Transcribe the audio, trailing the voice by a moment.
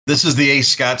This is the Ace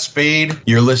Scott Spade.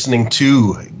 You're listening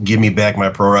to Give Me Back My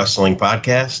Pro Wrestling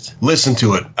podcast. Listen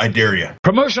to it. I dare you.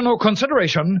 Promotional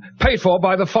consideration paid for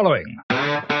by the following.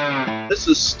 This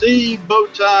is Steve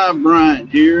Bowtie Bryant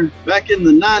here. Back in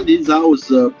the 90s, I was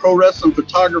a pro wrestling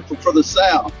photographer for the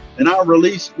South, and I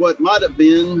released what might have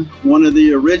been one of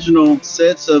the original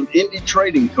sets of indie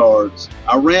trading cards.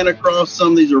 I ran across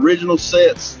some of these original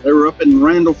sets. They were up in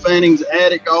Randall Fanning's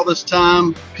attic all this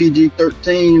time.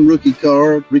 PG-13 rookie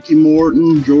card, Ricky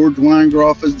Morton, George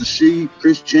Weingroff as the Sheep,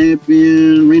 Chris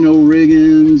Champion, Reno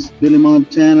Riggins, Billy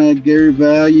Montana, Gary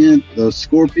Valiant, the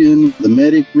Scorpion, the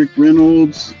Medic, Rick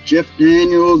Reynolds, Jeff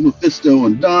Daniels, Mephisto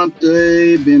and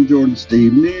Dante, Ben Jordan,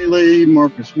 Steve Neely,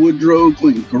 Marcus Woodrow,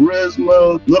 Clinton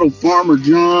Charisma, Little Farmer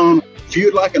John. If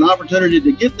you'd like an opportunity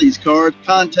to get these cards,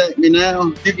 contact me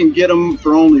now. You can get them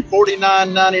for only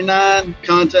 $49.99.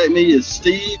 Contact me at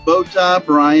Steve Bowtie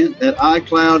Bryant at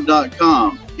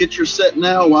iCloud.com. Get your set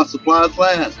now while supplies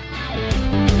last.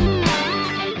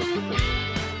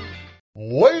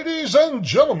 Ladies and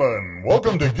gentlemen,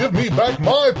 welcome to Give Me Back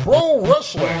My Pro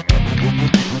Wrestling.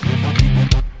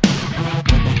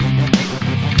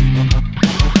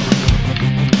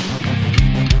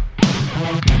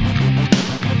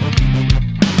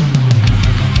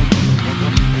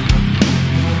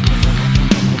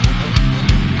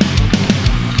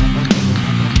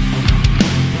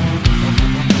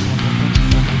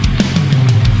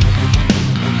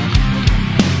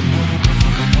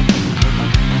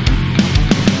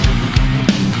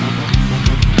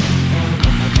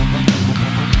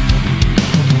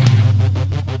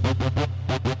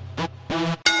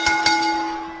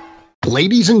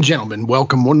 Ladies and gentlemen,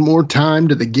 welcome one more time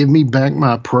to the Give Me Back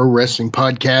My Pro Wrestling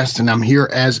podcast, and I'm here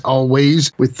as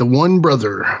always with the one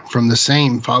brother from the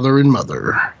same father and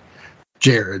mother,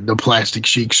 Jared, the Plastic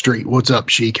Chic Street. What's up,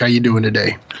 Chic? How you doing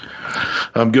today?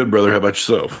 I'm good, brother. How about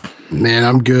yourself? Man,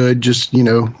 I'm good. Just,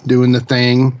 doing the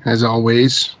thing as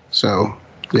always. So,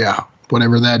 yeah,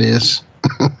 whatever that is.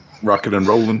 Rocking and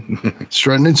rolling.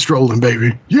 Strutting and strolling,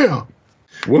 baby. Yeah.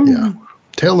 Woo. Yeah.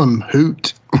 Tell him,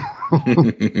 hoot.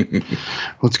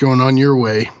 What's going on your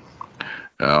way?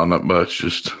 Not much.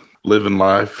 Just living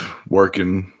life,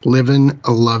 working. Living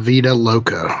a la vida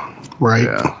loca, right?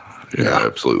 Yeah,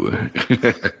 absolutely.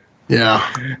 Yeah.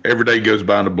 Every day goes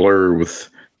by in a blur with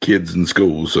kids in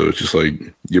school, so it's just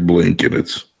like you blink and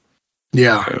it's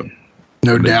no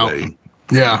doubt. Day.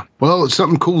 Yeah. Well,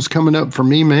 something cool's coming up for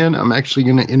me, man. I'm actually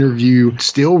going to interview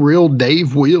Still Real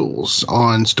Dave Wheels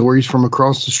on Stories from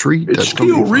Across the Street. It's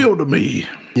still real to me.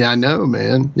 Yeah, I know,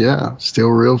 man. Yeah,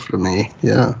 still real for me.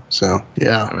 Yeah. So,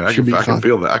 yeah. I mean, I can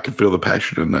feel that. I can feel the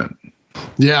passion in that.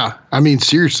 Yeah. I mean,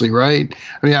 seriously, right?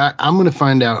 I mean, I'm going to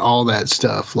find out all that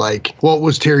stuff. Like, what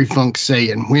was Terry Funk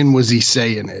saying? When was he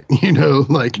saying it?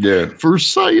 For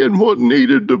saying what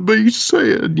needed to be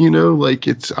said,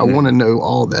 I want to know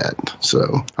all that.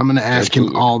 So I'm going to ask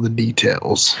him all the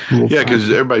details. Because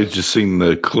everybody's just seen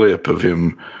the clip of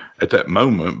him at that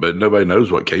moment, but nobody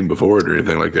knows what came before it or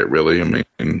anything like that, really. I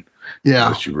mean,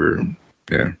 unless you were,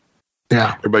 Yeah.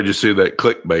 Everybody just see that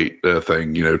clickbait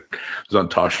thing, it was on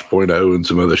Tosh.0 and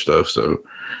some other stuff. So,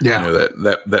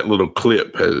 that little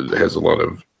clip has a lot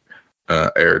of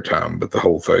airtime, but the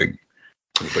whole thing,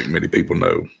 I don't think many people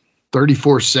know.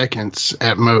 34 seconds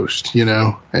at most, and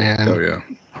oh, yeah.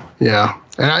 Yeah.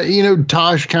 And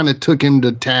Tosh kind of took him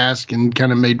to task and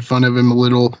kind of made fun of him a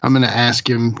little. I'm going to ask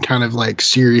him kind of like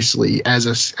seriously as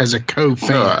a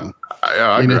co-fan.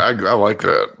 I like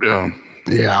that. Yeah.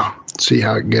 Yeah. See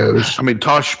how it goes. I mean,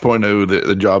 Tosh.0,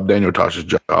 the job, Daniel Tosh's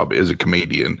job is a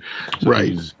comedian. So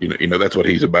right. He's, that's what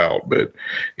he's about. But,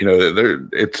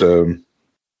 it's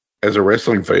as a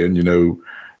wrestling fan,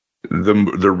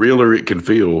 the realer it can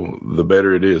feel, the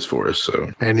better it is for us.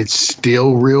 So, and it's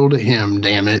still real to him,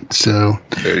 damn it. So,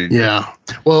 yeah.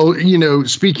 Well,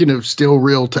 speaking of still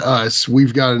real to us,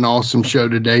 we've got an awesome show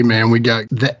today, man. We got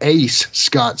the Ace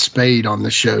Scott Spade on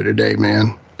the show today,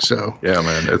 man. So, yeah,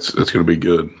 man, it's going to be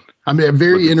good. I mean, I'm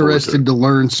very interested to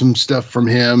learn some stuff from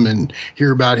him and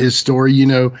hear about his story.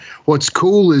 What's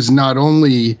cool is not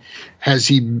only has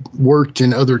he worked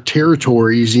in other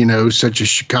territories, such as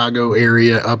Chicago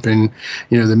area up in,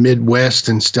 the Midwest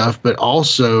and stuff, but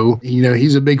also,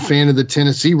 he's a big fan of the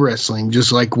Tennessee wrestling,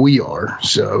 just like we are.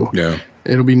 So yeah.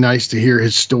 It'll be nice to hear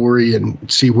his story and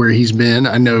see where he's been.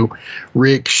 I know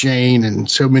Rick, Shane, and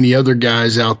so many other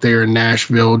guys out there in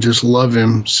Nashville just love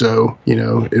him. So,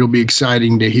 it'll be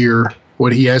exciting to hear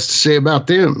what he has to say about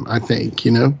them, I think,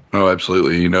 Oh,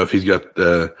 absolutely. If he's got,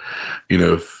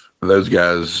 if those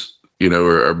guys,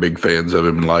 are big fans of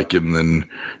him and like him, then,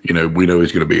 we know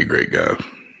he's going to be a great guy.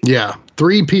 Yeah,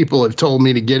 3 people have told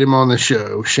me to get him on the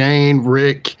show: Shane,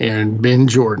 Rick, and Ben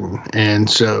Jordan. And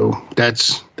so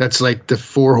that's like the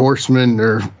 4 horsemen,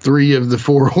 or 3 of the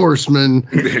 4 horsemen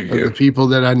of the people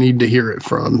that I need to hear it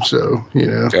from. So,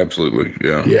 Absolutely.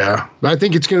 Yeah. Yeah. But I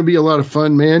think it's going to be a lot of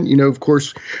fun, man. Of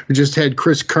course, we just had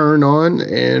Chris Kern on,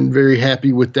 and very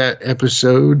happy with that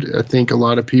episode. I think a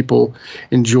lot of people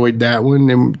enjoyed that one.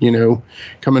 And,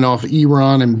 coming off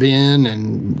Eron and Ben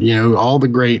and, all the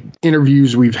great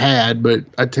interviews we've had. But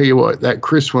I tell you what, that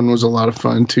Chris one was a lot of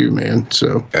fun too, man.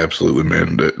 So absolutely,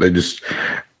 man. They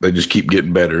just keep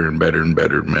getting better and better and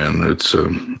better, man. It's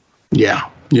Yeah,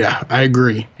 I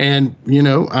agree. And,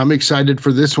 I'm excited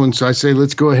for this one. So I say,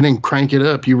 let's go ahead and crank it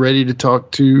up. You ready to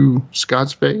talk to Scott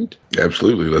Spade?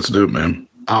 Absolutely. Let's do it, man.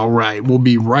 All right. We'll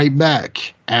be right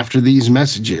back after these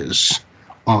messages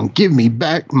on Give Me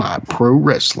Back My Pro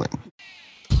Wrestling.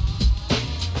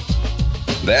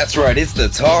 That's right, it's the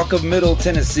talk of Middle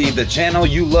Tennessee, the channel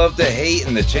you love to hate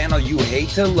and the channel you hate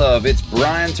to love. It's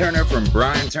Brian Turner from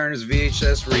Brian Turner's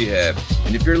VHS Rehab.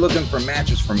 And if you're looking for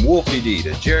matches from Wolfie D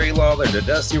to Jerry Lawler to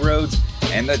Dusty Rhodes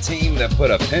and the team that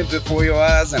put a pimp before your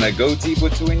eyes and a goatee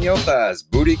between your thighs,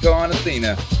 Booty Call and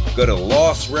Athena, go to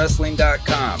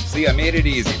lostwrestling.com. See, I made it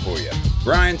easy for you.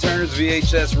 Brian Turner's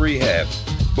VHS Rehab.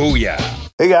 Booyah.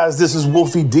 Hey guys, this is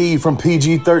Wolfie D from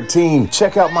PG-13.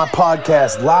 Check out my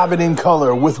podcast, Live and in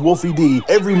Color with Wolfie D,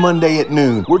 every Monday at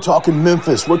noon. We're talking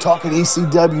Memphis, we're talking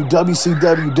ECW,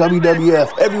 WCW,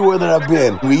 WWF, everywhere that I've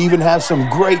been. We even have some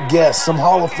great guests, some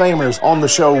Hall of Famers on the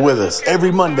show with us.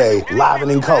 Every Monday, Live and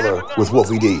in Color with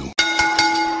Wolfie D.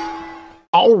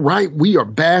 All right, we are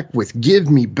back with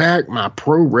Give Me Back My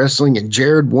Pro Wrestling. And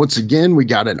Jared, once again, we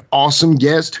got an awesome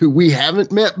guest who we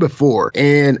haven't met before.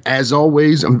 And as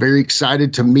always, I'm very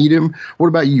excited to meet him. What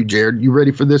about you, Jared? You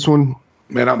ready for this one?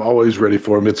 Man, I'm always ready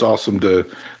for him. It's awesome to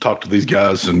talk to these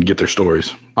guys and get their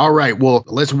stories. All right, well,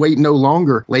 let's wait no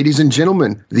longer. Ladies and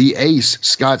gentlemen, the ace,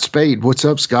 Scott Spade. What's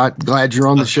up, Scott? Glad you're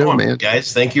on the show, man.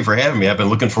 Guys, thank you for having me. I've been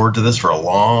looking forward to this for a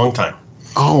long time.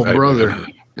 Oh, brother.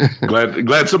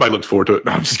 Glad somebody looks forward to it.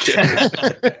 No, I'm just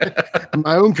kidding.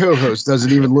 My own co-host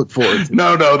doesn't even look forward to it.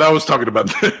 No, that was talking about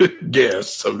the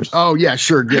guests. Oh, yeah,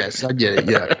 sure, guests. I get it,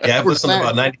 yeah. Yeah, I've listened to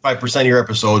about 95% of your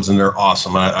episodes, and they're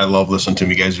awesome. I love listening to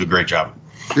them. You guys do a great job.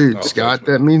 Dude, Scott,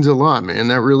 that means a lot, man.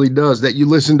 That really does. That you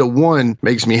listen to one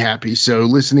makes me happy. So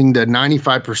listening to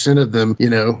 95% of them,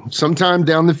 sometime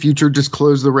down the future, just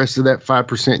close the rest of that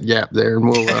 5% gap there. And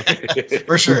we'll,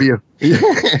 for sure.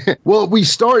 Well, we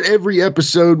start every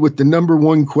episode with the number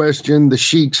one question, the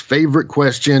Sheik's favorite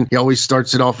question. He always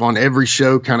starts it off on every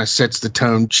show, kind of sets the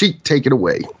tone. Sheik, take it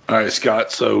away. All right,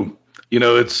 Scott. So,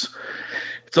 it's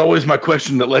always my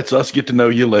question that lets us get to know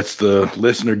you, lets the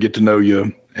listener get to know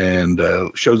you, and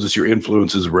shows us your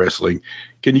influences of wrestling.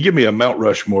 Can you give me a Mount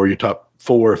Rushmore, your top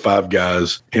 4 or 5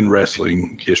 guys in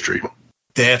wrestling history?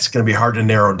 That's going to be hard to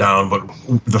narrow down, but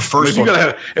the first one.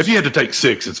 If you had to take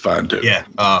 6, it's fine too. Yeah.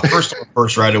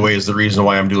 First right away is the reason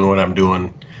why I'm doing what I'm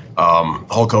doing.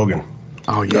 Hulk Hogan.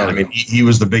 Oh, yeah. I mean, he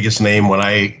was the biggest name when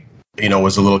I,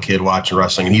 was a little kid watching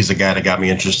wrestling, and he's the guy that got me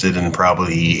interested in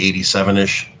probably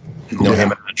 87-ish.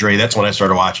 Him and Andre. That's when I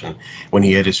started watching, when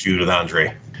he had his feud with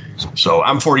Andre. So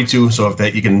I'm 42, so if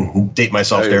that you can date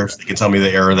myself there, so you can tell me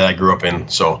the era that I grew up in.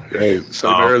 So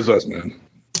same era as us, man.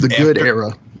 The good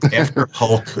era. After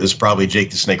Hulk is probably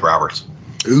Jake the Snake Roberts.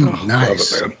 Ooh,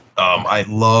 nice. Love it, man. I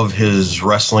love his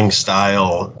wrestling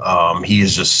style. He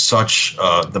is just such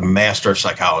the master of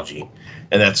psychology.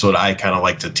 And that's what I kind of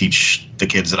like to teach the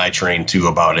kids that I train too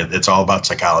about it. It's all about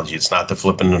psychology. It's not the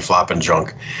flipping and flopping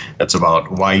junk. It's about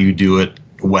why you do it,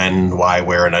 when, why,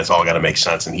 where, and that's all got to make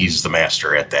sense. And he's the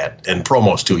master at that. And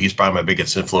promos too. He's probably my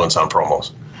biggest influence on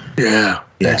promos. Yeah.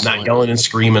 Not yelling and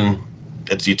screaming.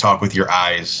 It's you talk with your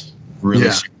eyes, really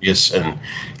serious. And,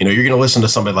 you're going to listen to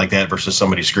somebody like that versus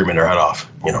somebody screaming their head off,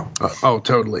 Oh,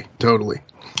 totally.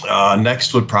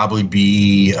 Next would probably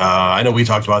be, I know we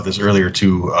talked about this earlier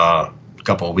too, a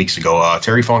couple of weeks ago,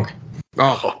 Terry Funk.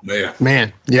 Oh,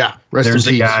 man. Yeah. There's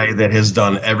a guy that has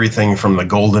done everything from the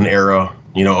golden era,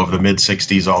 of the mid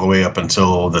 60s all the way up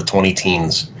until the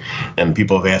 20-teens. And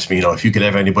people have asked me, if you could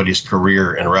have anybody's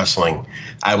career in wrestling,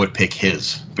 I would pick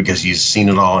his because he's seen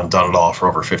it all and done it all for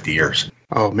over 50 years.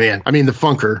 Oh, man. I mean, the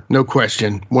Funker, no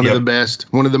question. One of the best,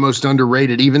 one of the most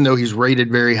underrated. Even though he's rated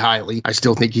very highly, I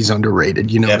still think he's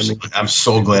underrated. You know Absolutely. What I mean? I'm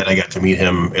so glad I got to meet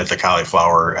him at the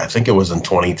Cauliflower. I think it was in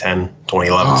 2010,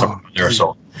 2011, something there.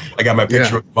 So I got my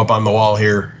picture up on the wall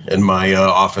here in my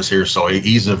office here. So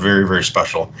he's a very, very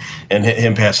special. And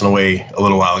him passing away a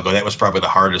little while ago, that was probably the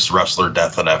hardest wrestler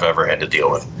death that I've ever had to deal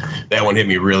with. That one hit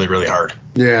me really, really hard.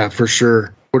 Yeah, for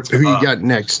sure. Who you got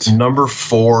next? Number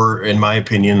 4, in my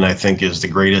opinion, I think is the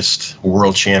greatest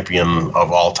world champion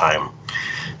of all time,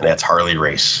 and that's Harley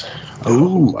Race.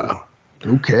 Oh, wow.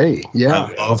 Okay, yeah.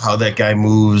 I love how that guy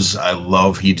moves. I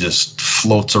love he just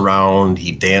floats around.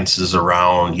 He dances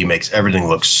around. He makes everything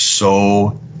look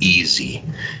so easy.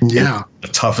 Yeah. The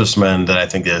toughest man that I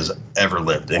think has ever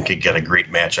lived and could get a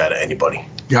great match out of anybody.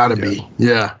 Gotta be.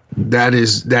 Yeah. That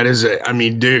is it. I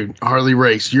mean, dude, Harley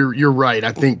Race, you're right.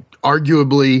 I think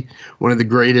arguably one of the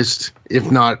greatest, if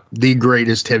not the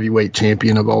greatest heavyweight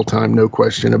champion of all time. No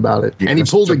question about it. And he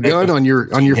pulled a gun on your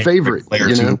favorite.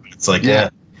 You know? It's like, yeah.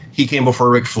 He came before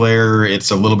Ric Flair.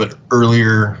 It's a little bit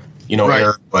earlier,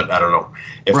 era, but I don't know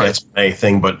if that's my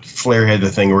thing. But Flair had the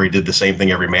thing where he did the same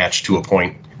thing every match to a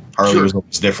point. Harley was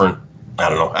always different. I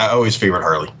don't know. I always favored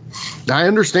Harley. I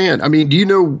understand. I mean, do you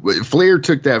know Flair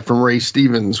took that from Ray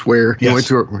Stevens, where he went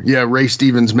to a Ray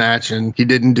Stevens match and he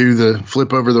didn't do the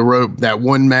flip over the rope that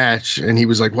one match, and he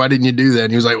was like, "Why didn't you do that?"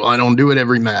 And he was like, "Well, I don't do it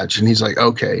every match." And he's like,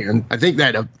 "Okay." And I think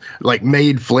that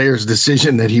made Flair's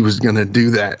decision that he was going to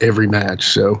do that every match.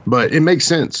 So, but it makes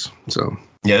sense. So.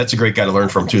 Yeah, that's a great guy to learn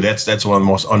from too. That's one of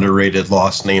the most underrated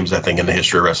lost names I think in the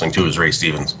history of wrestling too, is Ray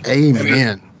Stevens.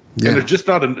 Amen. Yeah. And there's just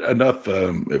not enough,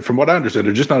 from what I understand,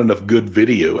 there's just not enough good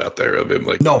video out there of him.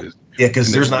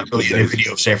 Because there's not really any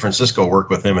video of San Francisco work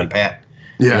with him and Pat.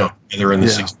 Yeah. They're in the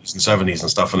 60s and 70s and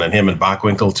stuff. And then him and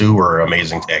Bockwinkel, too, were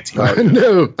amazing tag team. I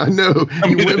know.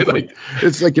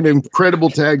 It's like an incredible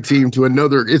tag team to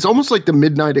another. It's almost like the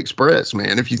Midnight Express,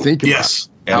 man, if you think about it.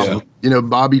 Yes.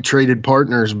 Bobby traded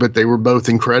partners, but they were both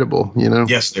incredible,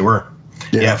 Yes, they were.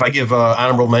 Yeah, if I give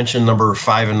honorable mention number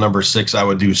 5 and number 6, I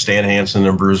would do Stan Hansen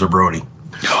and Bruiser Brody.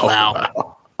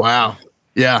 Wow.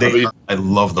 Yeah. I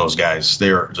love those guys.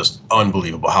 They're just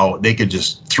unbelievable. How they could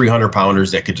just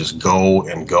 300-pounders that could just go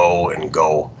and go and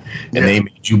go. And they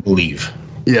made you believe.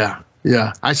 Yeah.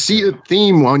 Yeah. I see a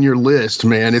theme on your list,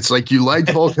 man. It's like you liked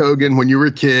Hulk Hogan when you were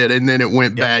a kid, and then it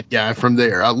went bad guy from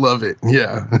there. I love it.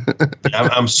 Yeah.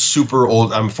 I'm super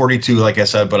old. I'm 42, like I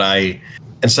said, but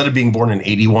instead of being born in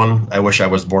 81, I wish I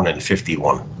was born in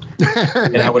 51.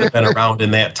 And I would have been around in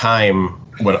that time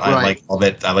when I like all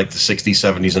that. I like the 60s,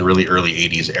 70s, and really early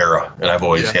 80s era. And I've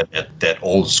always had that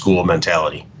old school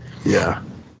mentality. Yeah.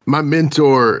 My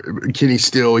mentor, Kenny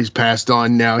Still, he's passed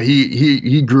on now.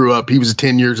 He grew up. He was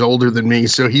 10 years older than me.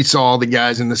 So he saw all the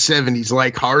guys in the 70s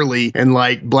like Harley and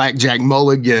like Blackjack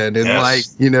Mulligan and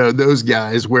those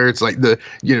guys where it's like the,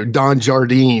 Don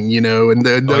Jardine, and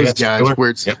those guys where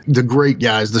it's the great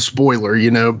guys, the spoiler,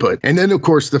 but, and then of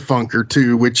course the Funker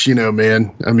too, which,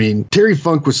 man, I mean, Terry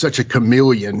Funk was such a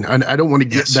chameleon. I don't want to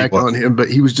get back on him, but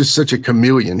he was just such a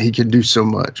chameleon. He could do so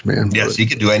much, man. Yes, he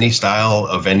could do any style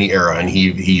of any era. And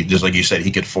he just like you said,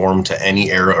 he could form to any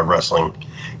era of wrestling,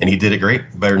 and he did it great,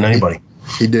 better than anybody.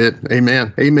 He did.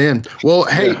 Amen. Well,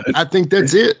 hey, I think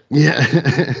that's it. Yeah.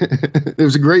 It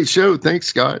was a great show. Thanks,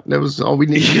 Scott. That was all we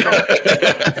needed.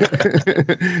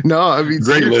 No, I mean,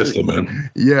 great list, man.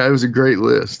 Yeah, it was a great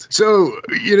list. So,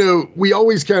 we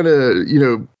always kind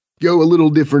of, go a little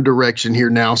different direction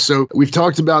here now. So we've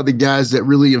talked about the guys that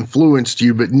really influenced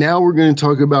you, but now we're going to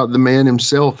talk about the man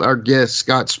himself, our guest,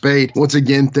 Scott Spade. Once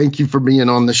again, thank you for being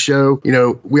on the show.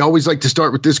 We always like to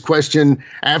start with this question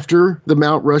after the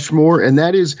Mount Rushmore, and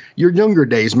that is your younger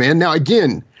days, man. Now,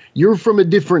 again, you're from a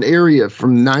different area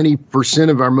from 90%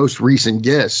 of our most recent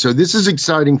guests. So this is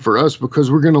exciting for us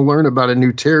because we're going to learn about a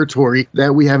new territory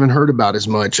that we haven't heard about as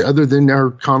much other than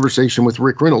our conversation with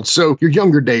Rick Reynolds. So your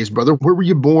younger days, brother, where were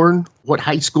you born? What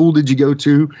high school did you go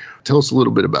to? Tell us a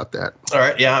little bit about that. All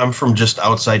right. Yeah, I'm from just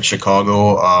outside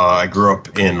Chicago. I grew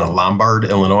up in Lombard,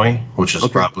 Illinois, which is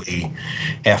probably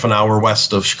half an hour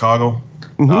west of Chicago.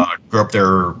 Grew up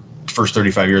there first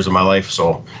 35 years of my life.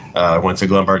 So I went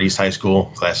to Lombard East High School,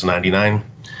 class of 99.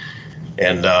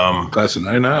 And class of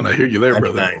 99, I hear you there,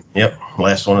 99. Brother. Yep,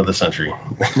 last one of the century.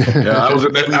 Yeah, I was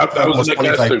in that. I was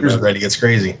 25 years already. It's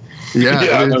crazy. Yeah,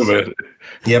 I know, man.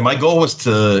 Yeah, my goal was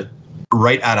to,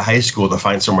 right out of high school, to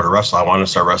find somewhere to wrestle. I wanted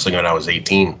to start wrestling when I was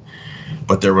 18.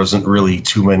 But there wasn't really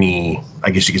too many,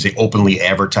 I guess you could say, openly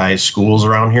advertised schools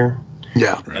around here.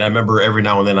 Yeah. And I remember every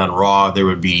now and then on Raw, there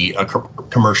would be a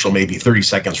commercial, maybe 30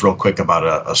 seconds real quick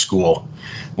about a school.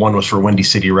 One was for Windy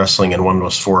City Wrestling and one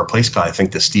was for a place called, I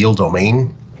think, the Steel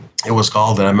Domain, it was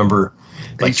called. And I remember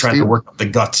trying to work up the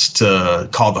guts to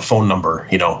call the phone number,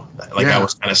 I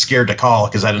was kind of scared to call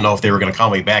because I didn't know if they were going to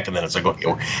call me back. And then it's like,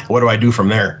 okay, what do I do from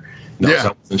there? So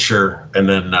I wasn't sure. And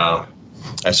then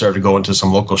I started to go into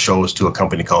some local shows to a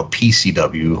company called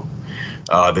PCW.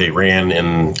 They ran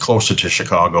in closer to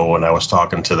Chicago, and I was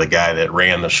talking to the guy that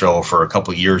ran the show for a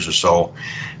couple of years or so.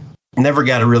 never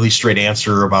got a really straight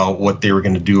answer about what they were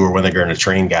going to do or when they're going to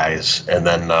train guys. And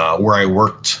then where I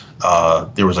worked,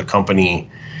 there was a company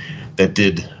that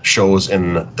did shows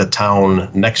in the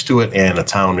town next to it and a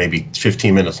town maybe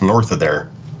 15 minutes north of there.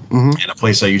 And a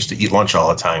place I used to eat lunch all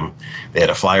the time. They had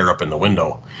a flyer up in the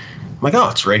window. I'm like, oh,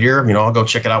 it's right here. I'll go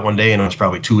check it out one day. And it was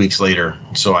probably 2 weeks later.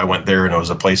 So I went there, and it was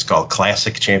a place called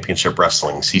Classic Championship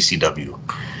Wrestling, CCW.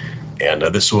 And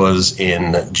this was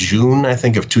in June, I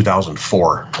think, of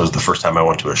 2004. It was the first time I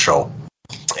went to a show.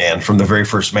 And from the very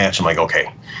first match, I'm like,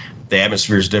 okay, the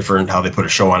atmosphere is different. How they put a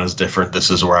show on is different. This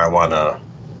is where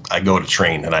I go to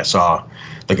train. And I saw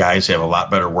the guys have a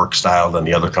lot better work style than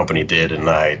the other company did. And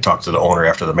I talked to the owner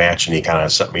after the match, and he kind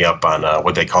of set me up on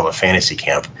what they call a fantasy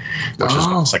camp, which is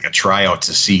it's like a tryout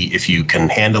to see if you can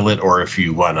handle it or if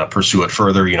you want to pursue it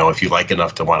further, if you like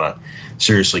enough to want to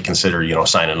seriously consider,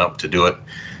 signing up to do it.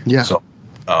 Yeah. So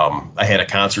I had a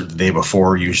concert the day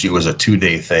before. Usually it was a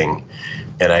 2-day thing.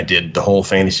 And I did the whole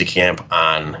fantasy camp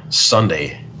on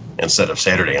Sunday instead of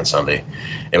Saturday and Sunday.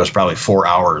 It was probably 4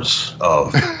 hours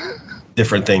of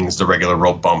different things, the regular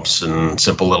rope bumps and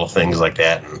simple little things like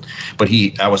that. But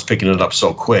I was picking it up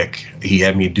so quick. He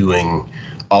had me doing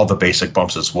all the basic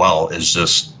bumps as well as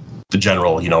just the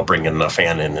general, bringing a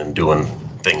fan in and doing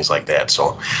things like that.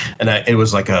 So, and it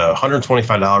was like $125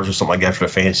 or something like that for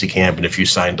the fantasy camp. And if you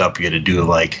signed up, you had to do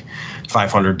like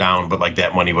 $500 down, but like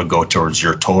that money would go towards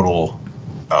your total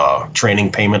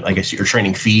training payment, I guess, your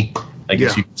training fee, I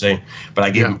guess you could say. But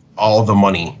I gave him all the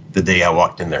money the day I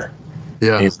walked in there.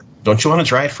 Yeah. And he's like, don't you want to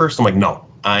try it first? I'm like, no,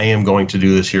 I am going to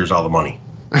do this. Here's all the money.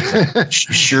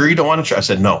 Sure you don't want to try? I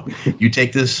said, no, you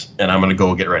take this and I'm going to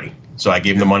go get ready. So I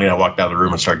gave him the money and I walked out of the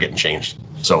room and started getting changed.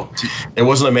 So it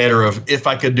wasn't a matter of if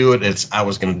I could do it, I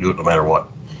was going to do it no matter what.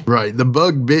 Right. The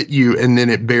bug bit you and then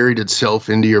it buried itself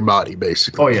into your body,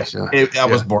 basically. Oh, yeah. So, I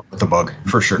was born with the bug,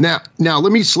 for sure. Now,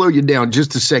 let me slow you down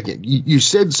just a second. You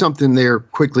said something there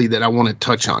quickly that I want to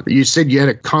touch on. You said you had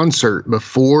a concert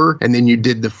before and then you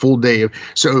did the full day of.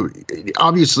 So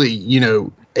obviously,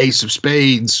 Ace of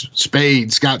Spades,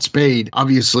 Scott Spade.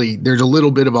 Obviously, there's a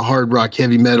little bit of a hard rock,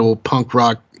 heavy metal, punk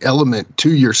rock element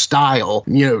to your style.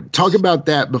 Talk about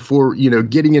that before,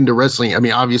 getting into wrestling. I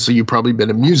mean, obviously, you've probably been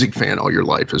a music fan all your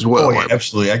life as well. Oh, yeah,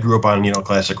 absolutely. I grew up on,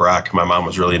 classic rock. My mom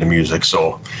was really into music.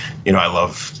 So, I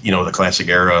love, the classic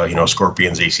era,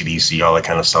 Scorpions, AC/DC, all that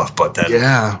kind of stuff. But then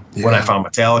when I found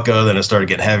Metallica, then it started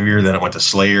getting heavier. Then it went to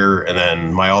Slayer. And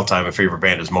then my all-time favorite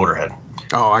band is Motorhead.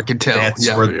 Oh, I can tell. That's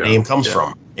where the name comes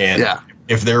from. And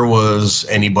if there was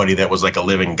anybody that was like a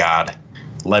living god,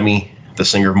 Lemmy, the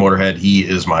singer of Motorhead, he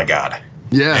is my god.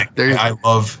 Yeah. I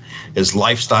love his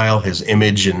lifestyle, his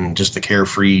image, and just the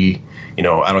carefree, I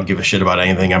don't give a shit about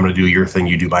anything. I'm going to do your thing,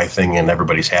 you do my thing, and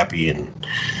everybody's happy, and,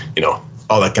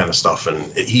 all that kind of stuff.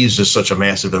 And he's just such a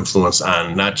massive influence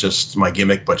on not just my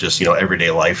gimmick, but just,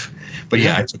 everyday life. But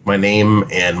I took my name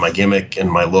and my gimmick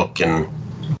and my look and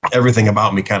everything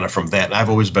about me kind of from that. I've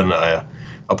always been a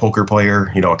poker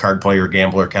player, a card player,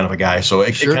 gambler kind of a guy. So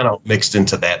it kind of mixed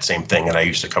into that same thing. And I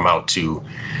used to come out to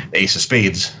Ace of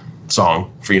Spades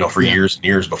song for years and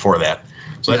years before that.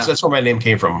 So that's where my name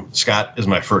came from. Scott is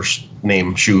my first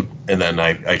name, shoot, and then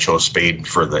I chose Spade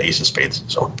for the Ace of Spades.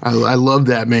 So I love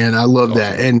that, man. I love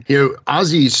that. And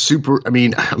Ozzy's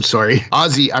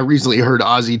Ozzy, I recently heard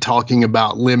Ozzy talking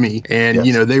about Lemmy, and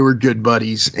they were good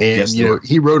buddies. And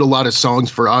he wrote a lot of songs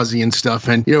for Ozzy and stuff.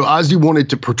 And Ozzy wanted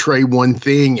to portray one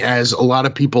thing, as a lot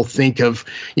of people think of,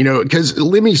 because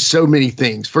Lemmy's so many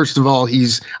things. First of all,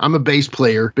 I'm a bass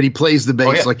player, but he plays the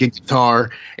bass like a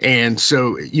guitar. And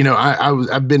so,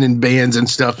 I've been in bands and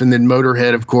stuff, and then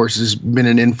Motorhead, of course, has been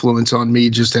an influence on me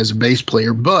just as a bass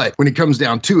player. But when it comes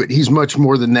down to it, he's much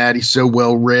more than that. He's so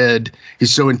well read.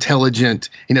 He's so intelligent.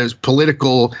 He's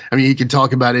political. I mean, he can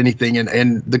talk about anything.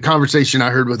 And the conversation I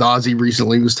heard with Ozzy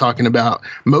recently was talking about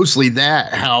mostly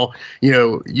that, how,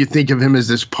 you think of him as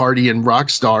this party and rock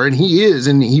star, and he is,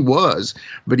 and he was,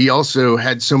 but he also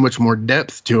had so much more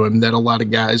depth to him that a lot of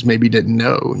guys maybe didn't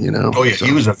know, Oh, yeah. So,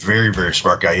 he was a very, very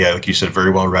smart guy. Yeah. Like you said,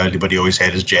 very well read, but he always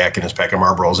had his Jack and his pack of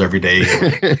Marlboros every day,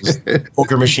 his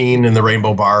poker machine in the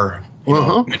Rainbow Bar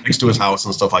next to his house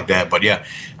and stuff like that. But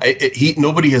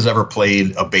nobody has ever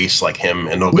played a bass like him,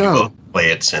 and nobody will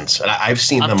play it since. And I've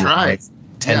seen them like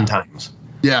 10 times.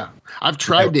 Yeah, I've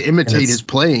tried to imitate his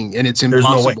playing, and it's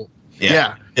impossible. No way.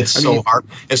 Yeah. It's so hard.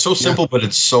 It's so simple, but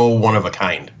it's so one of a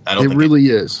kind. It really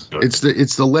is. It's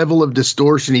the level of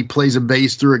distortion. He plays a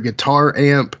bass through a guitar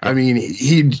amp. I mean,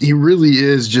 he really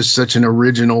is just such an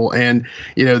original. And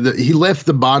he left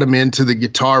the bottom end to the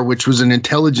guitar, which was an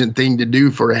intelligent thing to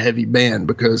do for a heavy band,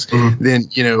 because then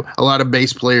a lot of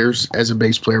bass players, as a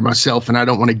bass player myself, and I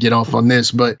don't want to get off on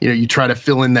this, but you try to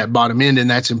fill in that bottom end, and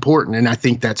that's important. And I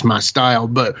think that's my style.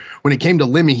 But when it came to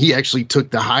Lemmy, he actually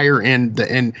took the higher end,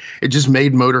 and it just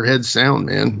made Motorhead sound,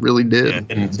 man. Really did. Yeah,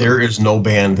 and there is no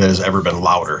band that has ever been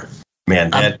louder,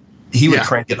 man. He would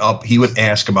crank it up. He would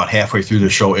ask about halfway through the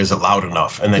show, "Is it loud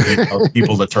enough?" And then he'd tell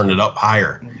people to turn it up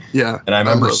higher. Yeah. And I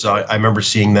remember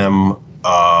seeing them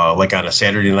like on a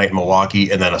Saturday night in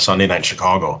Milwaukee and then a Sunday night in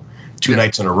Chicago, 2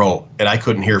 nights in a row, and I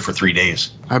couldn't hear for 3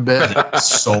 days. I bet. It's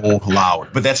so loud.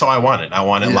 But that's how I want it. I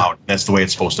want it loud. That's the way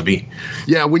it's supposed to be.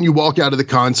 Yeah, when you walk out of the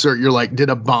concert, you're like, did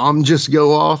a bomb just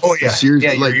go off? Oh, yeah.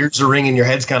 Seriously, yeah, your ears are ringing, your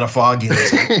head's kind of foggy.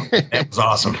 That was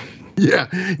awesome. Yeah.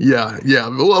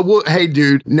 Well, hey,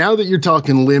 dude, now that you're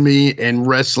talking Lemmy and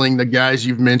wrestling, the guys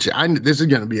you've mentioned, this is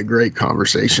going to be a great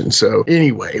conversation. So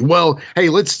anyway, well, hey,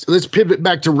 let's pivot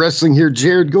back to wrestling here.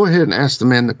 Jared, go ahead and ask the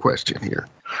man the question here.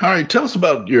 All right, tell us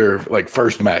about your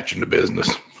first match in the business.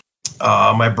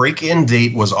 My break-in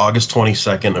date was August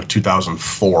 22nd of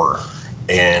 2004,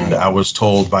 and I was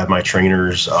told by my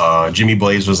trainers, Jimmy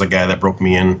Blaze was the guy that broke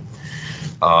me in.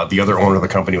 The other owner of the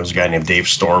company was a guy named Dave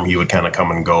Storm. He would kind of come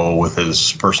and go with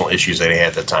his personal issues that he had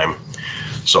at the time.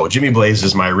 So Jimmy Blaze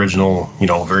is my original,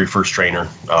 very first trainer.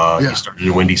 He started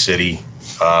in Windy City.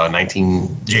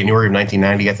 January of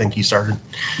 1990, I think he started.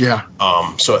 Yeah.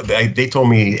 So they told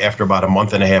me after about a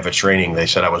month and a half of training, they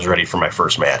said I was ready for my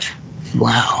first match.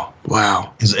 Wow.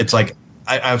 It's like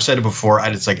I've said it before. I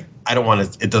don't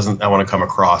want to. I want to come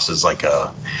across as like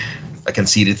a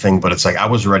conceited thing, but it's like I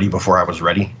was ready before I was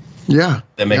ready. Yeah.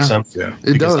 That makes sense. Yeah.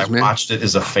 It does, I watched it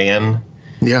as a fan.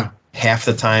 Yeah. Half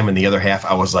the time, and the other half,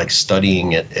 I was like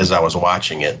studying it as I was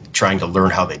watching it, trying to learn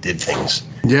how they did things.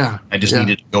 Yeah. I just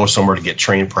needed to go somewhere to get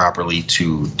trained properly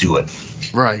to do it.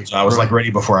 Right. So I was like ready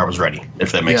before I was ready,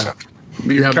 if that makes sense.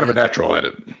 You're kind of a natural at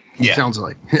it. Yeah. Sounds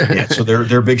like. Yeah. So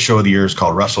their big show of the year is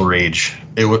called Wrestle Rage.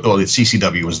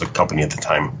 CCW was the company at the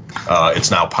time.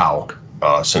 It's now POW.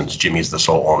 Since Jimmy's the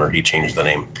sole owner, he changed the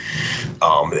name.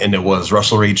 And it was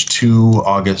Wrestle Rage 2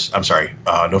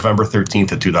 November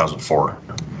 13th of 2004.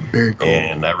 Very cool.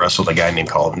 And I wrestled a guy named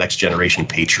called Next Generation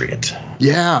Patriot.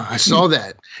 Yeah, I saw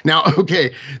that. Now,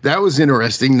 okay, that was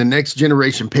interesting. The Next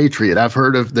Generation Patriot. I've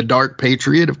heard of the Dark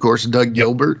Patriot, of course, Doug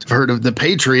Gilbert. I've heard of the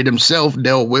Patriot himself,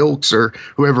 Del Wilkes, or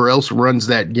whoever else runs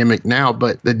that gimmick now,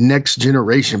 but the Next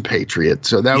Generation Patriot.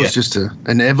 So that was just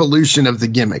an evolution of the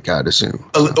gimmick, I'd assume.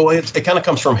 Well, it kind of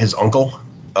comes from his uncle.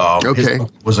 His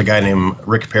uncle was a guy named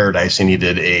Rick Paradise, and he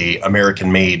did a American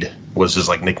Made was his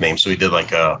nickname. So he did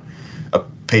a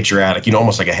patriotic,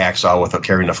 almost like a hacksaw with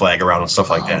carrying the flag around and stuff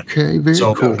like that. Okay, very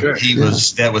cool.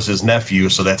 That was his nephew,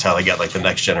 so that's how they got the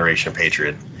Next Generation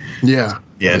Patriot. Yeah.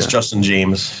 Yeah, it's Justin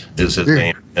James is his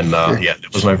name, and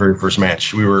it was my very first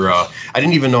match. We were I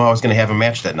didn't even know I was going to have a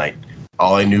match that night.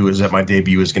 All I knew is that my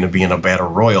debut was going to be in a battle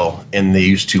royal, and they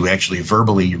used to actually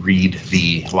verbally read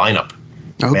the lineup.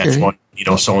 Okay. Match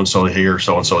 1, so and so here,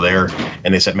 so and so there,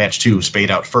 and they said match 2, Spade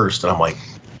out first, and I'm like,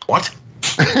 what?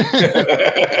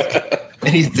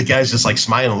 And the guy's just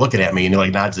smiling and looking at me, and he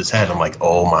nods his head. I'm like,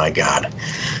 oh my God.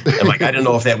 And I didn't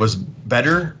know if that was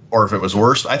better or if it was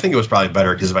worse. I think it was probably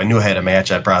better, because if I knew I had a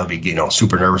match, I'd probably be,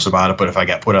 super nervous about it. But if I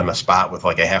got put on the spot with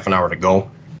a half an hour to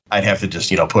go, I'd have to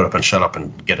just, put up and shut up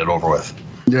and get it over with.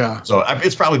 Yeah. So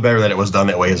it's probably better that it was done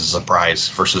that way as a surprise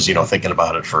versus, thinking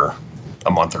about it for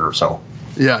a month or so.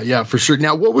 Yeah, for sure.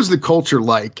 Now, what was the culture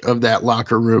like of that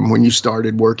locker room when you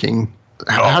started working?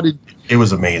 How did it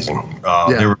was amazing.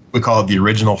 We call it the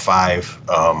original 5.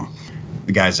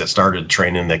 The guys that started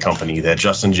training the company. That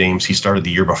Justin James, he started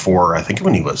the year before. I think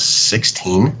when he was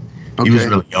 16. Okay. He was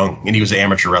really young, and he was an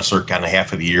amateur wrestler kind of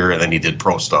half of the year, and then he did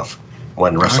pro stuff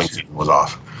when wrestling season was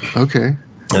off. Okay.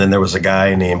 And then there was a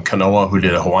guy named Kanoa who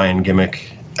did a Hawaiian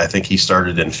gimmick. I think he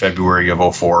started in February of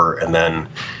 2004, and then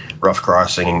Rough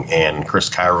Crossing and Chris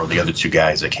Cairo, the other 2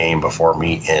 guys that came before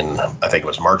me in, I think it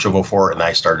was March of 2004, and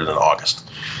I started in August.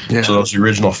 Yeah. So those are the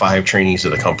original 5 trainees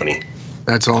of the company.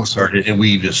 That's awesome. And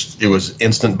it was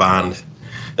instant bond,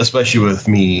 especially with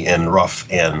me and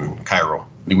Ruff and Cairo.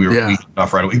 We hit it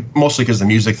off right away, mostly because the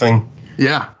music thing.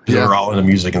 Yeah. We were all into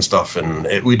music and stuff,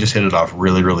 and we just hit it off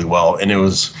really, really well. And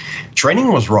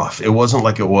training was rough. It wasn't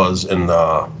like it was in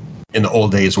the in the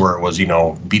old days where it was,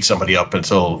 beat somebody up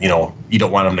until, you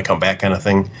don't want them to come back kind of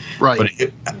thing. Right.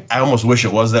 But I almost wish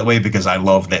it was that way because I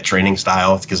love that training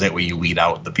style, because that way you weed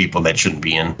out the people that shouldn't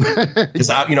be in. Because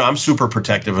I'm super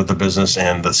protective of the business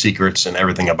and the secrets and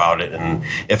everything about it. And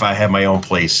if I had my own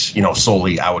place,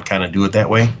 solely, I would kind of do it that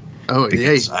way. Oh,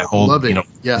 yeah. I hold, love it.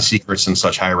 the secrets in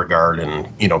such high regard, and,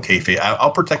 kayfabe.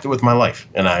 I'll protect it with my life.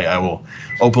 And I will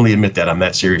openly admit that I'm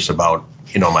that serious about,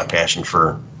 my passion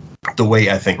for the way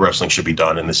I think wrestling should be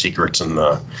done, and the secrets, and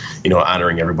the,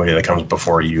 honoring everybody that comes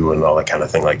before you and all that kind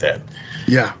of thing like that.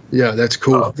 Yeah, that's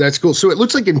cool. That's cool. So it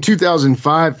looks like in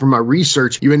 2005, from my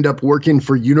research, you end up working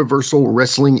for Universal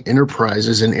Wrestling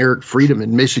Enterprises and Eric Freedom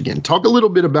in Michigan. Talk a little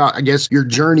bit about, I guess, your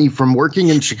journey from working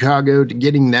in Chicago to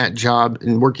getting that job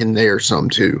and working there some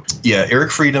too. Yeah,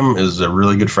 Eric Freedom is a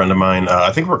really good friend of mine.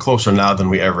 I think we're closer now than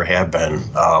we ever have been.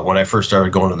 When I first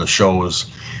started going to the shows,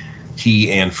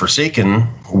 he and Forsaken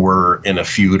were in a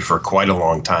feud for quite a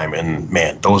long time. And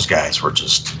man, those guys were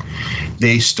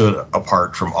they stood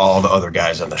apart from all the other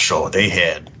guys on the show. They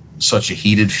had such a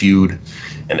heated feud,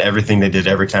 and everything they did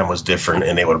every time was different,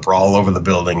 and they would brawl over the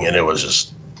building, and it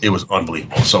was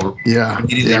unbelievable. So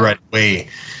immediately right away,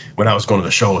 when I was going to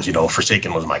the shows,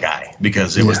 Forsaken was my guy,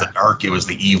 because it was the dark, it was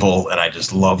the evil, and I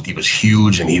just loved, he was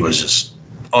huge, and he was just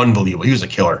unbelievable. He was a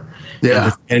killer. Yeah.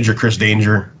 And manager Chris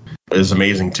Danger is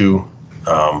amazing too.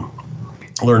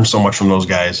 Learned so much from those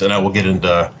guys, and I will get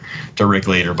into Rick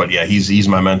later, but yeah, he's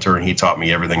my mentor, and he taught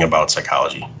me everything about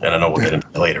psychology, and I know we'll get into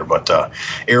it later, but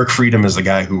Eric Freedom is the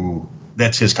guy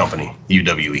that's his company,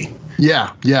 UWE.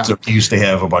 Yeah. So he used to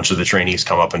have a bunch of the trainees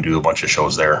come up and do a bunch of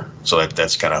shows there. So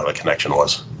that's kind of how the connection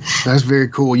was. That's very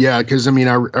cool. Yeah, because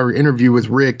our interview with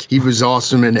Rick, he was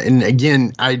awesome. And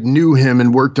again, I knew him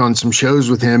and worked on some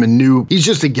shows with him, and knew he's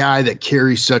just a guy that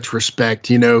carries such respect,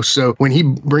 So when he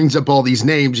brings up all these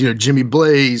names, Jimmy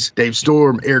Blaze, Dave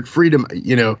Storm, Eric Freedom,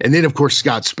 and then of course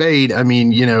Scott Spade,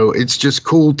 it's just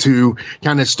cool to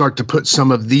kind of start to put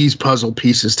some of these puzzle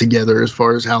pieces together as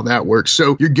far as how that works.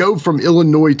 So you go from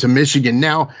Illinois to Michigan.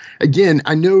 Now, again,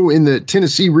 I know in the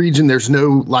Tennessee region, there's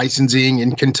no licensing.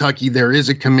 In Kentucky, there is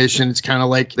a commission. It's kind of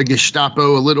like the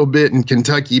Gestapo a little bit in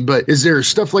Kentucky. But is there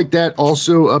stuff like that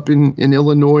also up in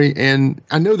Illinois? And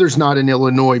I know there's not in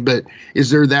Illinois, but is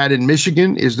there that in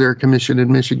Michigan? Is there a commission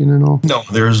in Michigan at all? No,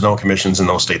 there is no commissions in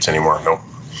those states anymore. No.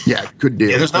 Yeah, good deal.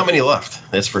 Yeah, there's not many left.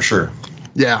 That's for sure.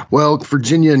 Yeah, well,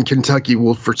 Virginia and Kentucky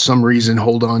will, for some reason,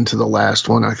 hold on to the last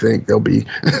one. I think they'll be.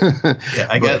 Yeah,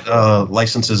 I got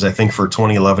licenses, I think, for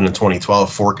 2011 and 2012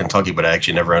 for Kentucky, but I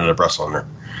actually never ended up wrestling there.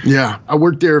 Yeah, I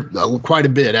worked there quite a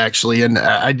bit, actually, and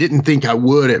I didn't think I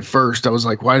would at first. I was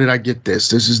like, why did I get this?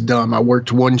 This is dumb. I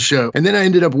worked one show. And then I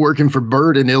ended up working for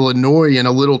Burt in Illinois, in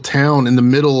a little town in the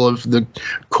middle of the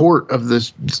court of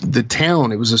the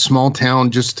town. It was a small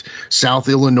town just South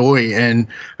Illinois, and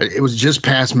it was just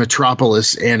past Metropolis.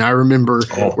 And I remember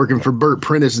working for Burt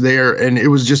Prentice there, and it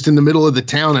was just in the middle of the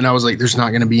town, and I was like, there's not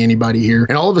going to be anybody here.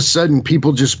 And all of a sudden,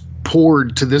 people just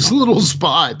poured to this little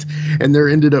spot, and there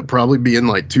ended up probably being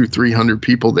like 200-300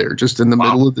 people there just in the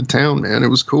middle of the town, man. It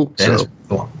was cool. That is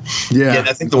cool. Yeah,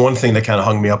 I think the one thing that kind of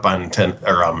hung me up on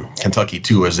Kentucky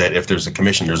too is that if there's a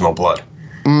commission, there's no blood.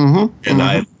 Mm-hmm. And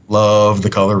I love the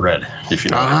color red, if you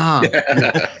know.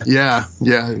 Yeah.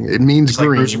 It means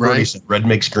green, like right? Said, red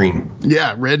makes green.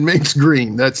 Yeah, red makes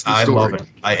green. That's the story. I love it.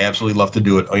 I absolutely love to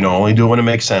do it. Only do it when it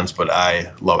makes sense, but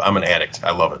I'm an addict.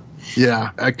 I love it. Yeah,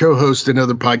 I co-host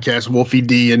another podcast, Wolfie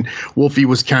D, and Wolfie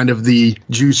was kind of the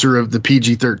juicer of the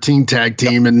PG-13 tag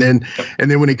team. Yep.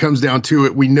 And then when it comes down to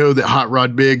it, we know that Hot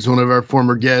Rod Biggs, one of our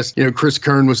former guests, Chris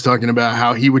Kern was talking about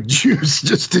how he would juice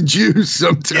just to juice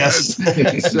sometimes.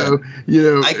 Yes. So,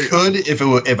 I could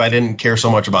if I didn't care so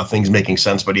much about things making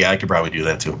sense, but yeah, I could probably do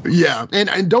that too. Yeah,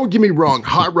 and don't get me wrong,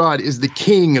 Hot Rod is the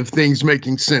king of things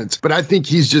making sense, but I think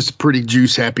he's just a pretty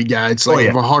juice happy guy. It's like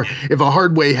if a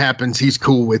hard way happens, he's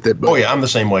cool with it. But, I'm the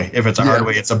same way. If it's a hard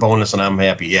way, it's a bonus, and I'm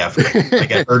happy. Yeah, if I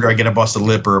get hurt or I get a busted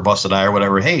lip or a busted eye or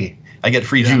whatever, hey, I get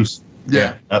free juice.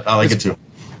 Yeah, I like it too.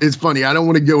 It's funny. I don't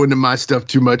want to go into my stuff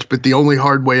too much, but the only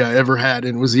hard way I ever had,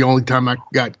 and was the only time I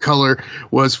got color,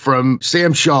 was from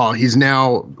Sam Shaw. He's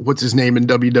now, what's his name in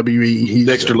WWE? He's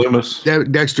Dexter Loomis.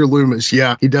 Dexter Loomis,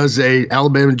 yeah. He does a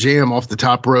Alabama Jam off the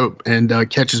top rope and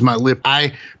catches my lip.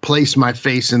 I placed my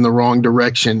face in the wrong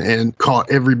direction and caught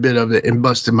every bit of it and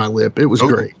busted my lip. It was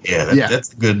great. Yeah,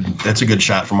 that's good. That's a good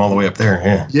shot from all the way up there.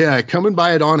 Yeah. Yeah, coming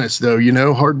by it honest though.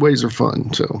 Hard ways are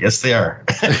fun. So yes, they are.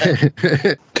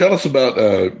 Tell us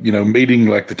about meeting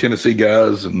like the Tennessee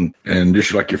guys and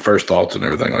just like your first thoughts and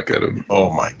everything like that.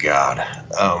 Oh my God.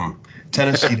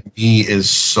 Tennessee to me is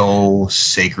so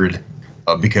sacred.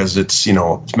 because it's,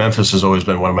 Memphis has always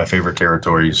been one of my favorite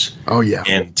territories. Oh, yeah.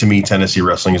 And to me, Tennessee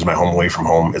wrestling is my home away from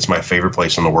home. It's my favorite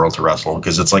place in the world to wrestle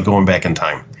because it's like going back in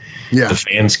time. Yeah. The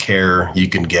fans care. You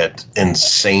can get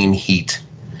insane heat.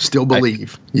 Still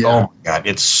believe. Oh, my God.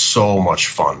 It's so much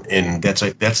fun. And that's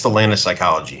the land of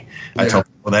psychology. I tell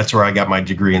people that's where I got my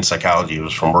degree in psychology. It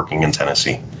was from working in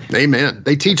Tennessee. Amen.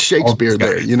 They teach Shakespeare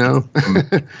there,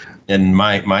 And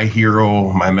my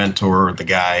hero, my mentor, the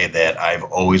guy that I've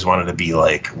always wanted to be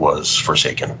like was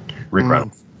Forsaken, Rick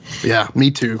Reynolds. Yeah, me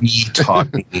too. He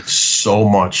taught me so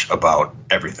much about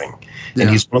everything. And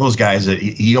he's one of those guys that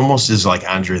he almost is like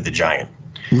Andre the Giant.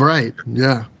 Right.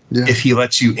 Yeah. If he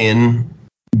lets you in,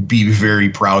 be very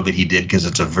proud that he did, because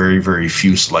it's a very, very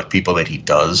few select people that he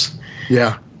does.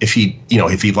 Yeah. If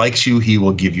he likes you, he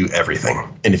will give you everything.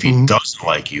 And if he doesn't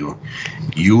like you,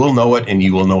 you will know it, and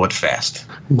you will know it fast.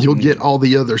 You'll get all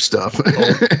the other stuff.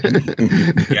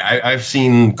 I've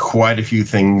seen quite a few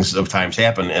things of times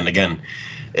happen. And again,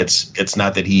 it's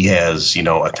not that he has,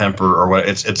 a temper or what.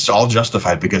 It's all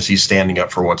justified because he's standing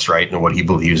up for what's right and what he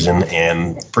believes in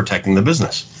and protecting the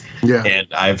business. Yeah. And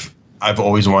I've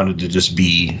always wanted to just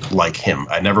be like him.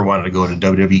 I never wanted to go to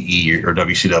WWE or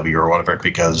WCW or whatever,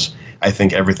 because I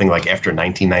think everything like after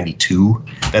 1992,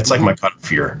 that's like my cut of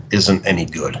fear, isn't any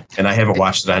good. And I haven't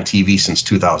watched it on TV since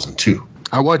 2002.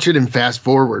 I watch it in fast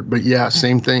forward, but yeah,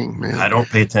 same thing, man. I don't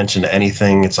pay attention to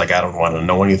anything. It's like I don't want to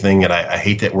know anything, and I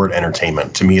hate that word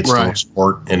entertainment. To me, it's still a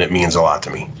sport, and it means a lot to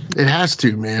me. It has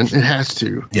to, man. It has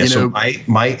to. Yeah, so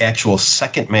my actual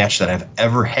second match that I've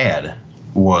ever had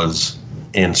was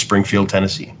in Springfield,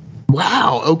 Tennessee.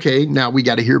 Wow. Okay, now we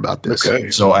got to hear about this.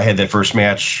 Okay. So I had that first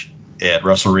match at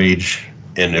Wrestle Rage,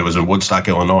 and it was in Woodstock,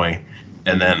 Illinois.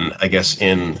 And then I guess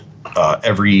in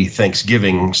every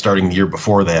Thanksgiving, starting the year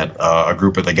before that, a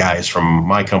group of the guys from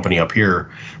my company up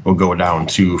here will go down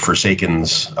to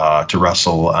Forsaken's to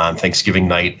wrestle on Thanksgiving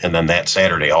night, and then that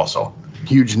Saturday also.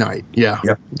 Huge night, yeah.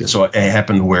 Yep. So it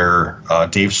happened where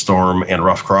Dave Storm and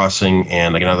Rough Crossing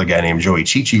and like another guy named Joey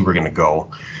Chichi were going to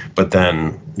go, but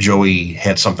then Joey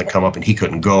had something come up and he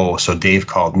couldn't go, so Dave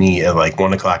called me at like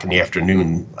 1:00 in the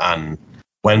afternoon on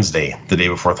Wednesday, the day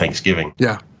before Thanksgiving.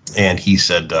 Yeah. And he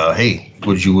said, hey,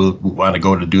 would you want to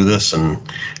go to do this? And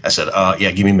I said,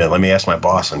 yeah, give me a minute. Let me ask my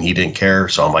boss. And he didn't care.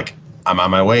 So I'm like, I'm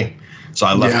on my way. So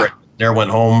I left right there,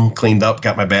 went home, cleaned up,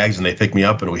 got my bags, and they picked me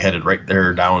up. And we headed right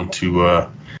there down to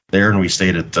there. And we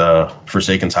stayed at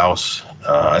Forsaken's house.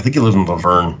 I think he lived in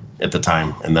Laverne at the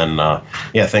time. And then,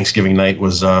 Thanksgiving night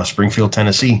was Springfield,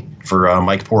 Tennessee for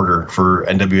Mike Porter for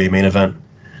NWA Main Event.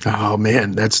 Oh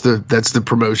man, that's the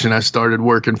promotion I started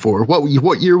working for.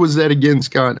 What year was that again,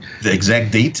 Scott? The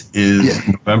exact date is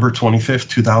November 25th,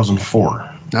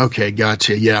 2004. Okay,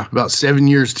 gotcha. Yeah, about 7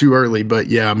 years too early, but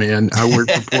yeah, man, I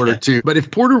worked for Porter too. But if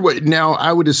Porter now,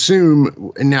 I would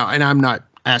assume now, and I'm not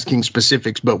asking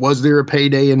specifics, but was there a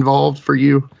payday involved for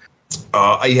you?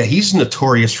 Yeah, he's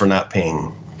notorious for not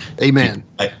paying. Amen.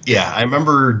 I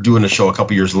remember doing a show a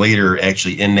couple years later,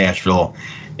 actually in Nashville.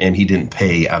 And he didn't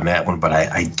pay on that one, but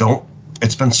I don't.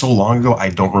 It's been so long ago, I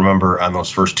don't remember on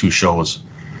those first two shows.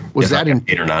 Was that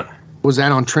paid or not? Was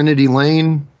that on Trinity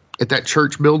Lane at that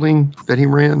church building that he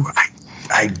ran?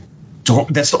 I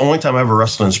don't. That's the only time I ever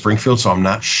wrestled in Springfield, so I'm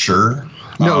not sure.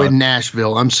 No, in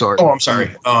Nashville. I'm sorry. Oh, I'm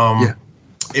sorry.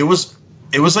 It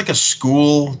was like a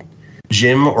school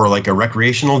gym or like a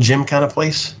recreational gym kind of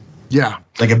place. Yeah.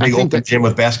 Like a big open gym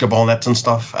with basketball nets and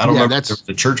stuff. I don't remember if it was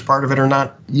the church part of it or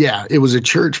not. Yeah, it was a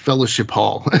church fellowship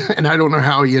hall. And I don't know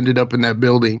how he ended up in that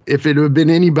building. If it had been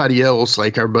anybody else,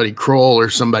 like our buddy Kroll or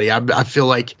somebody, I feel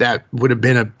like that would have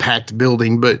been a packed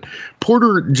building. But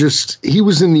Porter he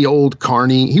was in the old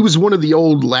Carney. He was one of the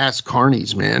old last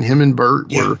Carneys, man. Him and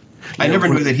Bert were. I never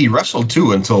knew that he wrestled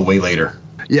too until way later.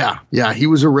 Yeah, he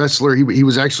was a wrestler. He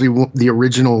was actually the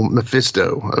original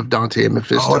Mephisto of Dante and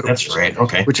Mephisto. Oh, that's right.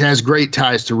 Okay. Which has great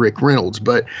ties to Rick Reynolds.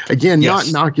 But again,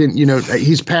 not knocking,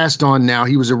 he's passed on now.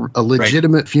 He was a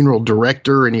legitimate funeral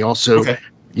director, and he also,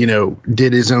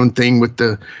 did his own thing with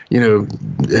the,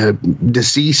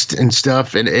 deceased and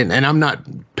stuff. And I'm not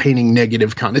painting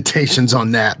negative connotations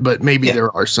on that, but maybe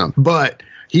there are some. But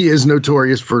he is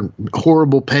notorious for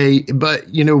horrible pay, but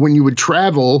when you would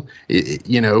travel,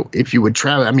 if you would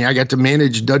travel, I mean, I got to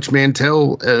manage Dutch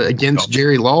Mantel against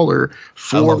Jerry Lawler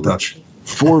for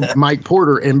Mike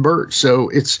Porter and Bert. So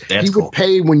he would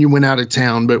pay when you went out of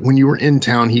town, but when you were in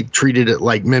town, he treated it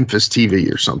like Memphis TV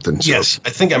or something. So. Yes, I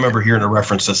think I remember hearing a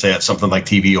reference to say it's something like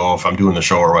TV. Oh, if I'm doing the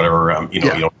show or whatever, you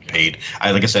don't get paid.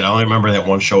 Like I said, I only remember that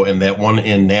one show, and that one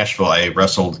in Nashville, I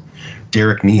wrestled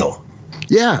Derek Neal.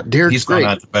 Yeah, Derek's He's gone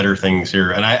on to better things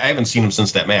here, and I haven't seen him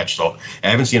since that match. So I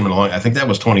haven't seen him in a long. I think that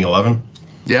was 2011.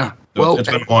 Yeah, Well, it's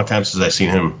been a long time since I've seen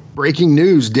him. Breaking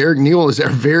news: Derek Neal is our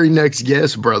very next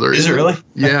guest, brother. Is it really?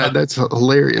 Yeah, that's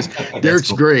hilarious. Derek's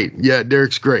cool. great. Yeah,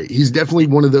 Derek's great. He's definitely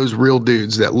one of those real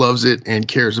dudes that loves it and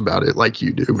cares about it like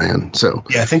you do, man. So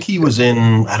yeah, I think he was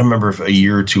in. I don't remember if a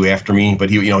year or two after me, but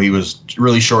he was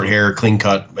really short hair, clean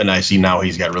cut, and I see now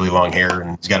he's got really long hair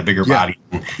and he's got a bigger body.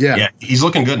 And yeah, he's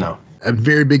looking good now. A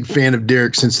very big fan of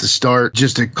Derek since the start,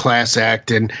 just a class act.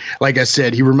 And like I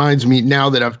said, he reminds me, now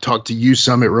that I've talked to you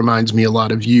some, it reminds me a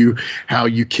lot of you, how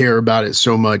you care about it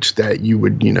so much that you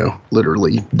would,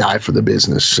 literally die for the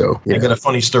business. So I got a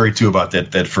funny story too about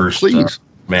that first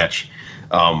match.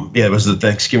 It was the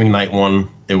Thanksgiving night one.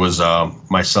 It was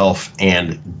myself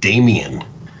and Damien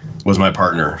was my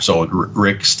partner. So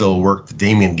Rick still worked the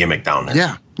Damien gimmick down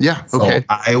there. Yeah. Okay. So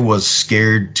I was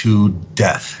scared to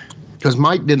death. Because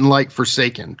Mike didn't like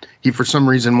Forsaken. He, for some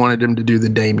reason, wanted him to do the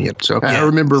Damien. So I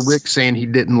remember Rick saying he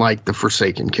didn't like the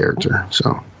Forsaken character.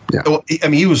 So, yeah. Well, I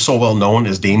mean, he was so well known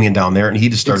as Damien down there, and he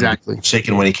just started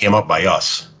Forsaken when he came up by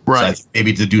us. Right. So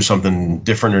maybe to do something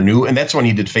different or new. And that's when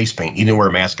he did face paint. He didn't wear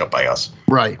a mask up by us.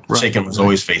 Right. Forsaken was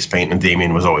always face paint, and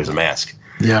Damien was always a mask.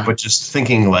 Yeah. But just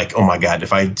thinking like, oh, my God,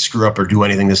 if I screw up or do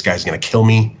anything, this guy's going to kill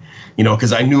me.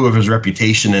 Because I knew of his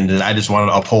reputation and I just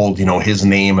wanted to uphold, his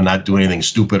name and not do anything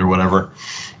stupid or whatever.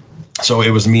 So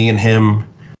it was me and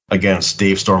him against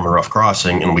Dave Storm and Rough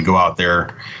Crossing, and we go out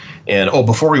there. And,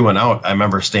 before we went out, I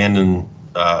remember standing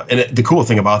the cool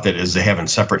thing about that is they having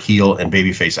separate heel and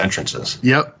babyface entrances.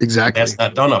 Yep, exactly. That's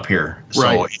not done up here. So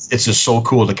right. It's just so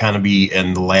cool to kind of be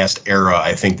in the last era,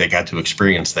 I think, they got to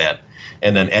experience that.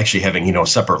 And then actually having,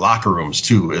 separate locker rooms,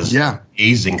 too, is an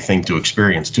amazing thing to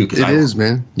experience, too. It is,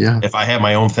 man. Yeah. If I had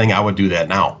my own thing, I would do that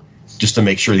now, just to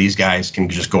make sure these guys can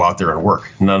just go out there and work.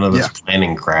 None of this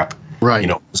planning crap. Right.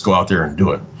 Just go out there and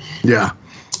do it. Yeah.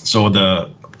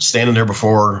 So standing there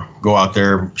before, go out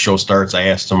there, show starts, I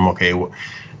asked him, okay,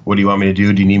 what do you want me to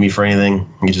do? Do you need me for anything?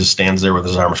 He just stands there with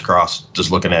his arms crossed,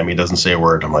 just looking at me, doesn't say a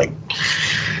word. I'm like,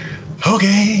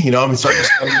 okay, I'm starting to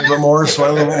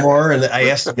sweat a little bit more. And I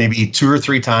asked him maybe 2 or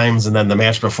 3 times, and then the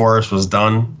match before us was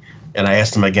done. And I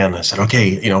asked him again. I said,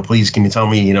 okay, please, can you tell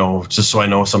me, just so I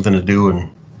know something to do?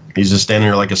 And he's just standing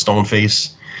there like a stone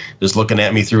face, just looking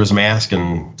at me through his mask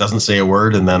and doesn't say a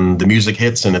word. And then the music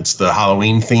hits, and it's the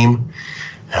Halloween theme.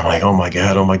 I'm like, oh my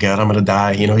God, I'm going to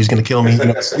die. He's going to kill me.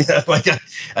 Like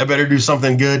I better do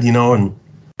something good, and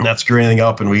not screw anything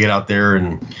up. And we get out there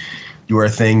and do our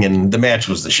thing, and the match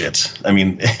was the shits. I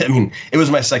mean, it was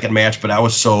my second match, but I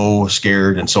was so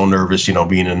scared and so nervous,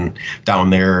 being down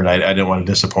there, and I didn't want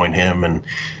to disappoint him. And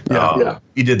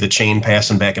he did the chain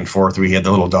passing back and forth. We had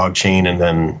the little dog chain, and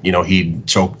then he'd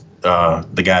choke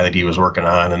the guy that he was working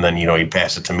on, and then he'd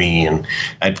pass it to me, and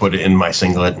I'd put it in my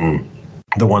singlet. And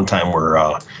the one time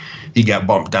where he got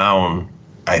bumped down,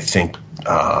 I don't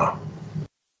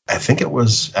think it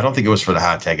was for the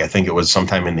hot tag. I think it was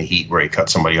sometime in the heat where he cut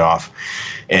somebody off,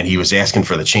 and he was asking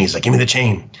for the chain. He's like, give me the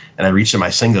chain. And I reached in my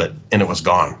singlet, and it was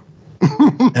gone.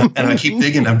 and I keep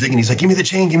digging. I'm digging. He's like, give me the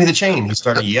chain. Give me the chain. He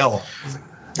started to yell.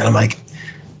 And I'm like,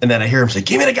 and then I hear him say,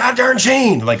 give me the goddamn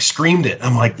chain. Like screamed it.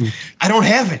 I'm like, I don't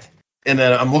have it. And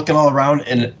then I'm looking all around,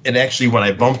 and it actually, when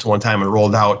I bumped one time and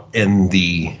rolled out in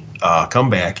the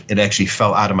comeback, it actually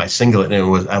fell out of my singlet.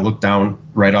 And I looked down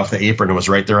right off the apron. It was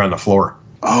right there on the floor.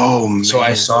 Oh, man. So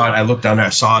I saw it. I looked down there, I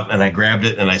saw it, and I grabbed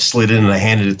it, and I slid it, and I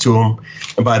handed it to him.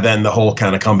 And by then, the whole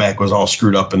kind of comeback was all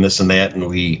screwed up and this and that. And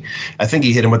I think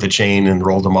he hit him with the chain and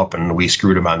rolled him up, and we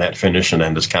screwed him on that finish, and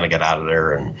then just kind of got out of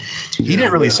there. And he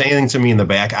didn't really say anything to me in the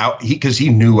back, because he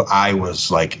knew I was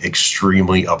like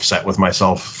extremely upset with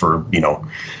myself for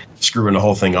screwing the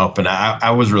whole thing up. And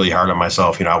I was really hard on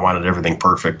myself. I wanted everything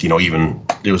perfect, even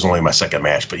it was only my second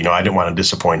match, but I didn't want to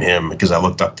disappoint him because I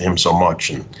looked up to him so much.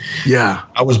 And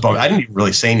I was bummed. I didn't even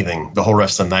really say anything the whole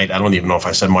rest of the night. I don't even know if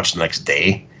I said much the next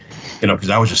day, because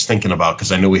I was just thinking about,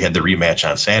 because I knew we had the rematch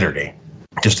on Saturday,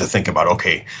 just to think about,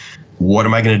 okay, what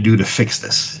am I going to do to fix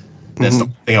this? That's the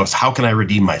thing. How can I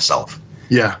redeem myself?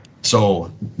 Yeah.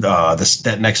 So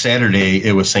that next Saturday,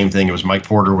 it was same thing. It was Mike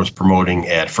Porter was promoting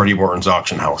at Freddie Morton's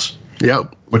auction house.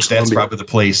 Yep. Which that's probably the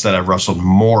place that I've wrestled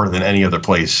more than any other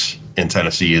place in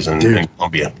Tennessee is in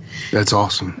Columbia. That's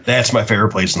awesome. That's my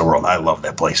favorite place in the world. I love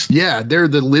that place. Yeah, they're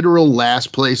the literal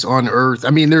last place on earth.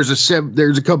 I mean, there's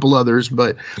a couple others,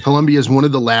 but Columbia is one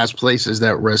of the last places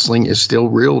that wrestling is still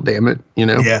real, damn it,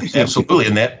 Yeah, absolutely.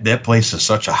 And that place is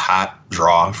such a hot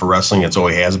draw for wrestling. It's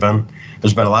always has been.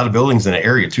 There's been a lot of buildings in the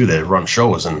area, too, that run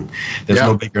shows, and there's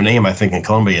no bigger name, I think, in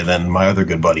Columbia than my other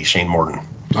good buddy, Shane Morton.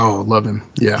 Oh, love him.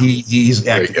 Yeah. He's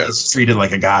treated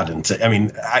like a god.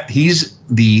 And he's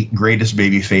the greatest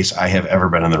babyface I have ever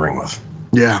been in the ring with.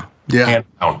 Yeah. Yeah. Hands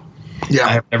down. Yeah.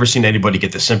 I've never seen anybody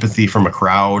get the sympathy from a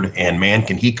crowd, and man,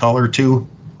 can he color too?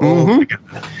 Oh my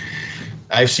God.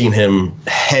 I've seen him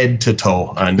head to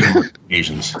toe on numerous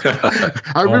occasions.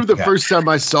 I remember the first time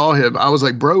I saw him, I was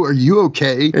like, bro, are you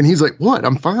okay? And he's like, what?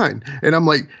 I'm fine. And I'm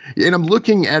like, and I'm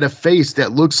looking at a face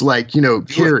that looks like,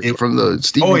 Carrot from the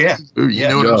Steve. Oh, yeah. Movie, you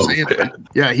know what I'm saying?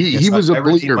 Yeah, he was a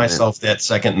bleeder. Myself that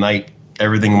second night,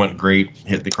 everything went great.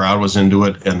 The crowd was into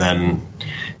it. And then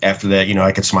after that,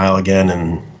 I could smile again.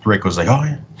 And Rick was like,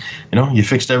 oh, yeah, you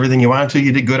fixed everything you wanted to.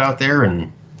 You did good out there.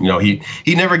 And he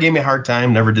never gave me a hard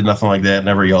time, never did nothing like that,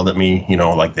 never yelled at me,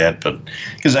 like that. But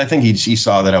because I think he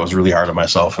saw that I was really hard on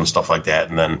myself and stuff like that.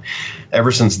 And then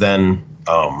ever since then,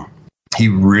 he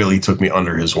really took me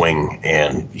under his wing.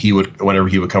 And whenever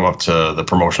he would come up to the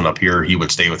promotion up here, he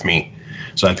would stay with me.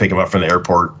 So I'd pick him up from the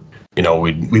airport.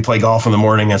 We play golf in the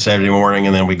morning on Saturday morning,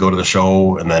 and then we go to the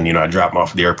show, and then, I'd drop him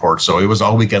off at the airport. So it was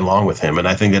all weekend long with him. And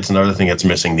I think that's another thing that's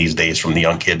missing these days from the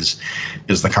young kids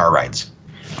is the car rides.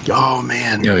 Oh,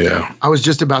 man. Yeah. I was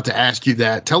just about to ask you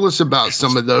that. Tell us about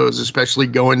some of those, especially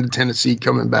going to Tennessee,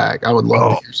 coming back. I would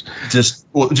love to hear.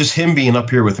 Just him being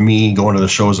up here with me, going to the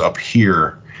shows up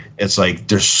here. It's like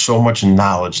there's so much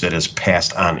knowledge that is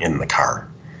passed on in the car.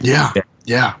 Yeah.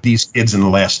 Yeah. These kids in the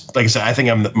last, like I said, I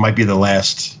think might be the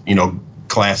last,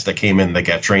 class that came in that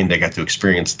got trained, that got to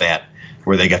experience that,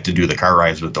 where they got to do the car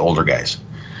rides with the older guys.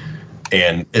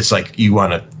 And it's like you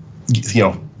want to,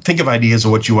 think of ideas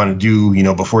of what you want to do,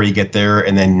 before you get there.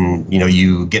 And then,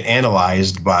 you get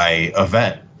analyzed by a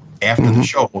vet after the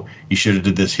show. You should have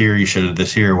did this here. You should have did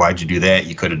this here. Why'd you do that?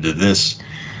 You could have did this.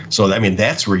 So,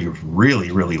 that's where you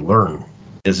really, really learn,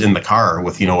 is in the car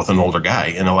with an older guy.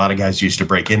 And a lot of guys used to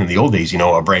break in the old days,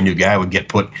 a brand new guy would get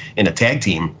put in a tag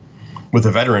team with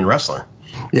a veteran wrestler.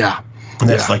 Yeah. And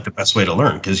that's like the best way to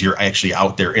learn, because you're actually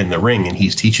out there in the ring and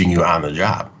he's teaching you on the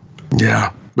job.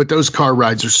 Yeah. But those car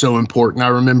rides are so important. I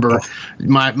remember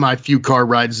my few car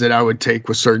rides that I would take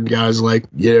with certain guys. Like,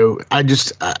 I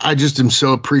just am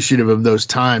so appreciative of those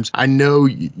times. I know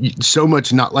so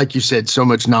much, not like you said, so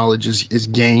much knowledge is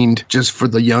gained just for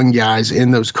the young guys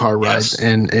in those car rides.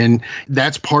 Yes. And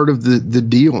that's part of the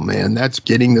deal, man. That's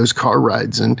getting those car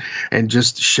rides and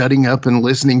just shutting up and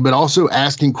listening, but also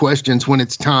asking questions when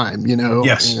it's time,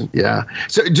 Yes. And, yeah.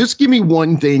 So just give me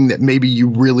one thing that maybe you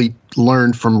really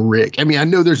learned from Rick. I mean, I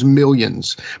know there's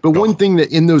millions, but one thing that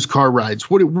in those car rides,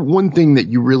 one thing that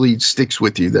you really sticks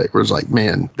with you that was like,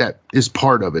 man, that is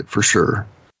part of it for sure.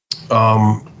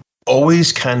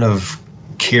 Always kind of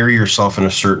carry yourself in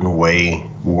a certain way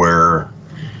where,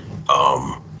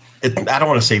 I don't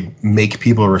want to say make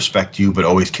people respect you, but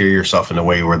always carry yourself in a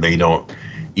way where they don't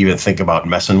even think about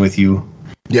messing with you.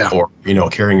 Yeah. Or,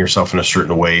 carrying yourself in a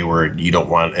certain way where you don't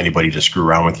want anybody to screw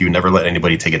around with you. Never let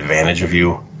anybody take advantage of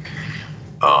you.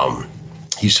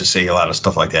 He used to say a lot of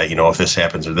stuff like that, if this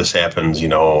happens or this happens, do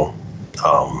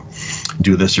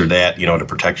this or that, to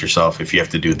protect yourself. If you have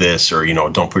to do this, or,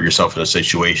 don't put yourself in a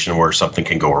situation where something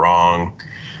can go wrong,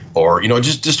 or,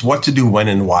 just what to do, when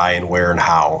and why and where and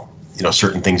how,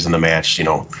 certain things in the match,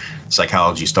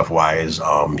 psychology stuff wise.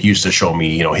 He used to show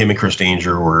me, him and Chris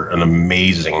Danger were an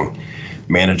amazing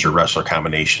manager wrestler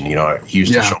combination. He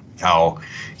used to show me how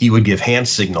he would give hand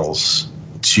signals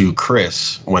to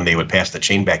Chris when they would pass the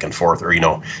chain back and forth, or,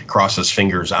 cross his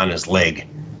fingers on his leg,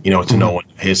 to know when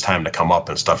his time to come up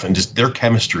and stuff. And just their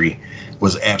chemistry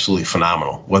was absolutely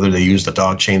phenomenal. Whether they used the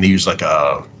dog chain, they used like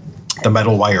the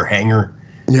metal wire hanger,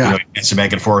 pass it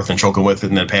back and forth and choke him with it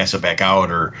and then pass it back out,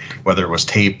 or whether it was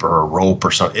tape or a rope or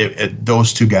something.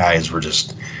 Those two guys were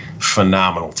just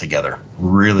phenomenal together.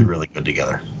 Really, really good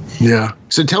together. Yeah.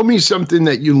 So tell me something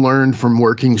that you learned from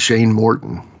working Shane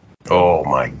Morton. Oh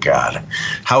my God,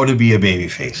 how to be a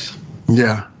babyface.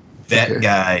 Yeah, that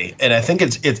guy, and I think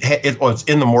it's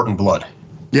in the Morton blood.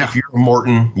 Yeah, if you're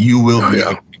Morton, you will be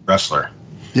a wrestler.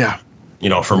 Yeah,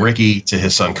 from Ricky to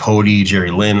his son Cody,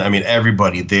 Jerry Lynn. I mean,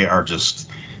 everybody. They are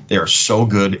so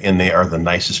good, and they are the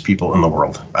nicest people in the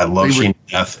world. I love Shane to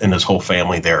death and his whole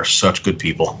family. They are such good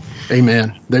people.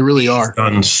 Amen. They really are. He's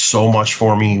done so much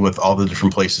for me with all the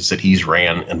different places that he's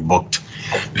ran and booked.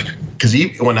 Because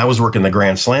when I was working the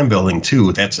Grand Slam building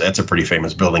too, that's a pretty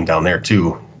famous building down there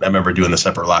too. I remember doing the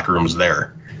separate locker rooms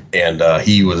there, and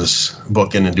he was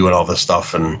booking and doing all this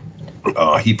stuff, and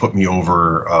he put me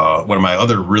over one of my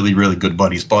other really, really good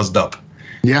buddies, Buzzed Up.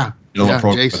 Yeah,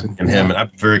 Jason. And him, and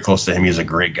I'm very close to him. He's a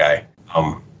great guy.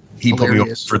 He put me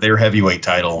over for their heavyweight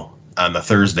title on the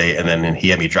Thursday, and then he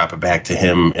had me drop it back to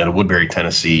him in Woodbury,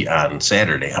 Tennessee on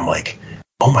Saturday. I'm like,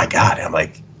 oh my God. I'm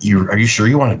like, are you sure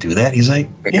you want to do that? He's like,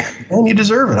 yeah, man, you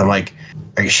deserve it. I'm like,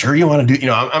 are you sure you want to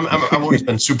do? I've always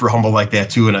been super humble like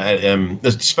that too, and I am,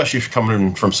 especially if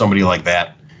coming from somebody like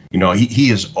that. You know, he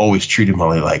has always treated me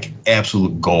like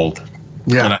absolute gold.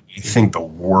 Yeah. And I think the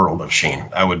world of Shane.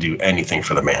 I would do anything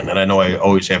for the man. And I know I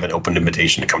always have an open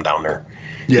invitation to come down there.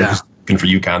 Yeah. He's looking for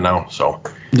UConn now. So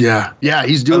yeah,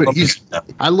 he's doing.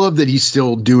 I love that he's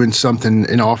still doing something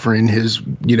and offering his,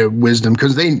 wisdom,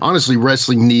 because honestly,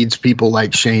 wrestling needs people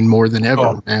like Shane more than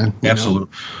ever, man. Absolutely.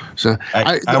 So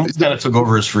I almost kind of took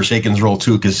over his Forsaken's role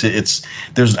too, because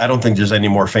I don't think there's any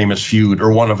more famous feud,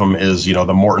 or one of them is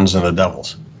the Mortons and the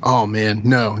Devils. Oh man,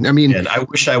 no. I mean, and I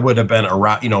wish I would have been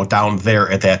around, down there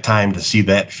at that time to see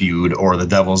that feud, or the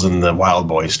Devils and the Wild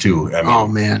Boys too. I mean, oh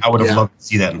man, I would have loved to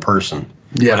see that in person.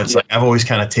 Yeah, but it's like I've always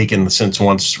kind of taken, since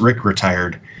once Rick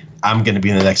retired, I'm going to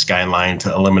be the next guy in line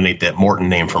to eliminate that Morton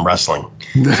name from wrestling.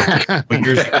 But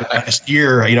last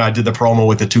year, I did the promo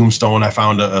with the tombstone. I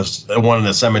found a one in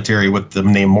the cemetery with the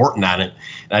name Morton on it.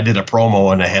 And I did a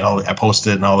promo, and I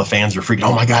posted it, and all the fans were freaking,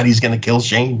 oh my God, he's going to kill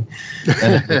Shane.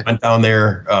 And I went down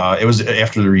there. It was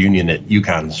after the reunion at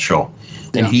UConn's show.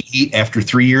 And he, after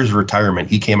 3 years of retirement,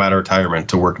 he came out of retirement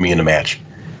to work me in a match.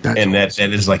 That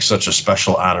is like such a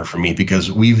special honor for me,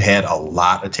 because we've had a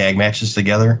lot of tag matches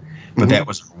together, but that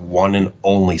was one and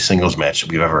only singles match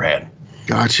that we've ever had.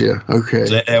 Gotcha. Okay.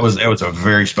 So that was a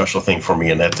very special thing for me,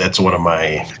 and that's one of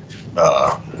my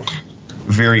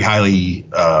very highly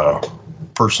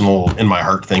personal, in my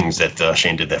heart things that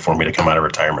Shane did that for me, to come out of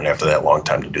retirement after that long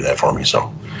time to do that for me.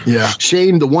 So yeah,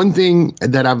 Shane, the one thing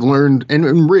that I've learned,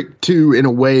 and Rick too in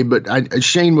a way, but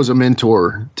Shane was a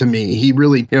mentor to me. He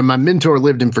really, my mentor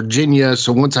lived in Virginia,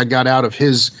 so once I got out of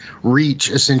his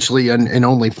reach, essentially, and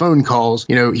only phone calls,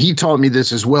 he taught me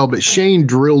this as well. But Shane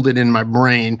drilled it in my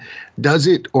brain: does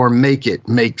it or make it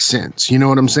make sense? You know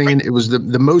what I'm saying? It was the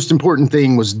most important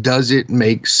thing was, does it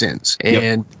make sense?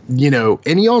 And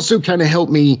and he also kind of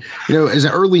helped me, as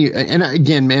an early, and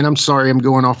again, man, I'm sorry I'm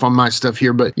going off on my stuff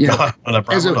here, but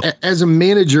as a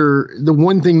manager, the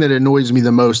one thing that annoys me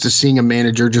the most is seeing a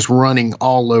manager just running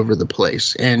all over the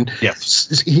place. And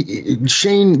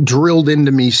Shane drilled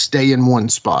into me, stay in one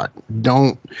spot.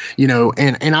 Don't,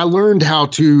 and I learned how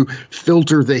to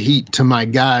filter the heat to my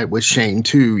guy with Shane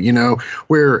too,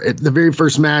 where at the very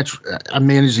first match, I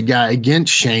managed a guy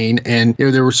against Shane, and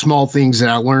there were small things that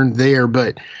I learned there,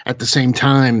 but at the same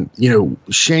time,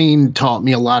 Shane taught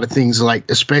me a lot of things, like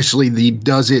especially the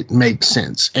does it make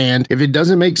sense? And if it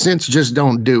doesn't make sense, just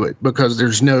don't do it, because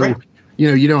there's no,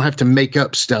 you don't have to make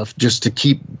up stuff just to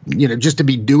keep, just to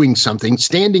be doing something.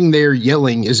 Standing there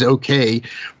yelling is okay,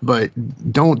 but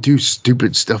don't do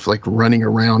stupid stuff like running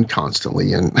around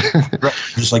constantly. And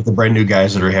just like the brand new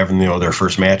guys that are having their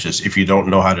first matches, if you don't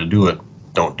know how to do it,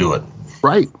 don't do it.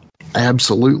 Right.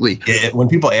 Absolutely. When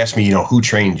people ask me, who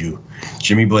trained you,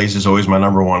 Jimmy Blaze is always my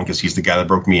number one, because he's the guy that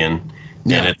broke me in.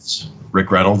 Yeah. And it's Rick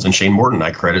Reynolds and Shane Morton.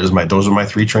 I credit as those are my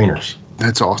three trainers.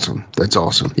 That's awesome.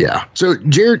 Yeah. So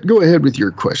Jared, go ahead with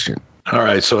your question. All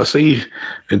right. So I see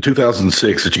in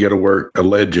 2006 that you got to work a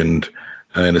legend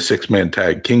in a 6-man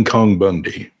tag, King Kong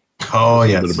Bundy. Oh,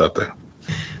 yeah. What about that?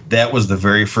 That was the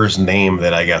very first name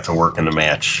that I got to work in the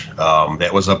match.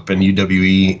 That was up in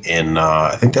UWE in,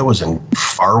 I think that was in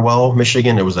Farwell,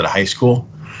 Michigan. It was at a high school.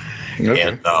 Okay.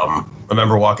 And I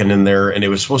remember walking in there, and it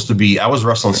was supposed to be, I was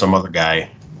wrestling some other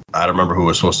guy. I don't remember who it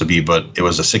was supposed to be, but it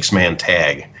was a 6-man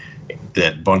tag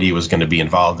that Bundy was going to be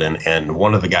involved in, and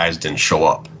one of the guys didn't show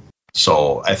up.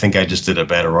 So I think I just did a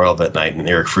battle royal that night, and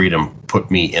Eric Freedom put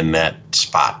me in that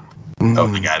spot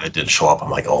of the guy that didn't show up. I'm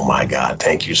like, oh my God,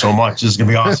 thank you so much. This is going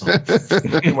to be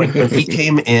awesome. when he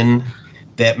came in,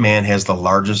 that man has the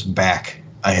largest back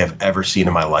I have ever seen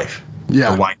in my life.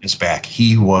 Yeah. The widest back.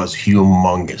 He was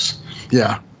humongous.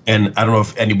 Yeah. And I don't know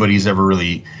if anybody's ever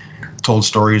really told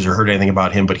stories or heard anything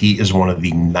about him, but he is one of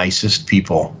the nicest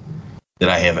people that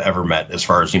I have ever met, as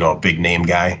far as, a big name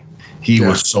guy. He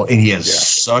was and he has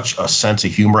such a sense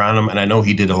of humor on him. And I know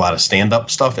he did a lot of stand-up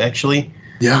stuff, actually.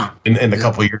 Yeah. In the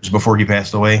couple of years before he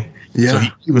passed away. Yeah.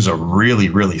 So he was a really,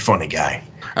 really funny guy.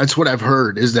 That's what I've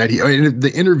heard, is that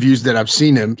the interviews that I've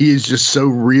seen him, he is just so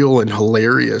real and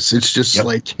hilarious. It's just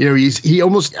like, he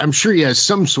almost, I'm sure he has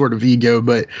some sort of ego,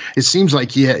 but it seems like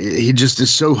he just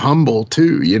is so humble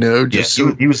too,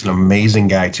 he was an amazing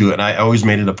guy too. And I always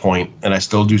made it a point, and I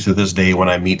still do to this day, when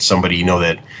I meet somebody,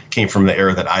 that came from the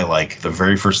era that I like, the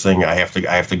very first thing I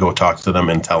have to go talk to them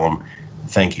and tell them,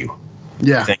 thank you.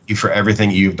 Yeah. Thank you for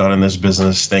everything you've done in this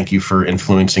business. Thank you for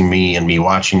influencing me and me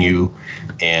watching you.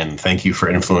 And thank you for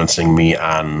influencing me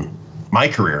on my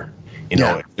career.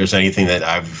 If there's anything that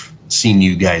I've seen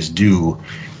you guys do,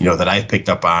 that I've picked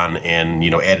up on and,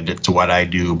 added it to what I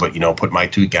do, but, put my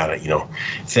tweak on it,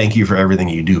 thank you for everything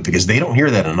you do, because they don't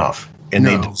hear that enough. and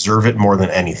they deserve it more than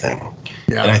anything.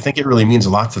 Yeah. And I think it really means a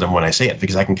lot to them when I say it,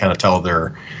 because I can kind of tell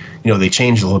they're, they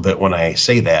change a little bit when I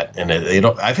say that. And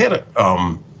I've had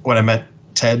when I met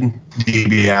Ted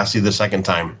DiBiase the second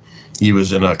time, he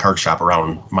was in a card shop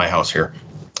around my house here,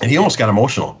 and he almost got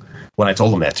emotional when I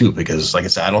told him that too, because like I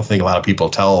said, I don't think a lot of people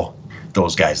tell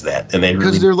those guys that, and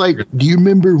because they're like, do you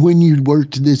remember when you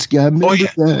worked this guy? Remember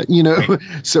that? Right.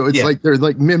 So it's like they're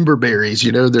like member berries,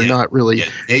 they're not really. Yeah.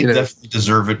 They definitely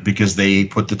deserve it because they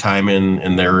put the time in,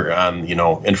 and they're on,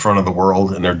 in front of the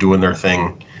world, and they're doing their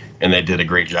thing, and they did a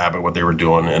great job at what they were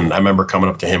doing. And I remember coming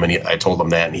up to him, and I told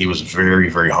him that, and he was very,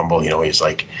 very humble. He's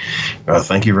like,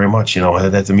 thank you very much.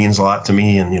 That means a lot to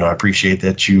me, and I appreciate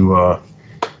that you.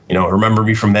 Remember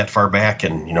me from that far back.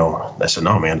 And, I said,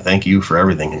 no, man, thank you for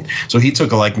everything. And so he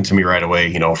took a liking to me right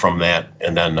away, from that.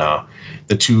 And then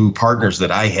the two partners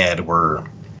that I had were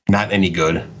not any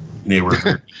good. They were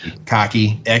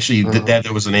cocky. Actually,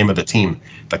 that was the name of the team.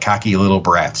 The Cocky Little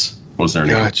Brats was their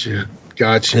name.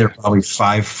 Gotcha. They're probably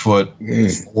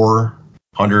 5'4",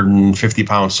 150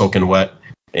 pounds soaking wet.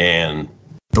 And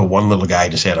the one little guy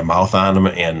just had a mouth on him,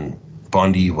 and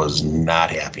Bundy was not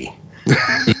happy.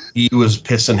 He was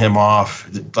pissing him off,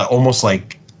 almost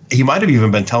like he might have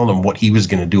even been telling him what he was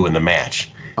going to do in the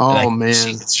match. Oh, man.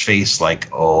 See his face like,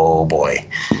 oh, boy.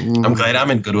 I'm glad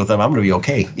I'm in good with him. I'm going to be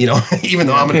okay, even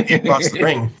though I'm going to get across the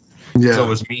ring. Yeah. So it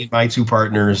was me and my two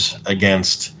partners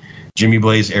against Jimmy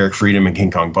Blaze, Eric Freedom, and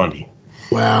King Kong Bundy.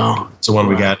 Wow. So when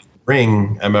we got in the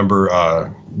ring, I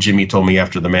remember Jimmy told me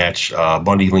after the match,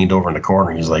 Bundy leaned over in the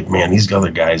corner. He's like, man, these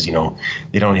other guys, they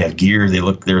don't have gear. They're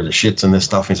the shits and this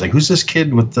stuff. And he's like, who's this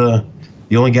kid with the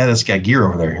only guy that's got gear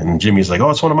over there? And Jimmy's like, oh,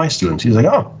 it's one of my students. He's like,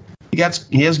 oh, he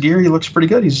has gear. He looks pretty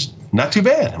good. He's not too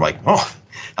bad. I'm like, oh,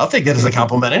 I'll take that as a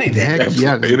compliment any day. Heck,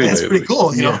 yeah, that's pretty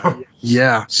cool.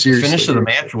 Yeah, seriously. The finish of the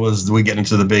match was we get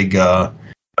into the big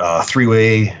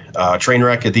three-way train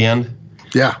wreck at the end.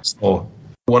 Yeah. So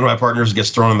one of my partners gets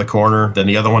thrown in the corner, then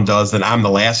the other one does, then I'm the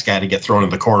last guy to get thrown in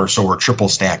the corner, so we're triple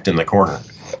stacked in the corner.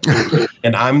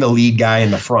 And I'm the lead guy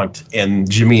in the front, and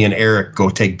Jimmy and Eric go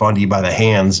take Bundy by the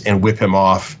hands and whip him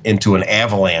off into an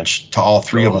avalanche to all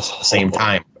three of us at the same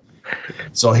time.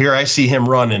 So here I see him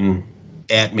running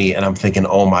at me, and I'm thinking,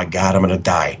 oh my God, I'm going to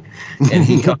die. And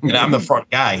and I'm the front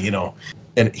guy,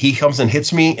 and he comes and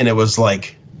hits me, and it was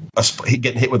like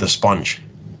getting hit with a sponge.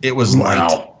 It was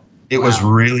light. It was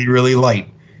really, really light.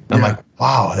 I'm like,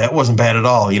 wow, that wasn't bad at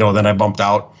all. Then I bumped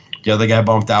out. The other guy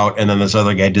bumped out, and then this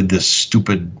other guy did this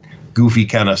stupid, goofy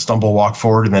kind of stumble walk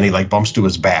forward, and then he bumps to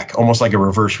his back, almost like a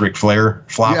reverse Ric Flair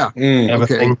flop kind of a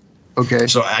thing. Okay.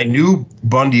 So I knew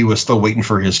Bundy was still waiting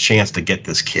for his chance to get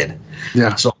this kid.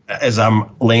 Yeah. So as I'm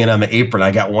laying on the apron,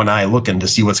 I got one eye looking to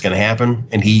see what's going to happen,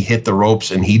 and he hit the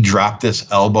ropes, and he dropped this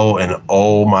elbow, and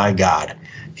oh my God,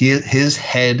 his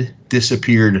head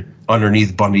disappeared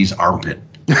underneath Bundy's armpit.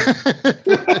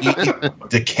 He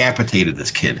decapitated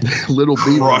this kid. Little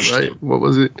Beaver, right? What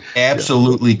was it?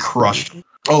 Absolutely crushed.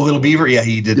 Oh, Little Beaver? Yeah,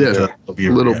 he did it. Little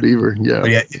Beaver. Little Beaver, yeah. But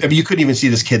yeah, I mean, you couldn't even see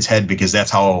this kid's head because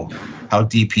that's how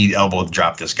deep he elbow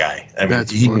dropped this guy. I mean,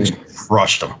 he just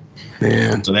crushed him.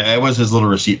 Man. So that was his little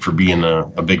receipt for being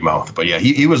a big mouth. But yeah,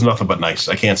 he was nothing but nice.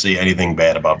 I can't say anything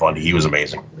bad about Bundy. He was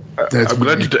amazing. I'm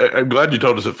glad you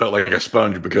told us it felt like a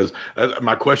sponge, because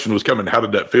my question was coming. How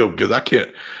did that feel? Because I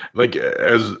can't,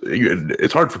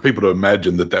 it's hard for people to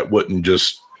imagine that wouldn't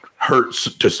just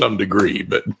hurts to some degree.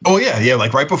 But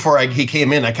like right before he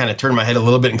came in, I kind of turned my head a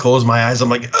little bit and closed my eyes. I'm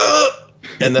like, ugh!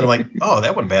 And then I'm like, oh,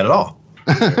 that wasn't bad at all.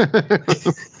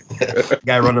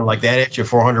 Guy running like that at you,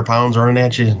 400 pounds running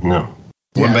at you, no.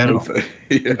 Wasn't bad at all.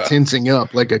 Tensing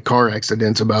up like a car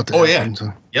accident's about to happen.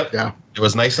 So, yep. Yeah. It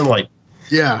was nice and light.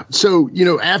 Yeah. So,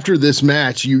 after this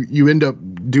match, you end up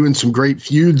doing some great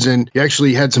feuds, and you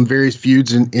actually had some various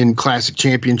feuds in Classic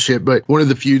Championship. But one of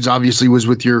the feuds obviously was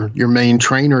with your main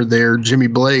trainer there, Jimmy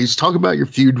Blaze. Talk about your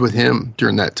feud with him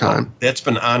during that time. That's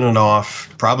been on and off,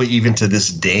 probably even to this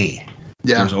day.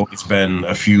 Yeah. There's always been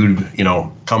a feud,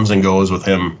 comes and goes with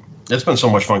him. It's been so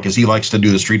much fun because he likes to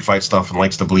do the street fight stuff and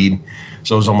likes to bleed.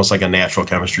 So it was almost like a natural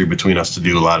chemistry between us to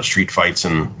do a lot of street fights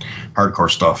and hardcore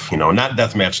stuff. Not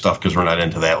deathmatch stuff because we're not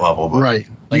into that level. But right.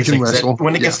 Like you can wrestle.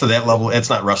 When it gets to that level, it's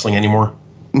not wrestling anymore.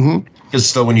 Mm-hmm. Because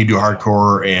still when you do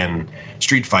hardcore and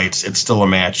street fights, it's still a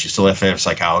match. You still have to have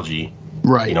psychology.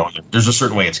 Right. There's a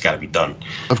certain way it's got to be done.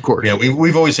 Of course. Yeah,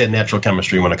 we've always had natural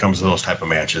chemistry when it comes to those type of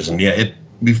matches. And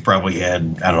we've probably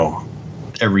had, I don't know,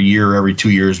 every year, every 2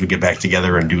 years we get back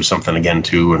together and do something again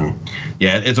too. And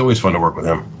yeah, it's always fun to work with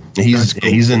him. He's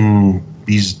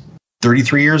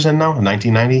 33 years in now,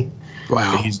 1990.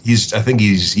 Wow. I think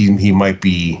he might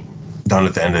be done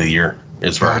at the end of the year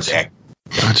as far as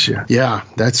Gotcha. Yeah,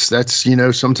 that's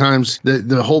sometimes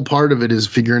the whole part of it is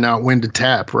figuring out when to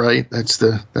tap, right? That's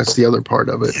the other part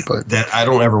of it. But that I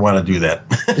don't ever want to do that.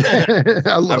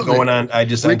 I love I'm going on. I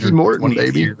just Ricky entered Morton, 20th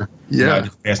baby. year. Yeah. I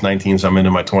just passed 19, so I'm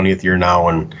into my 20th year now,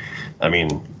 and I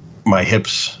mean, my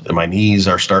hips and my knees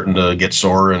are starting to get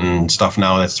sore and stuff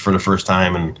now. That's for the first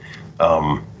time, and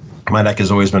my neck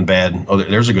has always been bad. Oh,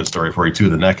 there's a good story for you too.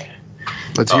 The neck.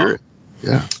 Let's hear it.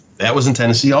 Yeah. That was in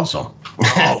Tennessee also.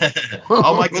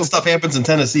 All my good stuff happens in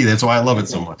Tennessee. That's why I love it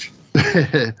so much.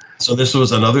 So this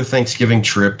was another Thanksgiving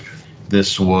trip.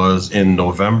 This was in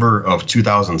November of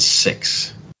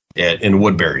 2006 in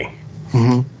Woodbury.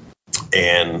 Mm-hmm.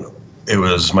 And it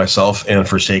was myself and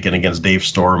Forsaken against Dave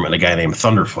Storm and a guy named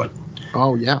Thunderfoot.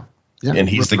 Oh, yeah. Yeah. And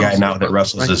he's the guy now that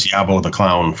wrestles as Yabo the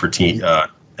Clown for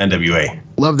NWA.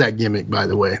 Love that gimmick, by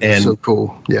the way. And so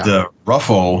cool. Yeah. The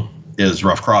Ruffo is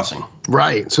Rough Crossing.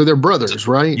 Right. So they're brothers,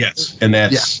 right? Yes. And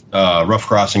that's Rough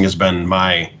Crossing has been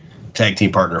my tag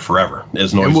team partner forever.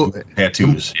 There's no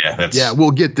tattoos. Yeah,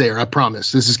 we'll get there. I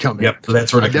promise. This is coming. Yep. So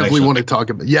that's what I definitely want to talk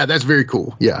about. Yeah, that's very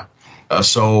cool. Yeah.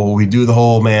 So we do the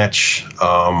whole match.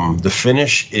 The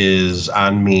finish is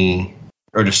on me,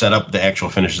 or to set up the actual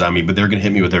finish is on me, but they're going to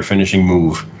hit me with their finishing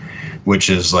move, which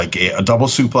is like a double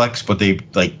suplex, but they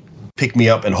like pick me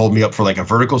up and hold me up for like a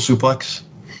vertical suplex.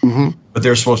 Mm-hmm. But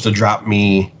they're supposed to drop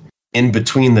me in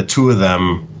between the two of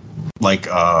them, like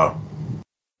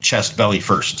chest belly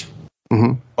first.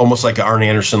 Mm-hmm. Almost like an Arn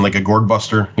Anderson, like a gourd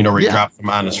buster, where you drop them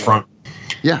on his front.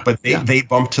 Yeah. But they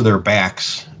bump to their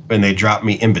backs and they drop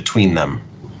me in between them.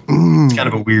 Mm. It's kind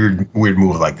of a weird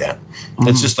move like that. Mm.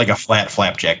 It's just like a flat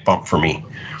flapjack bump for me.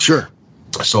 Sure.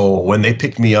 So when they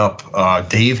picked me up,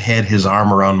 Dave had his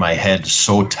arm around my head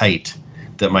so tight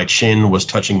that my chin was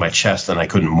touching my chest and I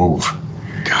couldn't move.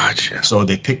 Gotcha. So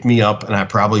they picked me up and I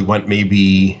probably went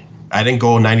I didn't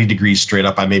go 90 degrees straight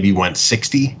up. I maybe went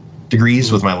 60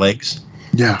 degrees with my legs.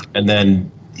 Yeah. And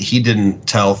then he didn't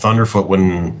tell Thunderfoot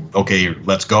when, okay,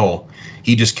 let's go.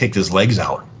 He just kicked his legs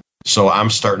out. So I'm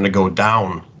starting to go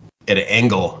down at an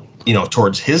angle,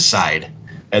 towards his side.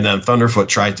 And then Thunderfoot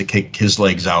tried to kick his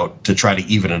legs out to try to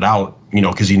even it out,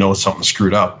 because he knows something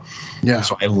screwed up. Yeah.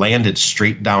 So I landed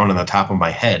straight down on the top of my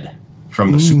head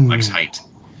from the suplex height.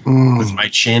 With my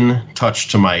chin touched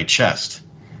to my chest.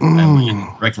 I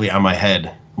landed directly on my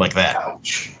head like that.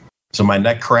 Ouch. So my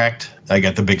neck cracked. I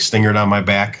got the big stinger down my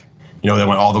back. That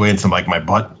went all the way into like my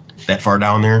butt, that far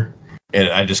down there. And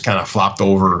I just kind of flopped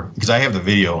over because I have the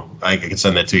video. I can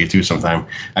send that to you too sometime.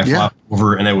 I flopped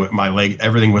over and my leg,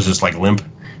 everything was just like limp.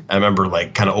 I remember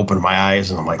like kind of opened my eyes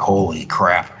and I'm like, holy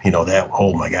crap,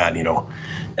 oh my God,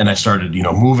 and I started,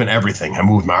 moving everything. I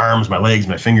moved my arms, my legs,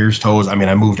 my fingers, toes. I mean,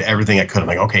 I moved everything I could. I'm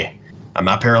like, okay, I'm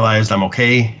not paralyzed. I'm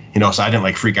okay. So I didn't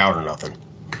like freak out or nothing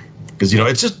because,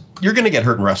 it's just, you're going to get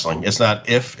hurt in wrestling. It's not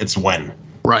if, it's when.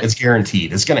 Right. It's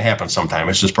guaranteed. It's going to happen sometime.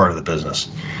 It's just part of the business.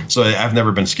 So I've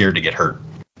never been scared to get hurt.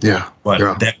 Yeah.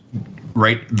 But that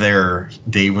right there,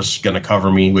 Dave was going to cover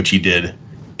me, which he did.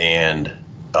 And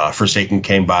Forsaken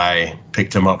came by,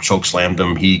 picked him up, choke slammed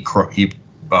him. He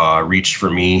reached for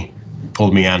me,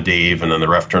 pulled me on Dave, and then the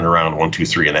ref turned around, 1, 2,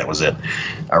 3, and that was it.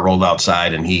 I rolled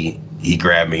outside, and he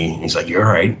grabbed me. He's like, "You all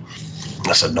right?"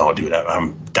 I said, "No, dude,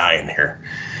 I'm dying here."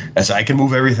 I said, "I can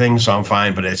move everything, so I'm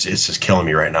fine, but it's just killing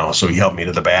me right now." So he helped me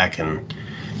to the back, and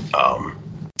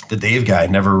the Dave guy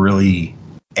never really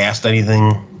asked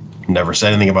anything, never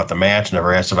said anything about the match,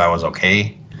 never asked if I was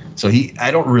okay. So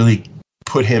I don't really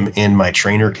put him in my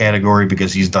trainer category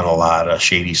because he's done a lot of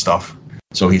shady stuff.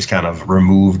 So he's kind of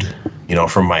removed,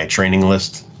 from my training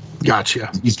list.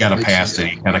 Gotcha. He's got a past that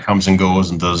he kind of comes and goes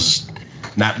and does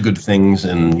not good things.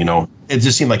 And, it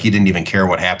just seemed like he didn't even care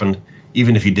what happened.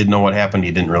 Even if he did know what happened,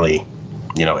 he didn't really,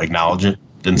 acknowledge it.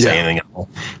 Didn't say anything at all.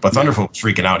 But Thunderfoot was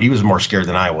freaking out. He was more scared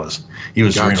than I was. He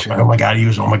was screaming, "Oh my God!" He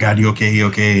was, "Oh my God, you okay? You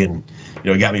okay?" And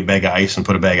he got me a bag of ice and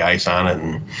put a bag of ice on it.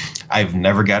 And I've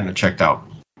never gotten it checked out.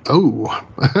 Oh,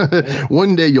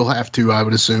 one day you'll have to, I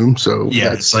would assume. So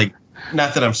yeah, it's like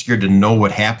not that I'm scared to know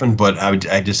what happened, but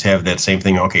I just have that same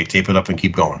thing. Okay, tape it up and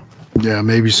keep going. Yeah,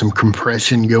 maybe some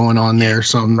compression going on there or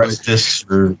something. Press discs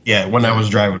when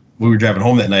we were driving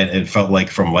home that night, it felt like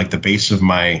from like the base of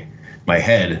my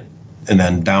head and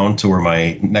then down to where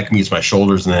my neck meets my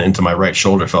shoulders and then into my right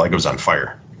shoulder, it felt like it was on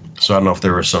fire. So I don't know if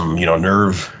there was some,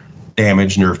 nerve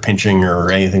damage, nerve pinching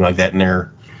or anything like that in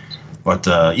there. But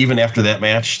even after that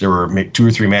match, there were 2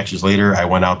 or 3 matches later, I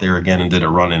went out there again and did a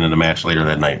run-in in the match later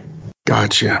that night.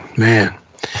 Gotcha, man.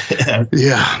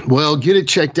 Yeah, well, get it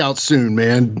checked out soon,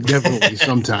 man. Definitely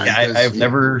sometime. Yeah, I've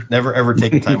never ever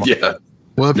taken time off. Yeah.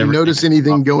 Well, if you notice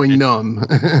anything going numb.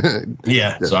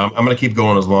 Yeah, so I'm going to keep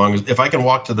going as long as if I can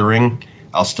walk to the ring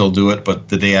I'll still do it. But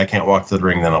the day I can't walk to the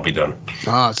ring, then I'll be done.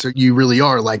 So you really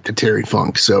are like the Terry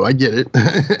Funk. So I get it.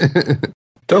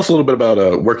 Tell us a little bit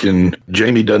about working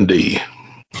Jamie Dundee.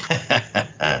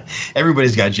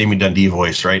 Everybody's got Jamie Dundee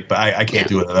voice, right? But I can't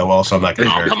do it that well, so I'm not going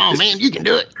to. Oh, come on, man, you can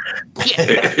do it.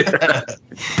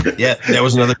 Yeah, that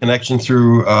was another connection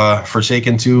through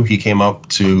Forsaken too. He came up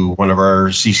to one of our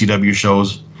CCW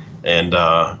shows, and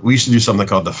we used to do something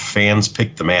called the Fans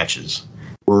Pick the Matches,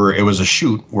 where it was a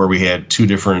shoot where we had two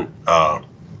different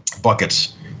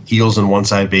buckets, heels on one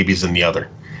side, babies in the other.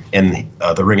 And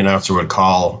the ring announcer would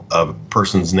call a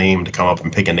person's name to come up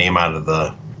and pick a name out of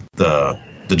the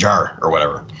jar or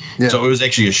whatever. Yeah. So it was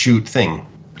actually a shoot thing.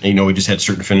 And, we just had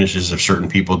certain finishes if certain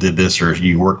people did this or if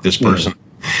you worked this person.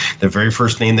 The very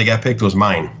first name that got picked was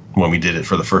mine when we did it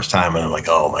for the first time. And I'm like,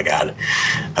 oh, my God.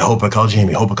 I hope I call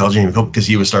Jamie. Because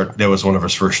that was one of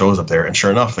his first shows up there. And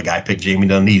sure enough, the guy picked Jamie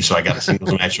Dundee. So I got a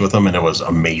singles match with him, and it was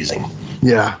amazing.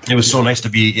 Yeah. It was so nice to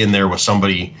be in there with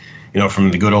somebody,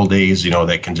 from the good old days,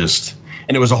 that can just –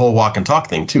 and it was a whole walk and talk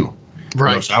thing, too.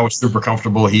 Right. So I was super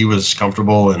comfortable. He was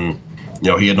comfortable, and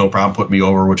he had no problem putting me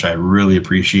over, which I really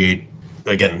appreciate.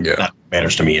 Again, that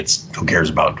matters to me. It's who cares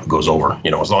about who goes over,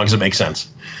 as long as it makes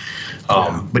sense.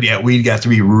 But yeah, we got to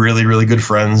be really, really good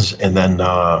friends. And then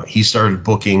he started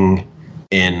booking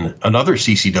in another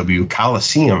CCW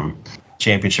Coliseum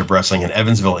Championship Wrestling in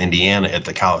Evansville, Indiana at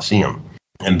the Coliseum.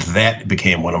 And that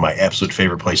became one of my absolute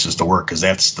favorite places to work because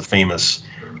that's the famous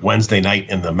Wednesday night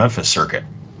in the Memphis circuit.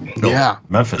 Yeah.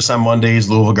 Memphis on Mondays,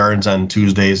 Louisville Gardens on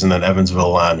Tuesdays, and then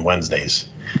Evansville on Wednesdays.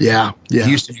 Yeah. He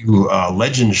used to do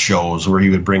legend shows where he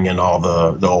would bring in all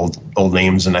the old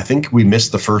names, and I think we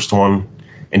missed the first one,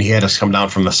 and he had us come down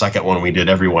from the second one. We did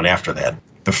every one after that.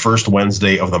 The first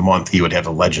Wednesday of the month, he would have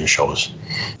the legend shows.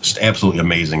 Just absolutely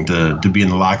amazing to be in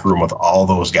the locker room with all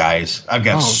those guys. I've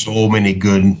got so many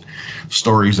good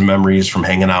stories and memories from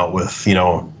hanging out with,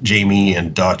 Jamie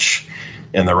and Dutch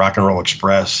and the Rock and Roll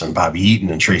Express and Bobby Eaton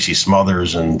and Tracy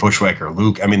Smothers and Bushwhacker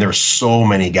Luke. I mean, there were so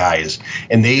many guys,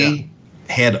 and they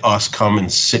had us come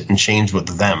and sit and change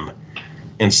with them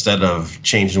instead of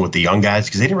changing with the young guys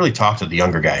because they didn't really talk to the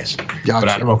younger guys. Gotcha. But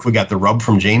I don't know if we got the rub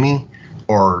from Jamie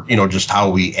or, just how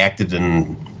we acted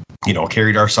and,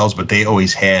 carried ourselves, but they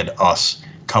always had us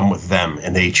come with them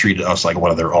and they treated us like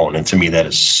one of their own. And to me, that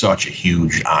is such a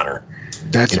huge honor.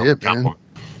 That's it, man.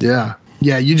 Yeah.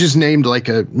 Yeah, you just named like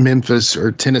a Memphis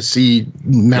or Tennessee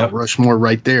Mount Rushmore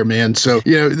right there, man. So,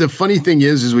 the funny thing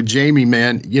is with Jamie,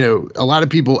 man, a lot of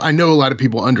people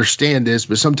understand this,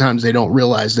 but sometimes they don't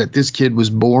realize that this kid was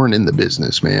born in the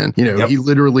business, man. He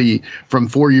literally, from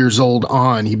 4 years old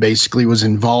on, he basically was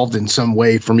involved in some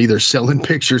way from either selling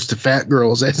pictures to fat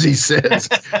girls, as he says,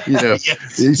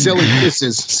 he's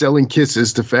selling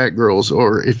kisses to fat girls,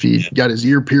 or if he got his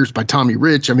ear pierced by Tommy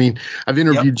Rich. I mean, I've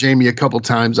interviewed Jamie a couple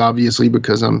times, obviously,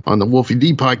 because I'm on the Wolfie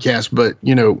D podcast, but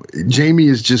Jamie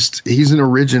is he's an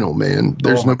original, man.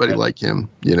 There's nobody like him,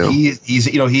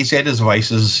 he's had his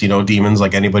vices, demons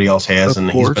like anybody else has, and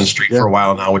he's been straight for a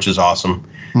while now, which is awesome.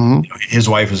 Mm-hmm. His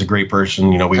wife is a great person.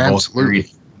 We both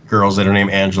married girls that are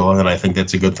named Angela, and I think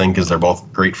that's a good thing because they're both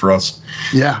great for us.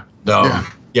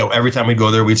 Every time we'd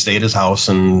go there, we'd stay at his house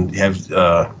and have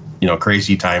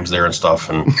crazy times there and stuff.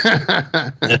 And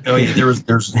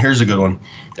here's a good one.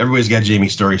 Everybody's got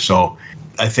Jamie's story. So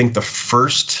I think the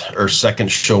first or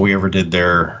second show we ever did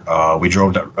there, we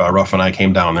drove, Ruff and I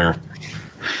came down there.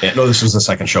 No, this was the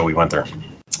second show we went there.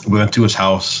 We went to his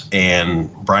house,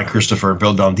 and Brian Christopher and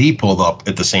Bill Dundee pulled up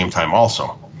at the same time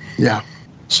also. Yeah.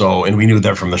 So, and we knew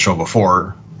that from the show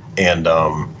before. And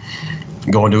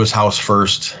going to his house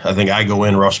first, I think I go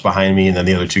in, Ruff's behind me, and then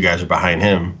the other two guys are behind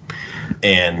him.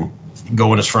 And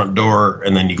go in his front door,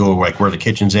 and then you go like where the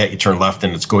kitchen's at, you turn left,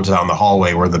 and it goes down the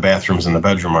hallway where the bathrooms and the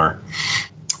bedroom are.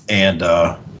 And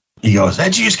he goes,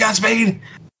 "That's you, Scott Spade?"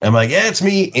 I'm like, "Yeah, it's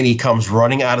me." And he comes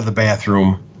running out of the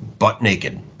bathroom, butt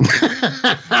naked.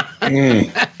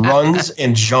 Runs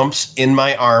and jumps in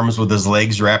my arms with his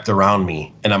legs wrapped around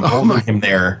me, and I'm holding him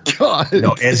there. God.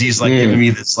 As he's like giving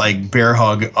me this like bear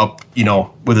hug up,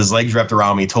 with his legs wrapped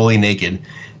around me, totally naked.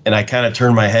 And I kind of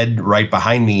turn my head. Right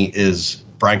behind me is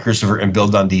Brian Christopher and Bill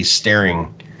Dundee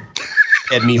staring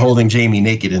at me holding Jamie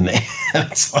naked in there.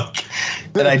 It's like,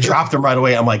 and I dropped him right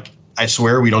away. I'm like, I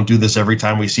swear we don't do this every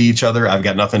time we see each other. I've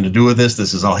got nothing to do with this.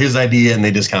 This is all his idea. And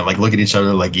they just kind of like look at each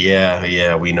other like,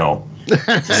 yeah, we know.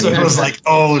 So it was like,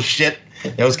 oh shit.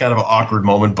 It was kind of an awkward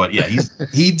moment, but yeah,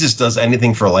 he just does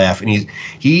anything for a laugh. And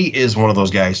he is one of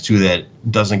those guys too that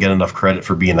doesn't get enough credit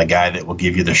for being the guy that will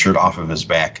give you the shirt off of his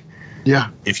back.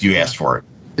 Yeah. If you ask for it.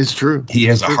 It's true. He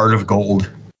has a heart of gold,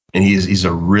 and he's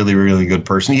a really, really good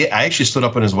person. I actually stood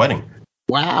up in his wedding.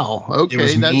 Wow.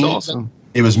 Okay, that's awesome.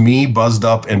 It was me, Buzzed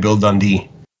Up, and Bill Dundee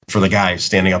for the guy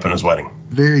standing up in his wedding.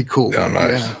 Very cool. Oh,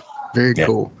 nice. Yeah, very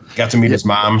cool. Got to meet his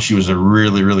mom. She was a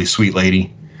really, really sweet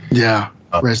lady. Yeah.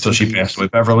 So she passed away.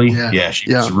 Beverly. Yeah,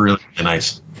 she was really, really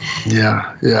nice.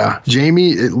 Yeah.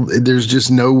 Jamie,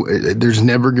 there's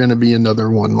never going to be another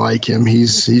one like him.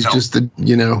 He's just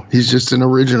he's just an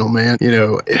original, man.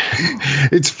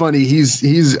 It's funny.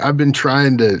 I've been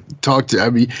trying to talk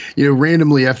to,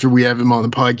 randomly after we have him on the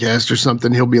podcast or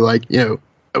something, he'll be like,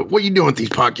 what are you doing with these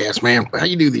podcasts, man? How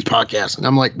you do these podcasts? And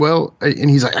I'm like, well, and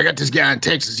he's like, I got this guy in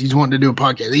Texas. He's wanting to do a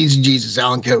podcast. He's Jesus,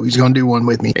 Alan Coe. He's going to do one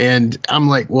with me. And I'm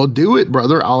like, well, do it,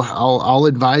 brother. I'll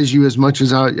advise you as much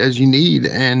as you need.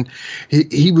 And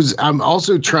I'm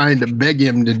also trying to beg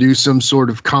him to do some sort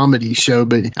of comedy show,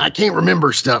 but I can't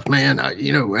remember stuff, man.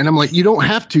 And I'm like, you don't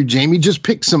have to, Jamie. Just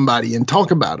pick somebody and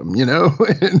talk about them,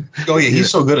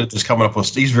 He's so good at just coming up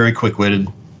with. He's very quick-witted.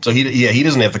 So he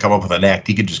doesn't have to come up with an act.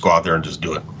 He could just go out there and just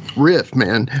do it. Riff,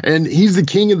 man. And he's the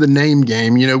king of the name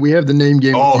game. We have the name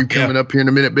game with you coming up here in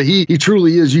a minute, but he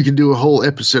truly is. You could do a whole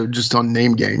episode just on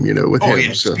name game, with him.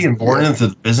 Yeah, so, being born into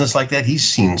the business like that, he's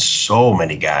seen so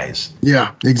many guys.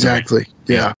 Yeah, exactly.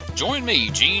 Yeah. Join me,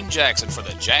 Gene Jackson, for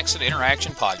the Jackson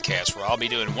Interaction Podcast, where I'll be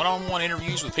doing one-on-one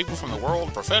interviews with people from the world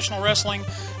of professional wrestling,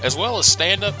 as well as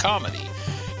stand-up comedy.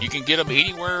 You can get them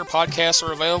anywhere podcasts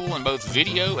are available in both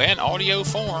video and audio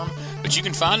form, but you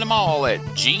can find them all at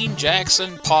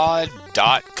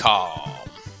GeneJacksonPod.com.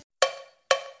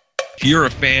 If you're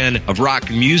a fan of rock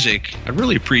and music, I'd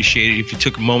really appreciate it if you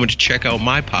took a moment to check out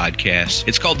my podcast.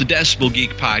 It's called the Decibel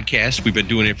Geek Podcast. We've been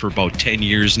doing it for about 10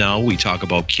 years now. We talk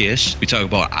about Kiss. We talk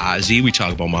about Ozzy. We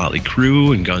talk about Motley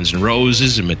Crue and Guns N'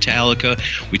 Roses and Metallica.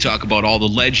 We talk about all the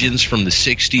legends from the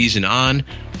 60s and on,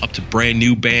 up to brand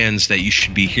new bands that you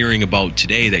should be hearing about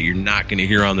today that you're not going to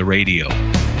hear on the radio.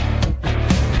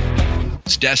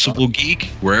 It's Decibel Geek.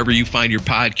 Wherever you find your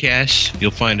podcasts,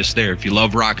 you'll find us there. If you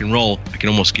love rock and roll, I can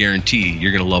almost guarantee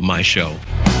you're going to love my show.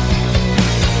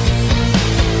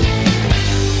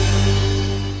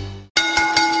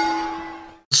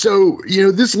 So,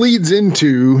 this leads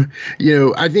into,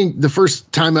 I think the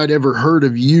first time I'd ever heard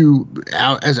of you,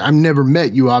 as I've never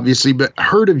met you, obviously, but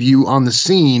heard of you on the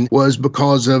scene was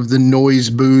because of the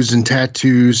Noise, Booze, and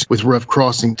Tattoos with Rough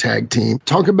Crossing tag team.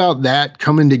 Talk about that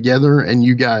coming together and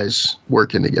you guys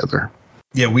working together.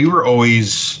 Yeah, we were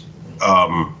always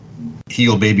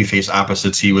heel babyface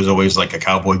opposites. He was always like a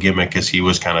cowboy gimmick because he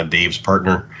was kind of Dave's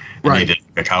partner. And they did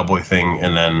a cowboy thing.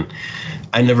 And then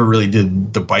I never really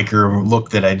did the biker look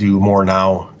that I do more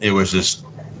now. It was just,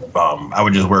 I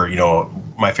would just wear,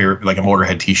 my favorite, like a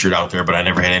Motorhead t-shirt out there, but I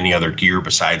never had any other gear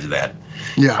besides that.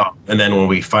 Yeah. And then when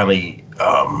we finally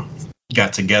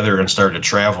got together and started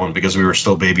traveling, because we were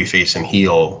still babyface and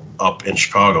heel up in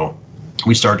Chicago,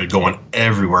 we started going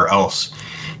everywhere else,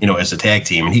 as a tag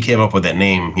team. And he came up with that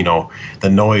name, the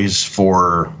Noise,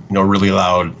 for, really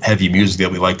loud, heavy music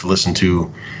that we like to listen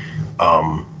to.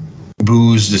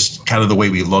 Booze, just kind of the way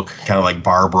we look, kind of like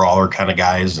bar brawler kind of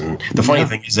guys. And the funny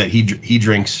thing is that he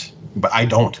drinks, but I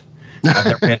don't.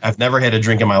 I've never had a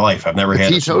drink in my life. I've never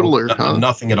had teetotaler,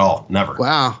 nothing at all. Never.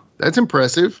 Wow, that's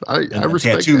impressive. I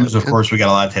respect tattoos. That. Of course, we got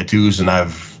a lot of tattoos, and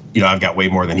I've got way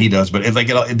more than he does. But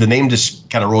the name just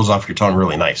kind of rolls off your tongue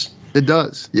really nice. It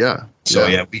does, yeah. So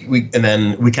we and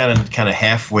then we kind of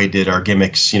halfway did our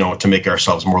gimmicks, to make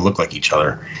ourselves more look like each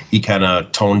other. He kind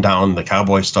of toned down the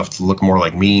cowboy stuff to look more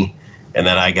like me. And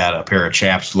then I got a pair of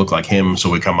chaps to look like him, so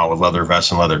we come out with leather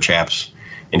vests and leather chaps.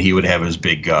 And he would have his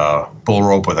big bull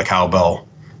rope with a cowbell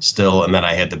still, and then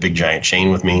I had the big giant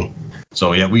chain with me.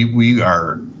 So, we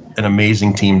are an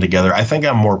amazing team together. I think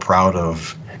I'm more proud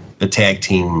of the tag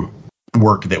team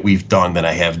work that we've done than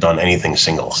I have done anything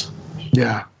singles.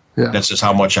 Yeah. That's just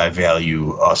how much I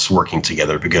value us working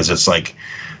together, because it's like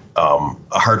a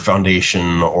Heart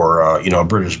Foundation or a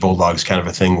British Bulldogs kind of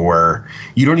a thing where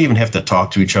you don't even have to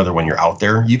talk to each other when you're out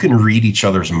there. You can read each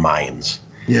other's minds.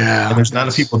 Yeah. And there's not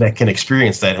a people that can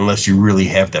experience that unless you really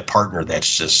have that partner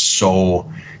that's just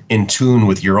so in tune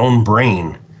with your own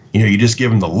brain. You just give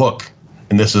them the look,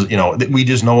 and this is, we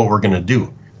just know what we're going to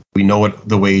do. We know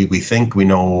the way we think. We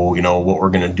know, what we're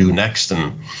going to do next,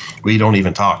 and we don't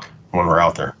even talk when we're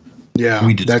out there. Yeah.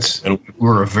 And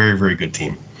we're a very, very good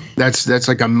team. That's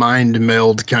like a mind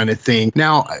meld kind of thing.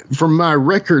 Now, from my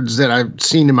records that I've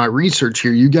seen in my research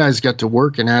here, you guys got to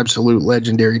work an absolute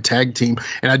legendary tag team.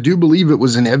 And I do believe it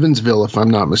was in Evansville, if I'm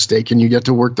not mistaken. You got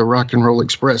to work the Rock and Roll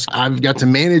Express. I've got to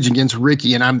manage against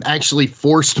Ricky, and I'm actually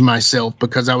forced myself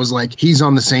because I was like, he's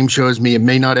on the same show as me. It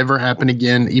may not ever happen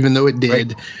again, even though it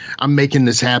did. Right. I'm making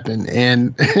this happen.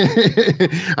 And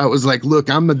I was like, look,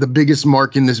 I'm the biggest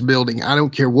mark in this building. I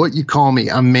don't care what you call me.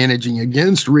 I'm managing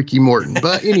against Ricky Morton.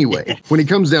 But anyway, when it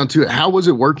comes down to it, how was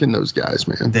it working those guys,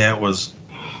 man? That was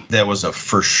a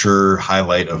for sure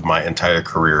highlight of my entire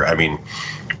career. I mean,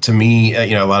 to me,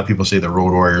 a lot of people say the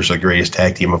Road Warriors are the greatest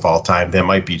tag team of all time. That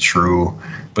might be true,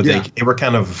 but they were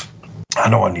kind of,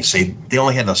 I don't want to say, they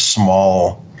only had a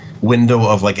small window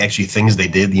of like actually things they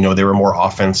did. They were more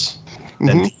offense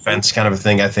than defense kind of a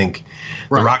thing. I think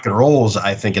the Rock and Rolls,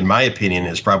 I think, in my opinion,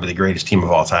 is probably the greatest team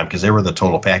of all time because they were the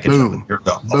total package of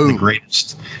the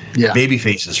greatest baby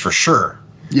faces for sure.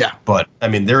 Yeah. But, I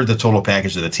mean, they're the total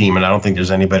package of the team, and I don't think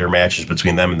there's any better matches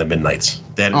between them and the Midnights.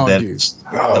 That's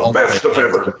the best of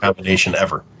ever combination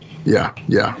ever. Yeah,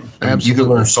 absolutely. You can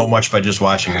learn so much by just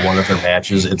watching one of their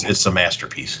matches. It's a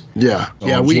masterpiece. Yeah.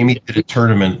 Jamie did a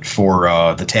tournament for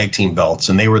the tag team belts,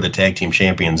 and they were the tag team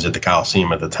champions at the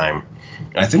Coliseum at the time.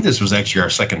 And I think this was actually our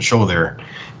second show there.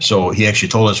 So he actually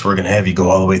told us we're going to have you go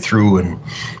all the way through, and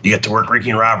you get to work Ricky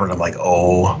and Robert. I'm like,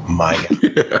 oh my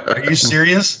God, are you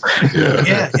serious?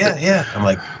 Yeah. I'm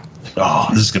like, oh,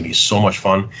 this is going to be so much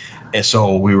fun. And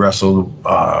so we wrestled.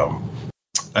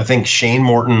 I think Shane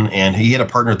Morton, and he had a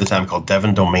partner at the time called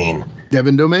Devin Domain.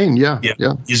 Devin Domain, yeah.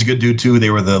 He's a good dude too. They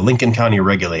were the Lincoln County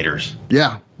Regulators.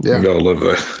 Yeah. I love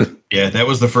that. Yeah, that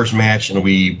was the first match, and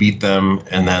we beat them.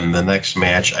 And then the next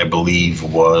match, I believe,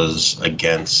 was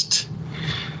against.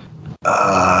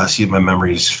 See if my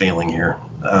memory is failing here.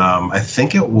 I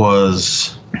think it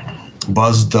was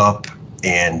Buzzed Up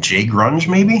and Jay Grunge,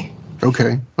 maybe.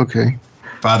 Okay.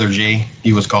 Father Jay,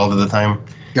 he was called at the time.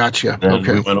 Gotcha. And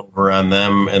we went over on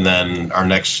them, and then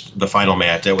the final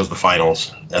match, that was the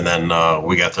finals. And then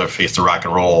we got to face the Rock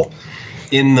and Roll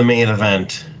in the main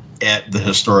event at the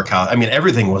historic house. I mean,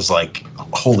 everything was like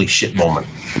a holy shit moment.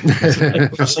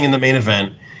 Like wrestling in the main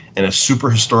event in a super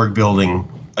historic building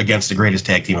against the greatest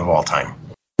tag team of all time.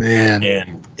 Man.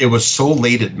 And it was so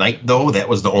late at night, though. That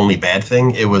was the only bad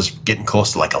thing. It was getting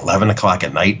close to like 11 o'clock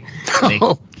at night.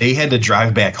 They had to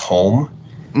drive back home.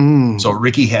 So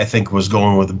Ricky, I think, was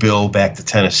going with Bill back to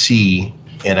Tennessee,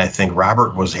 and I think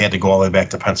Robert had to go all the way back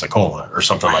to Pensacola or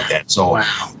something like that. So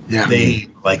they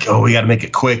like, we got to make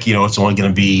it quick. It's only going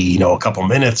to be a couple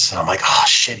minutes. And I'm like, oh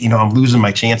shit, I'm losing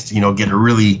my chance to get a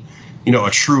really, a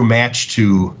true match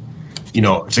to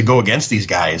go against these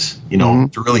guys, to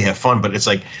really have fun. But it's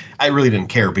like I really didn't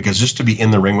care because just to be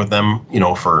in the ring with them,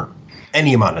 for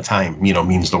any amount of time,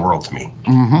 means the world to me.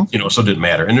 So it didn't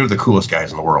matter. And they're the coolest guys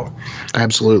in the world.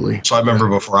 Absolutely. So I remember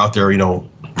before out there,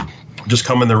 just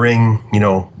come in the ring,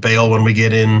 bail when we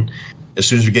get in. As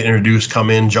soon as we get introduced, come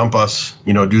in, jump us,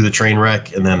 do the train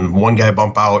wreck, and then one guy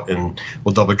bump out, and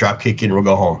we'll double drop kick in, and we'll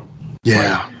go home.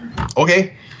 Yeah. Like,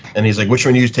 okay. And he's like, which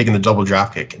one of you is taking the double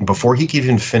drop kick? And before he could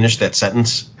even finish that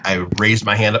sentence, I raised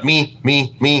my hand up. Me.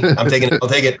 I'm taking it. I'll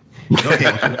take it.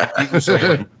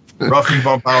 Okay. Rough, you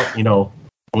bump out,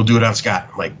 we'll do it on Scott.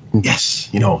 I'm like,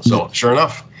 yes, so sure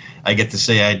enough, I get to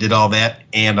say I did all that,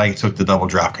 and I took the double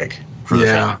drop kick for the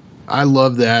thing. I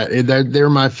love that. They're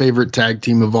my favorite tag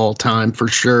team of all time for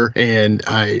sure. And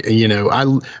I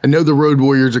know the Road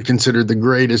Warriors are considered the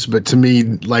greatest, but to me,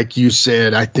 like you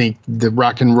said, I think the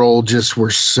Rock and Roll just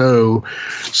were so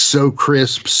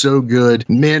crisp, so good.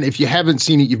 Man, if you haven't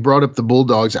seen it, you've brought up the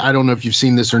Bulldogs. I don't know if you've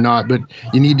seen this or not, but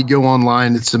you need to go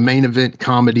online. It's the Main Event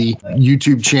Comedy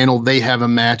YouTube channel. They have a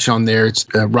match on there. It's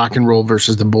Rock and Roll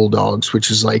versus the Bulldogs, which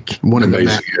is like one of the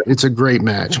matches. It's a great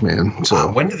match, man.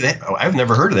 So when did that? I've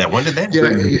never heard of that. When did that?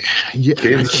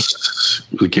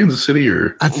 Kansas City,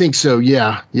 or I think so.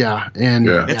 Yeah, and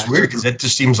it's weird because it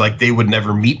just seems like they would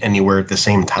never meet anywhere at the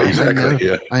same time.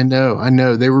 Exactly. I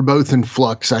know. They were both in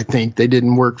flux. I think they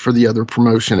didn't work for the other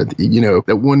promotion.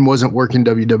 That one wasn't working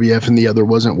WWF and the other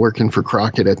wasn't working for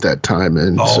Crockett at that time.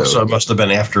 And so it must have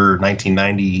been after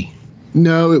 1990.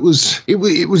 No, it was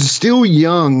still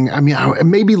young. I mean,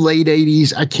 maybe late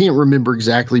 80s. I can't remember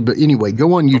exactly, but anyway,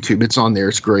 go on YouTube. It's on there.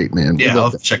 It's great, man. Yeah,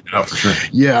 I'll check it out for sure.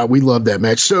 Yeah, we love that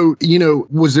match. So,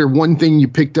 was there one thing you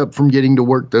picked up from getting to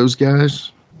work those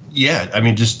guys? Yeah, I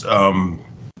mean, just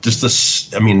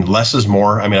this. I mean, less is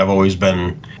more. I mean, I've always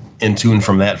been in tune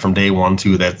from day one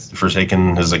too. That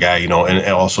Forsaken is a guy, and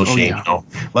also Shane.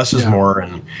 Less is more,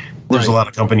 and there's a lot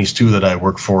of companies too that I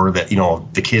work for that,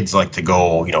 the kids like to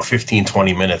go, 15,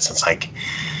 20 minutes. It's like,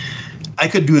 I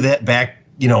could do that back,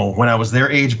 when I was their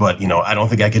age, but I don't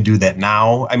think I could do that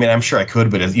now. I mean, I'm sure I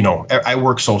could, but I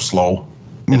work so slow.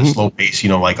 At a slow pace,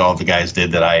 like all the guys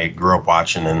did that I grew up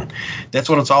watching. And that's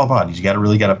what it's all about. You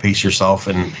really got to pace yourself.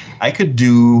 And I could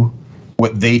do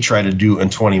what they try to do in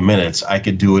 20 minutes. I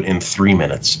could do it in 3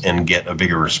 minutes and get a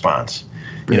bigger response.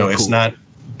 It's not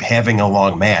having a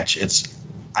long match.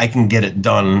 I can get it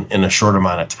done in a short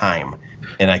amount of time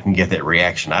and I can get that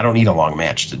reaction. I don't need a long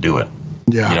match to do it.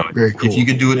 Yeah. Very cool. If you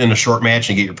could do it in a short match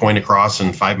and get your point across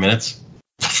in 5 minutes,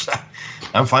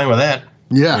 I'm fine with that.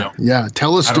 Yeah.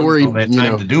 Tell a story. I don't have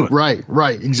time to do it. Right.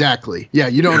 Exactly. Yeah.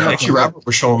 You don't have actually, Robert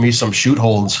was showing me some shoot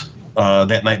holds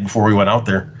that night before we went out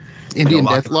there. Indian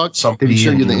Deathlock? Did he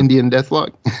show you the Indian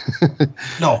Deathlock?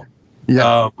 No.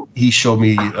 Yeah. He showed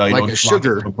me like a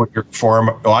sugar. Put your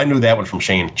forearm. Oh, I knew that one from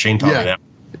Shane. Shane taught me that.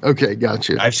 Okay,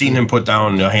 gotcha. I've seen him put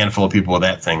down a handful of people with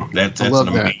that thing. That's an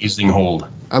amazing hold.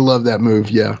 I love that move.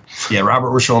 Yeah. Yeah.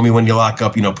 Robert was showing me when you lock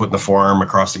up, putting the forearm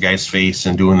across the guy's face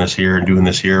and doing this here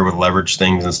with leverage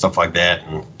things and stuff like that.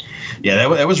 And yeah,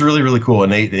 that was really, really cool.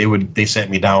 And they sat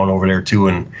me down over there too,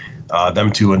 and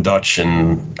them two and Dutch,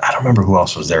 and I don't remember who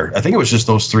else was there. I think it was just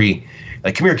those three.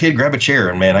 Like, come here, kid, grab a chair.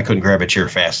 And man, I couldn't grab a chair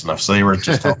fast enough. So they were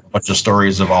just a bunch of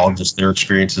stories of all just their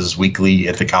experiences weekly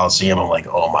at the Coliseum. I'm like,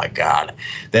 oh my God,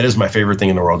 that is my favorite thing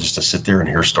in the world, just to sit there and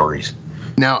hear stories.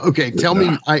 Now, okay, tell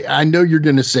me, I know you're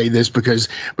going to say this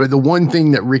but the one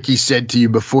thing that Ricky said to you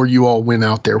before you all went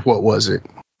out there, what was it?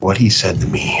 What he said to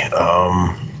me?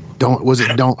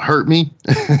 Don't hurt me?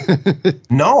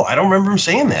 No, I don't remember him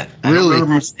saying that. Really? I don't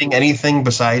remember him saying anything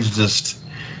besides just,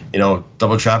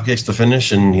 double drop kicks to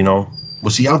finish and, we'll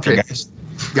see you out there, guys.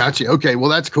 Gotcha. Okay, well,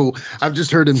 that's cool. I've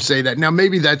just heard him say that. Now,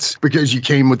 maybe that's because you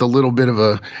came with a little bit of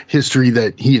a history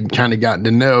that he had kind of gotten to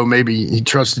know. Maybe he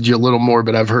trusted you a little more,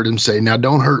 but I've heard him say, now,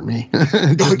 don't hurt me.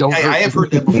 I have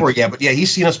heard that before, yeah. But, yeah,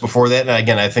 he's seen us before that. And,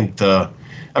 again, I think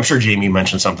I'm sure Jamie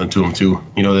mentioned something to him, too.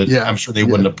 I'm sure he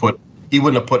wouldn't have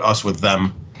put us with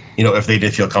them, if they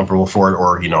did feel comfortable for it,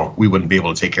 or, we wouldn't be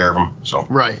able to take care of them. So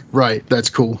Right. That's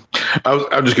cool.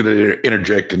 I'm just going to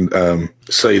interject and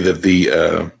say that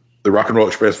the Rock and Roll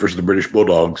Express versus the British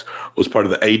Bulldogs was part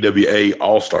of the AWA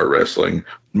All-Star Wrestling,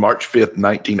 March 5th,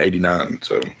 1989.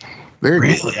 So,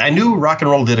 really? Cool. I knew Rock and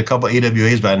Roll did a couple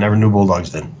AWAs, but I never knew Bulldogs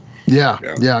did. Yeah,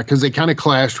 because they kind of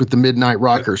clashed with the Midnight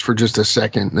Rockers for just a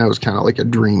second. That was kind of like a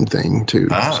dream thing, too.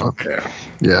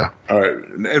 Yeah. All right,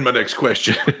 and my next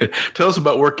question. Tell us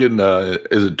about working,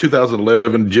 is it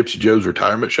 2011 Gypsy Joe's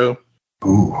retirement show?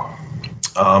 Ooh.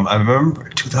 I remember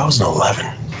 2011.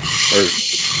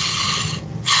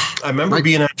 I remember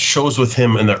being at shows with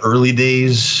him in the early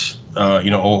days,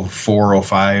 04,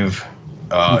 05,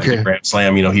 the Grand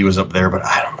Slam. He was up there, but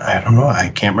I don't know. I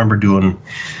can't remember doing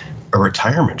a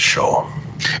retirement show.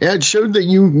 Yeah, it showed that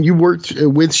you worked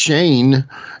with Shane.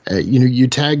 You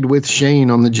tagged with Shane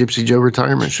on the Gypsy Joe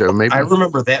retirement show. Maybe I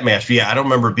remember that match. Yeah, I don't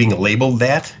remember being labeled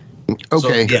that.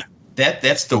 Okay. So, yeah.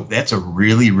 That's a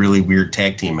really, really weird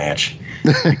tag team match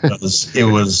because it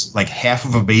was like half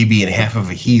of a baby and half of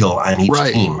a heel on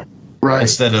each team. Right.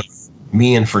 Instead of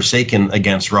me and Forsaken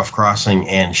against Rough Crossing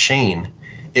and Shane,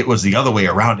 it was the other way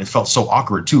around. It felt so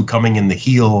awkward too, coming in the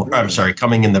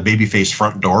babyface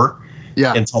front door.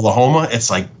 Yeah. In Tullahoma, it's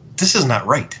like, this is not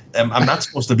right. I'm not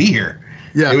supposed to be here.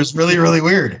 Yeah. It was really, really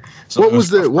weird. So what was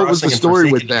the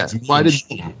story with that?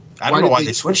 I don't know why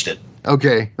they switched it.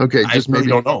 Okay. I really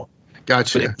don't know.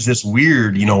 Gotcha. But it was just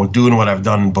weird, doing what I've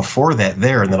done before that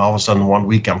there. And then all of a sudden one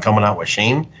week I'm coming out with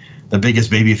Shane, the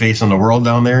biggest baby face in the world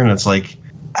down there. And it's like,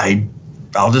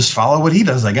 I'll just follow what he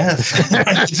does, I guess.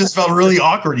 It just felt really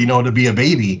awkward, to be a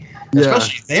baby,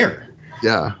 especially there.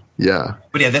 Yeah.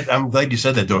 But yeah, I'm glad you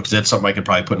said that, though, because that's something I could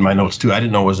probably put in my notes, too. I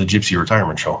didn't know it was a Gypsy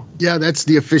retirement show. Yeah, that's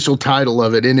the official title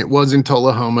of it. And it was in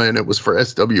Tullahoma, and it was for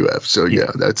SWF. So,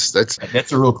 yeah,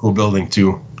 that's a real cool building,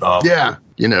 too. Yeah,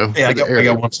 I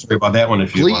got one story about that one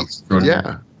if you want.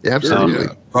 Yeah, absolutely.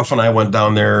 Ruff and I went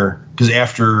down there because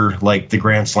after, the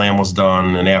Grand Slam was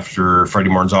done and after Freddie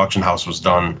Morton's Auction House was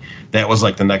done, that was,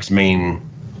 the next main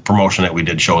promotion that we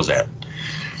did shows at.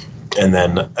 And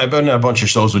then I've been at a bunch of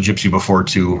shows with Gypsy before,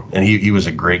 too, and he was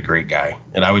a great, great guy.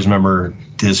 And I always remember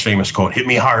his famous quote, hit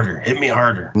me harder, hit me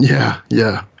harder. Yeah.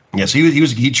 Yes,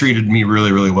 he treated me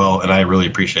really, really well, and I really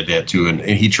appreciate that, too. And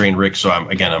he trained Rick, so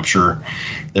I'm sure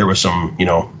there was some,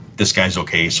 this guy's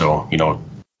okay, so,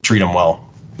 treat him well.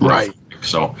 Right.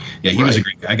 So, yeah, he was a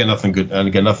great guy. I got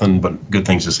nothing but good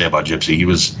things to say about Gypsy. He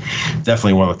was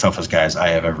definitely one of the toughest guys I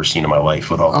have ever seen in my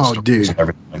life with all the stories and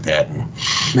everything like that. And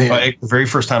the very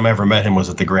first time I ever met him was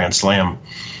at the Grand Slam.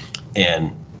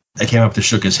 And I came up to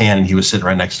shook his hand, and he was sitting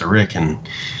right next to Rick, and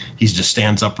he just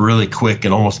stands up really quick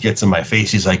and almost gets in my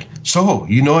face. He's like, "So,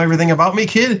 you know everything about me,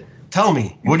 kid? Tell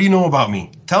me. What do you know about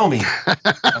me? Tell me."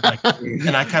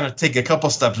 And I kind of take a couple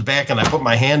steps back, and I put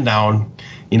my hand down,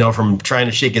 from trying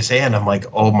to shake his hand. I'm like,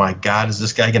 oh, my God, is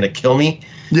this guy going to kill me?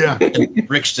 Yeah. And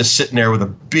Rick's just sitting there with a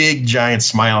big, giant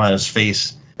smile on his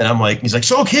face. And I'm like, he's like,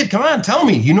 "So, kid, come on, tell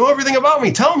me. You know everything about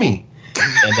me. Tell me."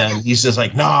 And then he's just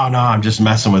like, no, I'm just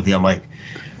messing with you. I'm like,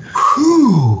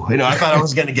 whew. I thought I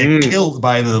was going to get killed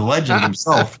by the legend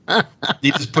himself.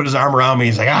 He just put his arm around me.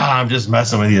 He's like, I'm just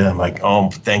messing with you. I'm like, oh,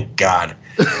 thank God.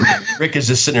 Rick is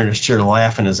just sitting there in his chair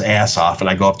laughing his ass off. And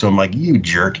I go up to him like, "You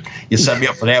jerk. You set me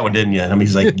up for that one, didn't you?" And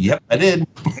he's like, "Yep, I did."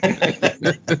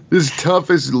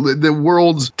 The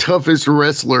world's toughest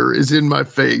wrestler is in my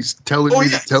face telling me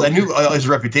to tell I knew his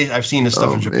reputation. I've seen his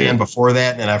stuff in Japan before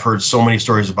that. And I've heard so many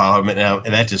stories about him. And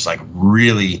that just like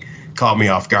really caught me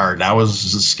off guard. I was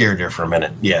scared there for a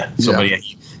minute. Yeah.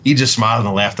 He just smiled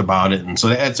and laughed about it. And so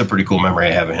that's a pretty cool memory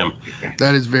I have of him.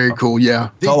 That is very cool.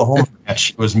 Yeah. It's all a home match.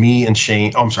 It was me and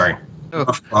Shane. Oh, I'm sorry.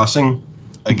 Crossing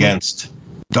against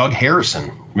Doug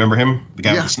Harrison. Remember him? The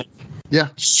guy with the snake? Yeah.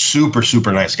 Super,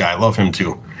 super nice guy. I love him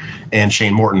too. And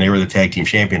Shane Morton, they were the tag team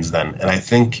champions then. And I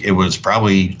think it was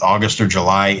probably August or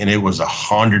July, and it was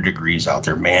 100 degrees out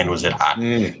there. Man, was it hot.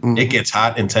 Mm-hmm. It gets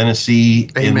hot in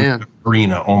Tennessee in the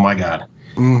arena. Oh, my God.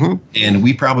 Mm-hmm. And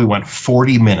we probably went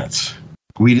 40 minutes.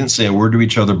 We didn't say a word to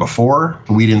each other before.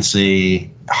 We didn't say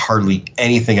hardly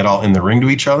anything at all in the ring to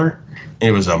each other. And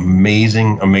it was an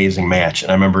amazing, amazing match.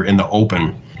 And I remember in the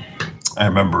open,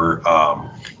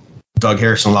 Doug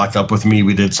Harrison locked up with me.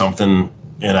 We did something,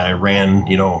 and I ran,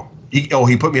 he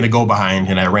put me in a go behind,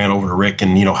 and I ran over to Rick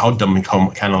and, hugged him,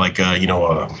 kind of like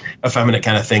a effeminate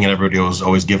kind of thing. And everybody was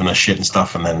always giving us shit and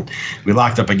stuff. And then we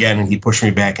locked up again, and he pushed me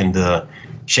back into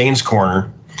Shane's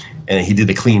corner, and he did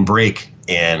a clean break.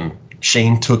 And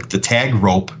Shane took the tag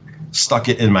rope, stuck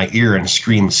it in my ear, and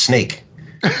screamed "snake."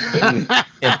 And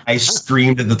I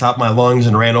screamed at the top of my lungs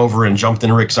and ran over and jumped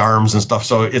in Rick's arms and stuff.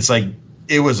 So it's like,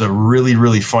 it was a really,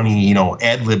 really funny,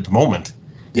 ad-libbed moment.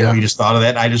 You just thought of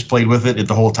that. I just played with it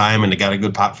the whole time, and it got a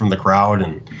good pop from the crowd.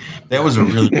 And that was a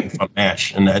really fun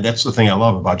match. And that's the thing I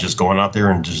love about just going out there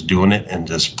and just doing it and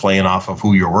just playing off of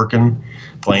who you're working,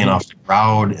 playing off the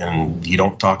crowd, and you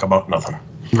don't talk about nothing.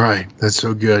 Right. That's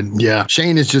so good. Yeah.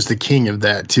 Shane is just the king of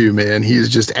that too, man. He is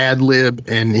just ad lib,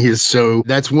 and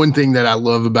that's one thing that I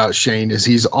love about Shane is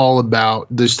he's all about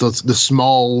the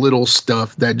small little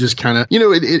stuff that just kind of,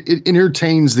 it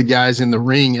entertains the guys in the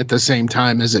ring at the same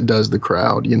time as it does the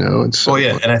crowd, It's so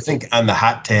fun. And I think on the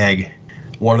hot tag,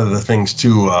 one of the things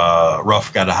too,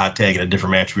 Ruff got a hot tag in a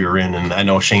different match we were in, and I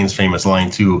know Shane's famous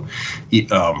line too.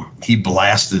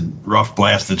 Ruff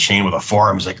blasted Shane with a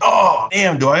forearm. He's like, "Oh,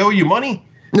 damn, do I owe you money?"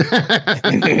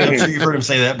 I'm sure you've heard him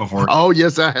say that before. Oh,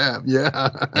 yes, I have. Yeah.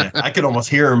 I could almost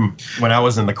hear him when I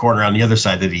was in the corner on the other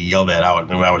side that he yelled that out,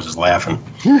 and I was just laughing.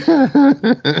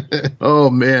 Oh,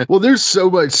 man. Well, there's so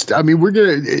much. We're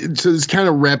going to, so it's kind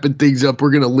of wrapping things up.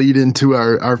 We're going to lead into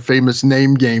our famous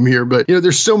name game here. But,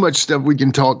 there's so much stuff we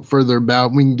can talk further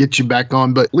about. We can get you back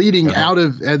on. But leading out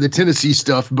of the Tennessee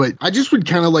stuff, but I just would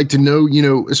kind of like to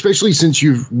know, especially since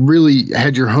you've really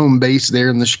had your home base there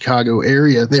in the Chicago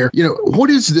area there,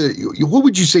 what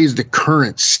would you say is the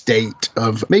current state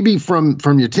of, maybe from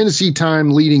your Tennessee time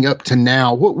leading up to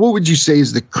now, what would you say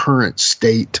is the current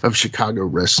state of Chicago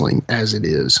wrestling as it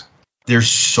is? There's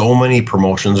so many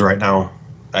promotions right now.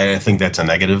 I think that's a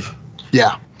negative.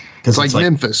 Yeah. It's like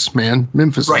Memphis, man.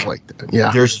 Memphis is like that.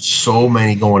 Yeah. There's so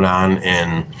many going on,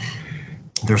 and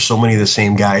there's so many of the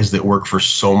same guys that work for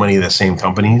so many of the same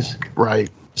companies. Right.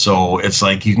 So it's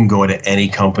like you can go to any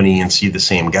company and see the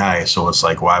same guy. So it's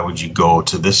like, why would you go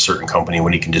to this certain company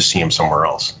when you can just see him somewhere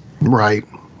else? Right.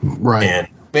 And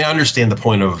I understand the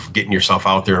point of getting yourself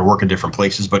out there and work in different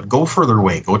places, but go further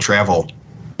away. Go travel,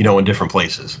 in different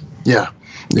places. Yeah.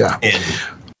 Yeah. And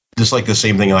just like the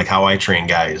same thing, like how I train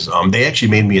guys. They actually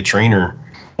made me a trainer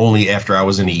only after I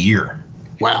was in a year.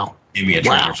 Wow. Made me a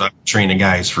trainer. So I've been training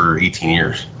guys for 18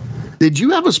 years. Did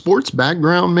you have a sports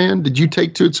background, man? Did you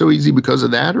take to it so easy because of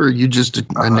that, or are you just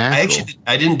a natural?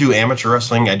 I didn't do amateur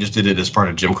wrestling. I just did it as part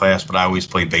of gym class, but I always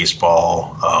played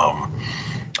baseball.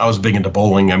 I was big into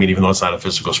bowling. Even though it's not a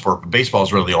physical sport, but baseball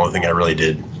is really the only thing I really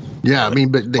did. Yeah, but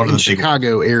in the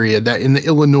Chicago area, that in the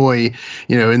Illinois,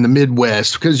 in the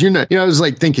Midwest, because you're not, I was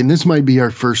like thinking this might be our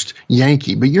first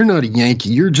Yankee, but you're not a Yankee.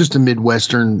 You're just a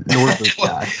Midwestern Northern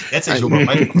guy. That's actually what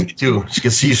my wife too.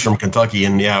 Because she's from Kentucky,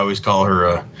 and I always call her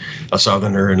a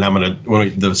Southerner. And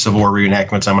when the Civil War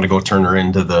reenactments, I'm gonna go turn her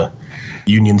into the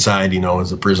Union side,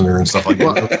 as a prisoner and stuff like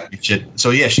that. Shit. So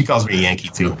yeah, she calls me a Yankee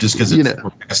too, just because it's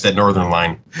past that northern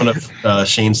line. One of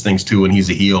Shane's things too, when he's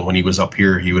a heel, when he was up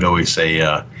here, he would always say,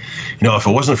 if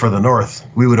it wasn't for the North,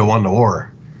 we would have won the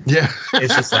war. Yeah,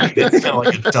 it's just like it's kind of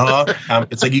like a duh.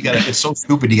 It's like it's so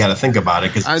stupid you got to think about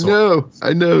it. I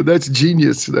know that's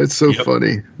genius. That's so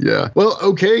funny. Yeah. Well,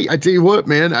 okay. I tell you what,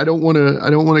 man. I don't want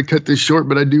to cut this short,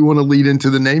 but I do want to lead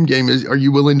into the name game. Are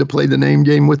you willing to play the name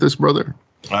game with us, brother?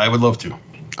 I would love to.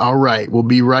 All right, we'll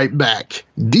be right back.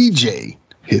 DJ,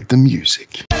 hit the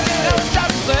music.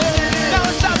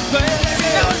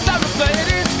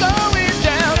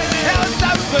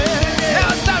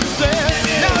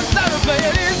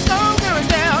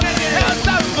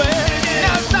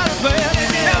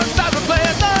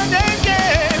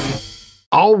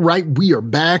 All right, we are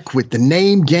back with the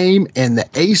name game and the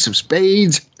ace of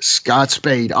spades, Scott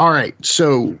Spade. All right,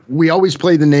 so we always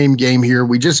play the name game here.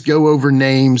 We just go over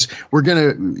names. We're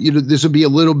going to, this will be a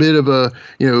little bit of a,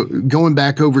 going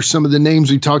back over some of the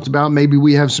names we talked about. Maybe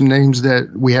we have some names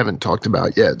that we haven't talked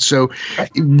about yet. So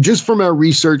just from our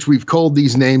research, we've called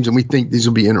these names and we think these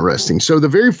will be interesting. So the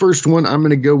very first one I'm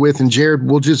going to go with, and Jared,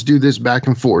 we'll just do this back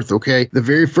and forth, okay? The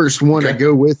very first one I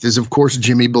go with is, of course,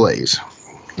 Jimmy Blaze.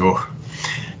 Oh.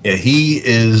 Yeah, he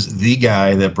is the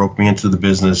guy that broke me into the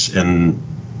business, and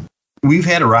we've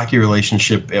had a rocky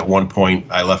relationship at one point.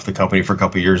 I left the company for a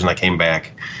couple of years, and I came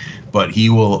back. But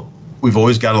we've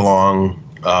always got along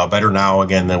better now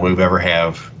again than we've ever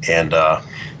have, and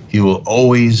he will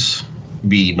always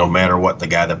be, no matter what, the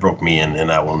guy that broke me in,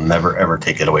 and I will never, ever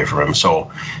take it away from him.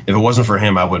 So if it wasn't for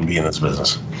him, I wouldn't be in this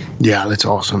business. Yeah, that's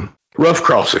awesome. Rough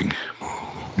Crossing.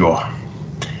 Oh,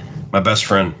 my best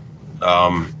friend.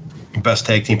 Best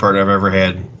tag team partner I've ever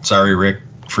had. Sorry, Rick,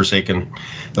 Forsaken.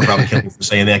 They'll probably kill me for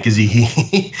saying that, because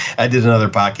I did another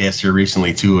podcast here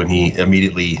recently too, and he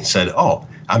immediately said, "Oh,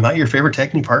 I'm not your favorite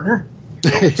tag team partner."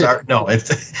 No, sorry, no,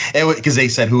 because they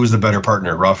said who was the better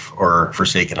partner, Rough or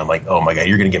Forsaken. I'm like, oh my god,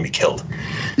 you're gonna get me killed.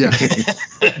 Yeah,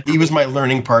 he was my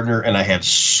learning partner, and I had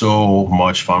so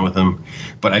much fun with him.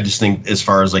 But I just think, as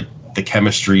far as like the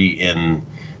chemistry and,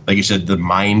 like you said, the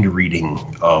mind reading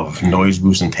of Noise,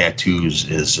 Booze, and Tattoos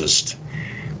is just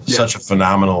such a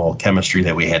phenomenal chemistry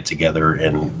that we had together.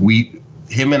 And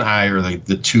him and I are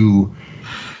the two.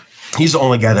 He's the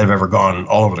only guy that I've ever gone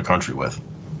all over the country with.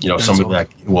 Somebody that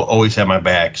will always have my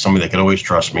back, somebody that could always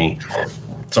trust me,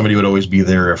 somebody would always be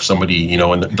there if somebody,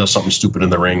 and does something stupid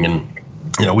in the ring.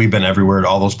 And, we've been everywhere,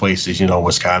 all those places,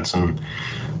 Wisconsin,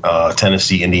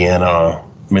 Tennessee, Indiana,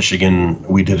 Michigan.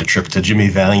 We did a trip to Jimmy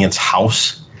Valiant's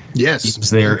house. Yes, he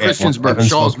was there at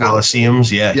Evansville Coliseums.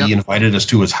 Yeah, He invited us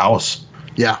to his house.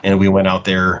 Yeah, and we went out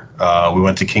there. We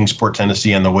went to Kingsport,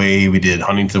 Tennessee on the way. We did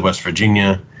Huntington, West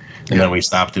Virginia, and then we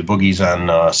stopped at Boogie's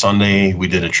on Sunday. We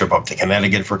did a trip up to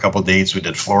Connecticut for a couple of dates. We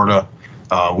did Florida.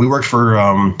 We worked for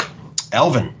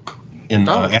Alvin in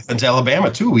Athens,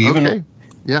 Alabama too. We even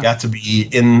got to be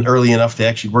in early enough to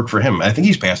actually work for him. I think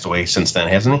he's passed away since then,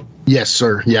 hasn't he? Yes,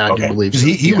 sir. Yeah, I do believe so.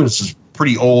 He was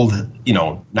pretty old,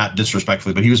 not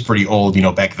disrespectfully, but he was pretty old,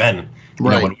 back then,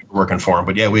 when we were working for him.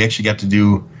 But yeah, we actually got to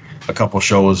do a couple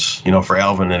shows, for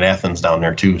Alvin in Athens down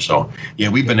there too. So yeah,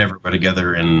 we've been everywhere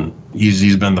together, and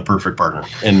he's been the perfect partner.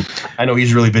 And I know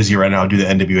he's really busy right now, do the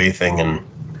NWA thing, and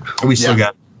we still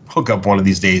got to hook up one of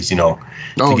these days, to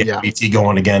get BT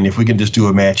going again. If we can just do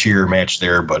a match here, a match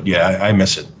there. But yeah, I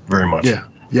miss it very much. Yeah.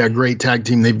 Yeah, great tag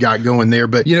team they've got going there.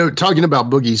 But, talking about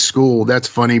Boogie's school, that's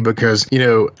funny because,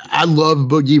 I love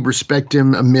Boogie, respect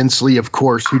him immensely, of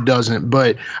course, who doesn't?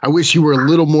 But I wish he were a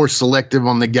little more selective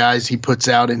on the guys he puts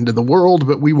out into the world,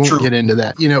 but we won't get into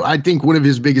that. I think one of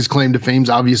his biggest claim to fame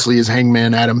obviously is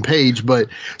Hangman Adam Page, but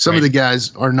some of the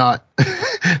guys are not.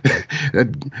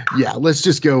 Let's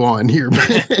just go on here.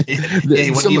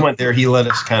 When he went there, he let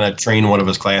us kind of train one of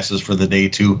his classes for the day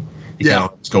too. He kind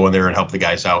of go in there and help the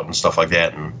guys out and stuff like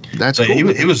that. And that's cool. He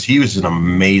was an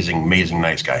amazing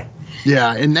nice guy.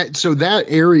 Yeah, and that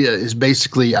area is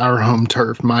basically our home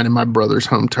turf, mine and my brother's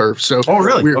home turf. So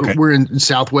really? We're in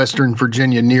southwestern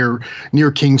Virginia,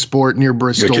 near Kingsport, near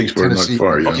Bristol, Tennessee. Not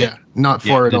far, not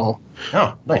far at all.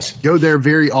 Oh, nice. Go there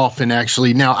very often,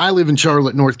 actually. Now, I live in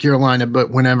Charlotte, North Carolina,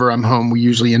 but whenever I'm home, we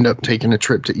usually end up taking a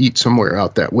trip to eat somewhere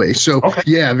out that way. So,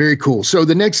 yeah, very cool. So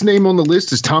the next name on the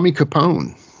list is Tommy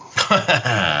Capone.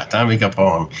 Tommy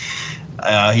Capone.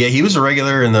 He was a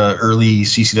regular in the early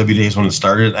CCW days when it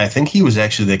started. I think he was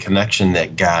actually the connection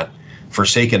that got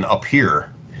Forsaken up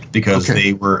here because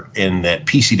they were in that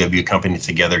PCW company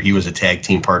together. He was a tag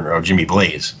team partner of Jimmy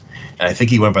Blaze. And I think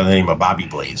he went by the name of Bobby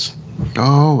Blaze.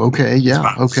 Oh, okay.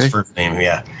 Yeah. Okay. His first name.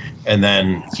 Yeah. And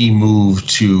then he moved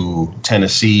to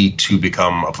Tennessee to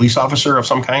become a police officer of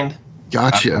some kind.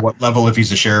 Gotcha. What level, if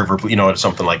he's a sheriff or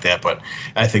something like that. But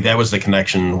I think that was the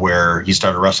connection where he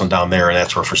started wrestling down there, and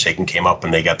that's where Forsaken came up,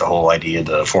 and they got the whole idea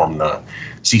to form the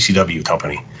CCW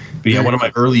company. But yeah, one of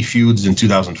my early feuds in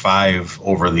 2005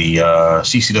 over the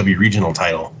CCW regional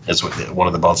title, is one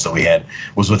of the belts that we had,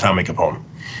 was with Tommy Capone.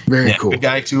 Very cool. Good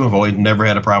guy too. I've never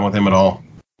had a problem with him at all.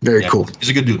 Very cool. He's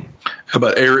a good dude. How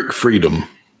about Eric Freedom?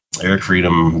 Eric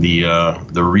Freedom, the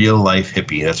real life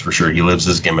hippie, that's for sure. He lives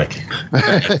his gimmick.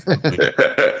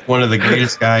 One of the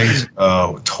greatest guys,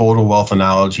 total wealth of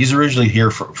knowledge. He's originally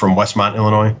here from Westmont,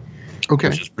 Illinois. Okay.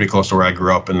 Which is pretty close to where I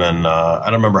grew up. And then I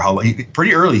don't remember how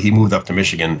pretty early he moved up to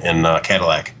Michigan in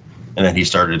Cadillac. And then he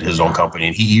started his own company.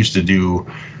 And he used to do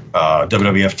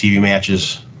WWF TV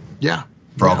matches. Yeah.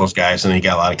 For all those guys, and he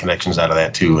got a lot of connections out of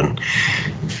that too. And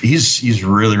he's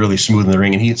really, really smooth in the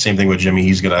ring. And same thing with Jimmy.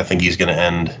 I think he's gonna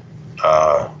end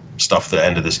stuff the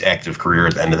end of this active career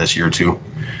at the end of this year too.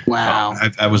 Wow.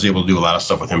 I was able to do a lot of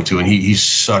stuff with him too, and he's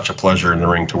such a pleasure in the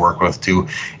ring to work with too.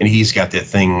 And he's got that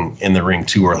thing in the ring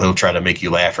too, where he'll try to make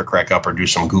you laugh or crack up or do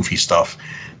some goofy stuff.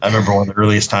 I remember one of the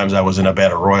earliest times I was in a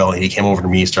battle royal, and he came over to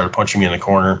me, started punching me in the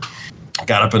corner,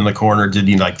 got up in the corner,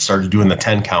 started doing the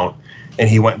 10 count, and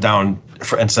he went down.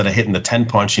 Instead of hitting the 10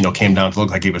 punch, came down to look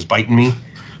like he was biting me,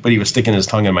 but he was sticking his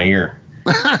tongue in my ear.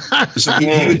 So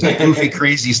he would do goofy,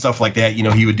 crazy stuff like that.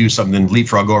 He would do something,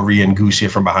 leapfrog over you and goose you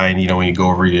from behind, when you go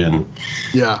over you, and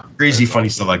crazy, funny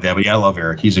stuff like that. But yeah, I love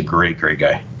Eric. He's a great, great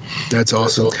guy. That's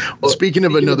awesome. Well, speaking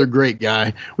of another great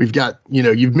guy, we've got,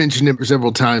 you've mentioned him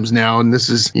several times now, and this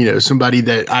is, somebody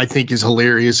that I think is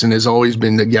hilarious and has always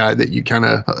been the guy that you kind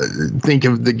of think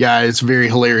of the guy that's very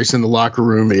hilarious in the locker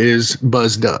room is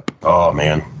Buzzed Up. Oh,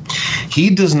 man. He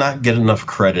does not get enough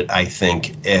credit, I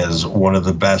think, as one of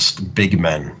the best big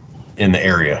men in the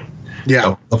area.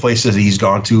 Yeah. The places he's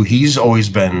gone to, he's always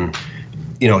been,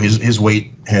 his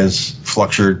weight has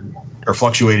fluctuated,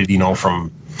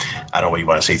 from, I don't know what you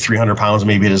want to say, 300 pounds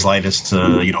maybe at his lightest to,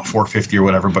 450 or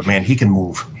whatever. But, man, he can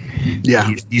move.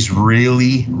 Yeah. He's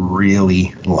really,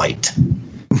 really light.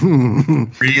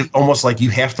 Really, almost like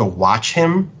you have to watch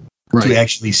him to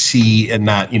actually see and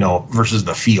not, versus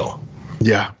the feel.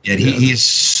 Yeah. Yeah, he's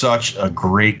such a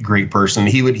great, great person.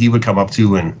 He would come up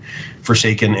too, and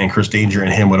Forsaken and Chris Danger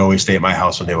and him would always stay at my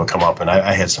house when they would come up, and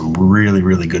I had some really,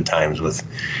 really good times with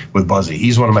Buzzy.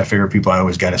 He's one of my favorite people I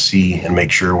always got to see and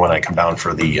make sure when I come down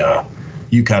for the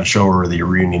Yukon show or the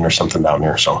reunion or something down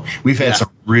there. So we've had some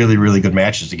really, really good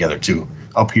matches together too,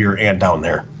 up here and down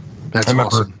there. That's I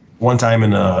remember awesome. One time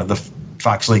in the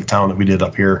Fox Lake town that we did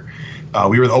up here,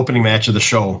 we were the opening match of the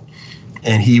show.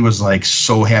 And he was like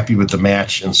so happy with the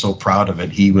match and so proud of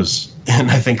it. And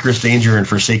I think Chris Danger and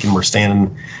Forsaken were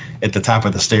standing at the top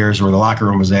of the stairs where the locker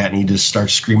room was at, and he just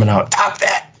starts screaming out, "Top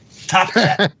that! Top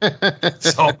that!"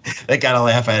 So they got to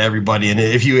laugh at everybody. And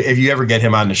if you ever get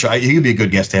him on the show, he could be a good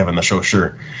guest to have on the show,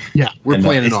 sure. Yeah, we're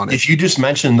planning on it. If you just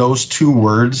mention those two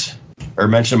words or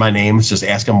mention my name, just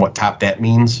ask him what "top that"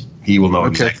 means. He will know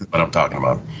exactly what I'm talking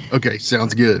about. Okay,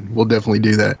 sounds good. We'll definitely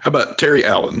do that. How about Terry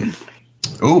Allen?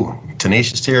 Ooh,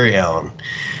 Tenacious Terry Allen.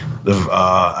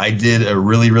 I did a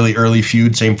really, really early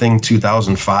feud, same thing,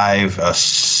 2005, a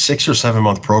 6 or 7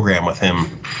 month program with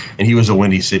him, and he was a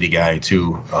Windy City guy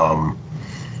too.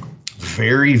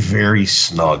 Very, very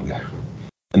snug,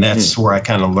 and that's where I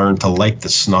kind of learned to like the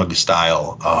snug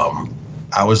style.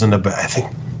 I was in I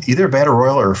think either a Battle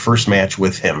Royal or a first match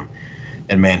with him,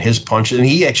 and man, his punch, and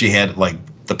he actually had like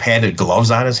the padded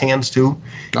gloves on his hands too.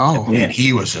 Oh, and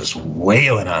he was just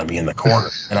wailing on me in the corner.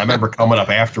 And I remember coming up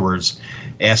afterwards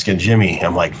asking Jimmy,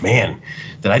 I'm like, man,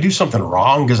 did I do something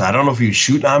wrong? Because I don't know if he was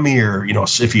shooting on me or,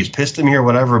 if he was pissed at me or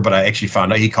whatever. But I actually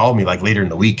found out he called me like later in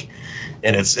the week.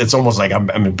 And it's almost like I'm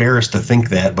embarrassed to think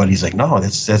that. But he's like, no,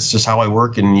 that's just how I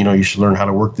work. And, you should learn how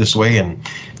to work this way. And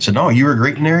I said, no, you were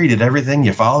great in there. You did everything.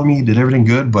 You followed me. You did everything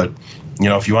good. But,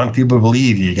 if you want people to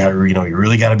believe, you got to, you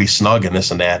really got to be snug and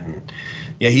this and that. And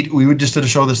yeah, we just did a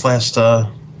show this last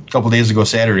couple days ago,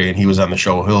 Saturday, and he was on the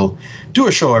show. He'll do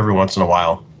a show every once in a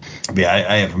while. But yeah,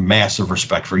 I have massive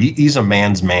respect for him. He's a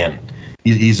man's man.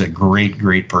 He's a great,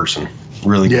 great person.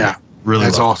 Really good. Yeah, really.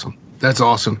 That's awesome. That's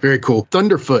awesome. Very cool.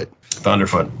 Thunderfoot.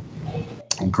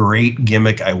 Great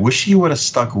gimmick. I wish he would have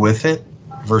stuck with it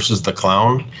versus the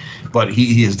Clown, but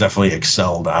he has definitely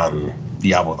excelled on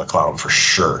Diablo the Clown for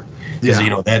sure.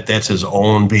 Because, that's his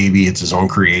own baby. It's his own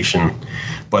creation.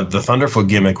 But the Thunderfoot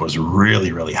gimmick was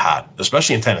really, really hot,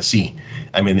 especially in Tennessee.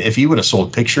 I mean, if he would have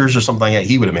sold pictures or something like that,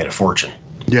 he would have made a fortune.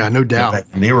 Yeah, no doubt.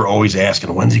 And they were always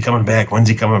asking, when's he coming back? When's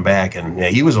he coming back? And yeah,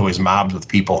 he was always mobbed with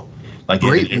people, like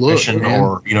great in admission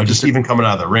or, just even coming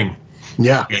out of the ring.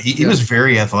 Yeah. He was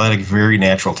very athletic, very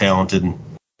natural talented.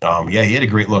 Yeah, he had a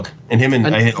great look. And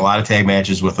I had a lot of tag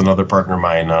matches with another partner of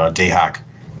mine, Dayhawk,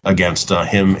 against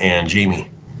him and Jamie.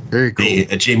 Very cool.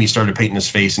 Jamie started painting his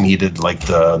face, and he did like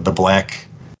the black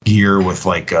gear with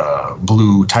like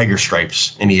blue tiger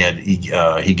stripes, and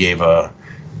he gave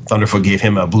Thunderfoot gave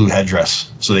him a blue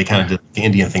headdress, so they kind of did the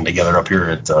Indian thing together up here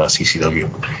at CCW.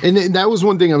 And that was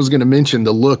one thing I was going to mention,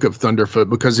 the look of Thunderfoot,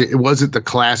 because it wasn't the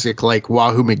classic like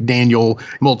Wahoo McDaniel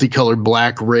multicolored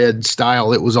black red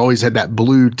style. It was always had that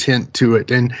blue tint to it.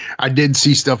 And I did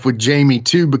see stuff with Jamie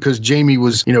too, because Jamie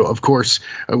was, of course,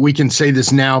 we can say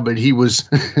this now, but he was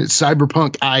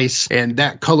Cyberpunk Ice, and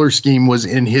that color scheme was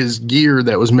in his gear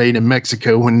that was made in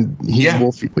Mexico when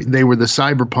they were the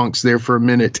Cyberpunks there for a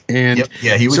minute. And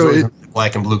yeah, he was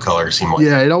black and blue color, it seemed like.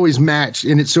 Yeah, it always matched,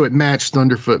 and it matched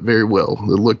Thunderfoot very well.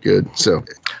 It looked good. So,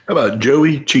 how about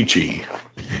Joey Chi-Chi?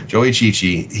 Joey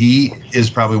Chi-Chi, he is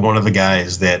probably one of the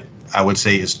guys that I would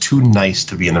say is too nice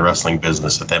to be in the wrestling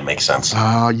business, if that makes sense.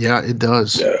 Yeah, it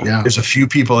does. Yeah. There's a few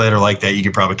people that are like that. You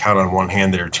could probably count on one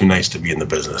hand that are too nice to be in the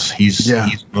business. He's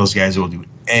one of those guys that will do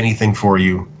anything for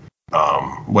you,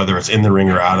 whether it's in the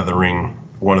ring or out of the ring.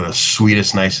 One of the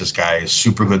sweetest, nicest guys,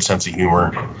 super good sense of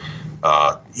humor.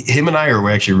 Him and I are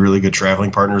actually really good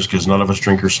traveling partners because none of us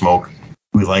drink or smoke.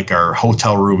 We like our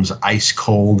hotel rooms ice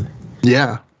cold.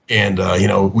 Yeah. And,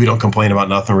 we don't complain about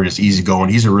nothing. We're just easy going.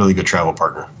 He's a really good travel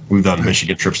partner. We've done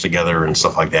Michigan trips together and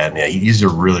stuff like that. And yeah, he's a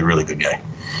really, really good guy.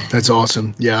 That's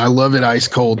awesome. Yeah, I love it ice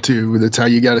cold too. That's how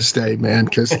you got to stay, man,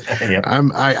 because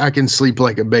I can sleep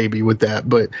like a baby with that.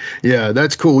 But yeah,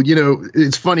 that's cool.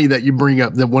 It's funny that you bring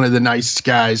up one of the nicest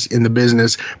guys in the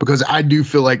business, because I do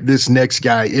feel like this next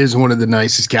guy is one of the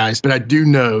nicest guys. But I do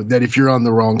know that if you're on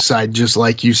the wrong side, just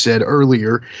like you said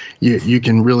earlier, you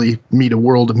can really meet a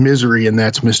world of misery, and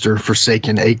that's Mr.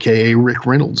 Forsaken, aka Rick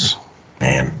Reynolds.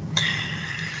 Man.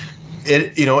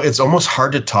 It's almost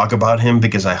hard to talk about him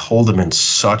because I hold him in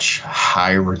such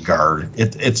high regard.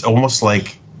 It's almost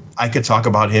like I could talk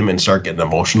about him and start getting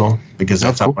emotional because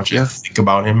that's how much I think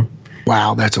about him.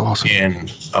 Wow, that's awesome.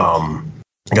 And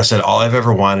like I said, all I've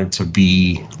ever wanted to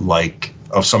be like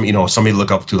of somebody to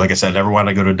look up to. Like I said, I never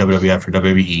wanted to go to WWF or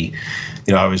WWE.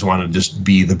 I always wanted to just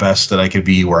be the best that I could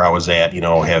be where I was at.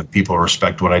 Have people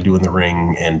respect what I do in the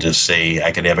ring and just say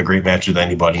I could have a great match with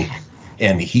anybody.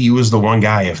 And he was the one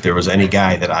guy, if there was any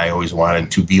guy, that I always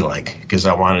wanted to be like, because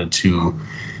I wanted to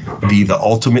be the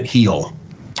ultimate heel,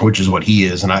 which is what he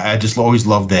is. And I just always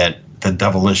loved the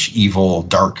devilish, evil,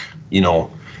 dark,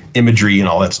 imagery and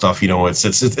all that stuff. It's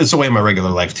the way in my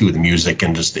regular life too, the music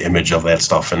and just the image of that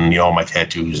stuff, and all my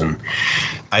tattoos. And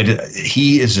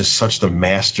he is just such the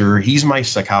master. He's my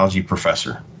psychology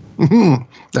professor.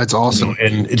 That's awesome.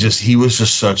 And he was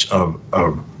just such a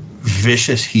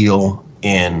vicious heel,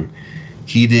 and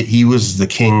he was the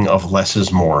king of less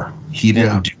is more. He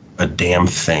didn't do a damn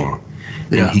thing.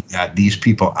 Yeah. And he got these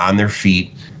people on their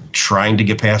feet, trying to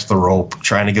get past the rope,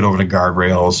 trying to get over the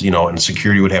guardrails, and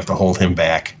security would have to hold him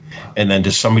back. And then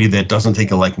just somebody that doesn't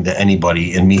take a liking to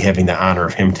anybody, and me having the honor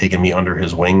of him taking me under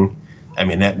his wing. I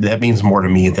mean, that means more to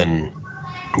me than,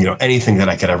 anything that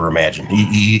I could ever imagine.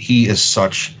 He is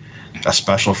such a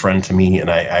special friend to me, and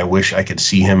I wish I could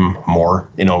see him more,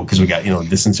 because we got,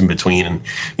 distance in between, and,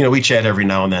 we chat every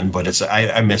now and then, but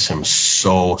I miss him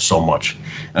so much.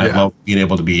 And I love being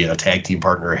able to be a tag team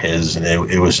partner of his, and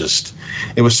it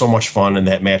was so much fun. And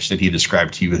that match that he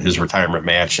described to you, his retirement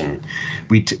match, and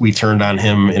we turned on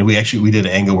him, and we did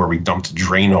an angle where we dumped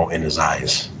Drano in his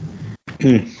eyes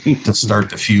to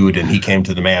start the feud, and he came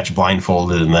to the match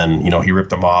blindfolded, and then he ripped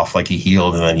them off like he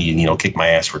healed, and then he kicked my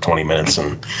ass for 20 minutes,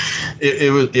 and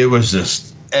it was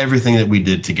just everything that we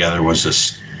did together was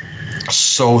just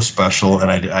so special,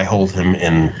 and I hold him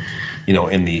in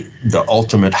in the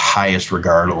ultimate highest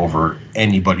regard over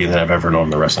anybody that I've ever known in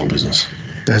the wrestling business.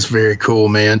 That's very cool,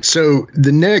 man. So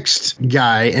the next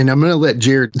guy, and I'm going to let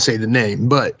Jared say the name,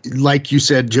 but like you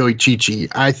said, Joey Chi-Chi,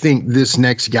 I think this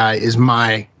next guy is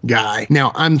my guy.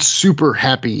 Now, I'm super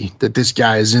happy that this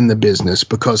guy is in the business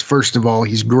because, first of all,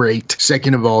 he's great.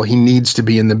 Second of all, he needs to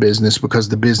be in the business because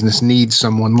the business needs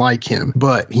someone like him.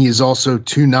 But he is also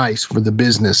too nice for the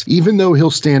business. Even though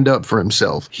he'll stand up for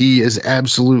himself, he is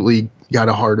absolutely got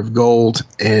a heart of gold,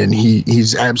 and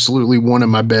he's absolutely one of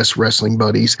my best wrestling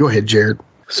buddies. Go ahead, Jared.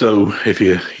 So if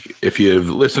you've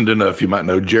listened enough, you might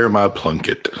know Jeremiah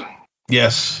Plunkett.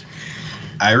 Yes.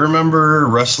 I remember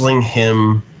wrestling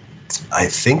him, I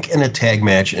think, in a tag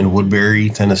match in Woodbury,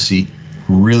 Tennessee,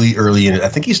 really early in it. I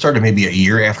think he started maybe a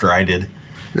year after I did.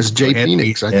 It's Jay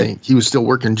Phoenix, I think. He was still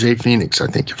working Jay Phoenix, I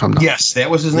think, if I'm not. Yes, that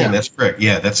was his name. Yeah. That's correct.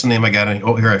 Yeah, that's the name I got.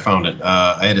 Oh, here I found it.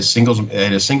 I had a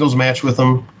singles match with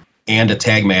him and a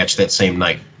tag match that same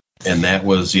night. And that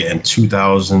was in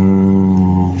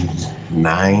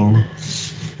 2009,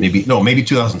 maybe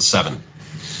 2007.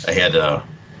 I had the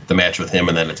match with him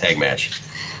and then a tag match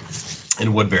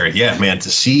in Woodbury. Yeah, man, to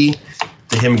see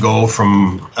him go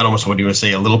from, I almost what do you want to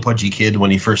say, a little pudgy kid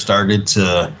when he first started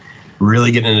to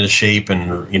really getting into shape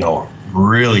and,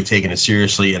 really taking it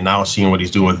seriously, and now seeing what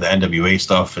he's doing with the NWA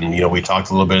stuff. And, we talked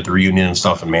a little bit at the reunion and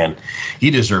stuff, and man, he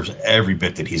deserves every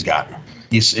bit that he's gotten.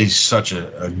 He's such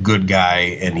a good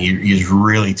guy, and he's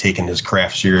really taken his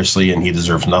craft seriously, and he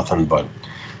deserves nothing but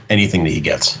anything that he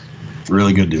gets.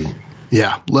 Really good dude.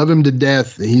 Yeah, love him to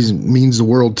death. He means the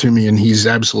world to me, and he's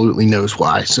absolutely knows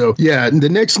why. So, yeah, the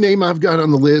next name I've got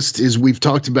on the list is, we've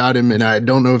talked about him, and I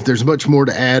don't know if there's much more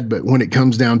to add, but when it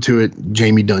comes down to it,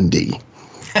 Jamie Dundee.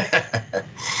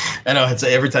 I know, it's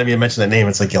every time you mention that name,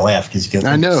 it's like you laugh because you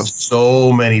get know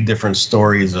so many different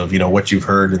stories of what you've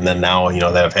heard, and then now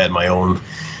that I've had my own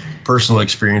personal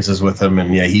experiences with him,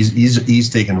 and yeah, he's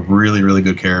taken really, really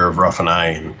good care of Ruff and I.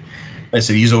 And like I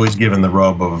said, he's always given the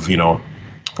rub of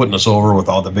putting us over with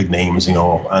all the big names, on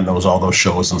all those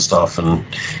shows and stuff. And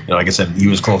like I said, he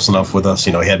was close enough with us.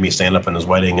 He had me stand up in his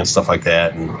wedding and stuff like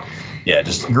that. And yeah,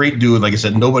 just a great dude. Like I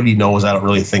said, nobody knows. I don't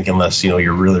really think, unless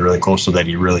you're really, really close to that,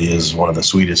 he really is one of the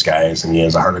sweetest guys, and he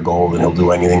has a heart of gold, and he'll do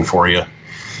anything for you.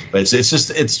 But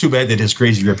it's too bad that his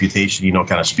crazy reputation,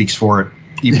 kind of speaks for it.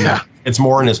 It's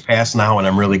more in his past now, and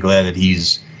I'm really glad that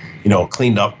he's,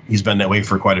 cleaned up. He's been that way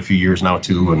for quite a few years now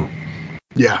too, and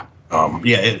yeah.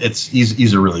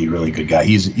 He's a really, really good guy.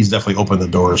 He's definitely opened the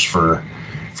doors for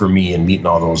me, and meeting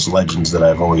all those legends that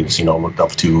I've always looked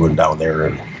up to and down there.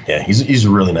 And yeah, he's a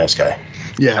really nice guy.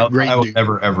 Yeah, great. I would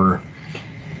never ever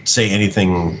say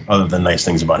anything other than nice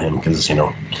things about him, because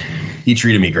he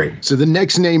treated me great. So the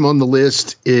next name on the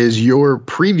list is your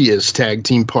previous tag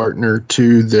team partner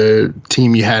to the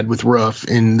team you had with Ruff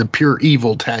in the Pure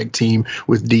Evil tag team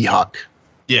with D-Hawk.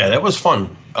 Yeah, that was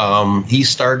fun. He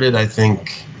started, I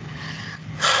think,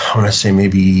 I want to say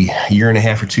maybe a year and a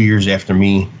half or 2 years after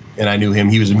me, and I knew him.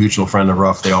 He was a mutual friend of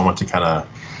Ruff. They all went to kind of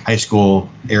high school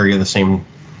area, the same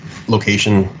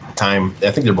location, time.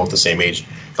 I think they're both the same age,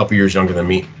 a couple years younger than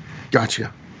me.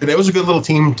 Gotcha. And that was a good little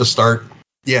team to start.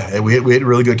 Yeah, we had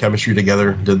really good chemistry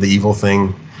together, did the Evil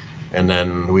thing, and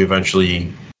then we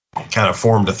eventually kind of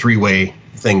formed a three-way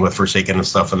thing with Forsaken and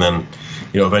stuff, and then,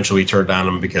 eventually we turned on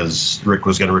him because Rick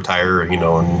was going to retire, and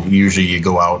usually you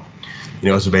go out,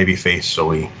 as a baby face, so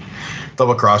we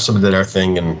double-crossed him and did our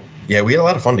thing, and yeah, we had a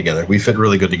lot of fun together. We fit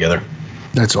really good together.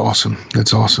 That's awesome.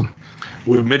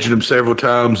 We've mentioned him several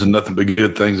times and nothing but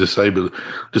good things to say, but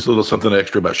just a little something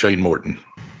extra about Shane Morton.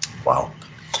 Wow.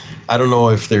 I don't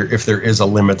know if there is a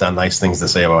limit on nice things to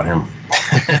say about him.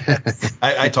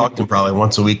 I talk to him probably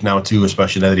once a week now too,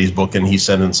 especially now that he's booking. He's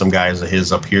sending some guys of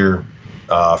his up here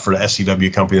for the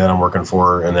SCW company that I'm working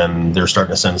for, and then they're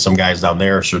starting to send some guys down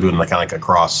there. So doing kind of like a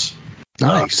cross.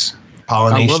 Nice.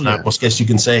 Pollination, I guess you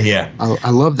can say, yeah.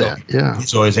 I love that, yeah.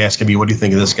 He's always asking me, what do you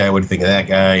think of this guy? What do you think of that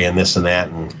guy? And this and that.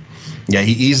 And yeah,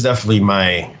 he's definitely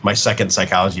my second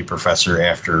psychology professor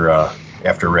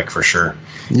after Rick, for sure.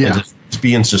 Yeah. And just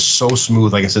being just so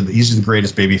smooth. Like I said, he's the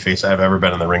greatest babyface I've ever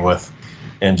been in the ring with.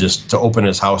 And just to open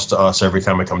his house to us every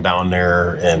time I come down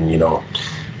there, and,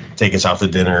 take us out to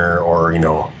dinner, or,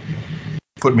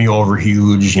 put me over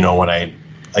huge, when I'm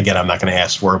not going to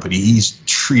ask for it, but he's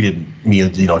treated me,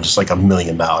 just like $1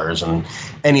 million, and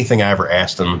anything I ever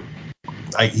asked him,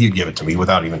 he'd give it to me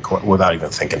without even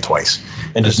thinking twice.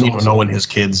 And just knowing his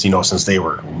kids, since they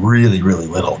were really, really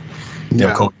little,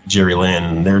 Cody, Jerry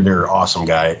Lynn, they're awesome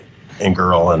guy and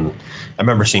girl. And I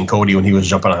remember seeing Cody when he was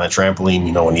jumping on that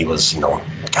trampoline, when he was,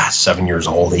 7 years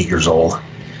old, 8 years old,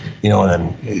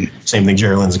 and then same thing,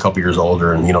 Jerry Lynn's a couple years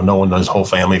older, and, knowing his whole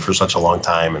family for such a long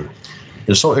time. And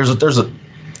there's a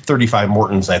 35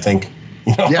 Mortons, I think.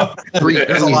 Yeah,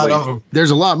 there's a lot of them. There's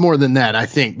a lot more than that, I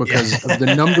think, because of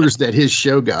the numbers that his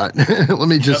show got. Let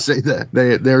me just say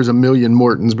that there's 1 million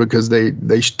Mortons because they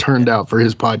turned out for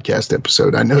his podcast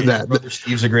episode. I know that. Brother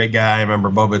Steve's a great guy. I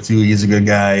remember Bubba too. He's a good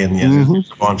guy, and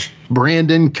there's a bunch.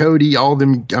 Brandon, Cody, all of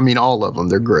them. I mean, all of them.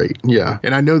 They're great. Yeah,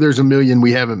 and I know there's 1 million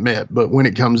we haven't met, but when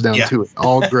it comes down to it,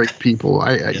 all great people.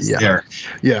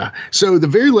 Yeah. So the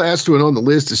very last one on the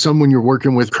list is someone you're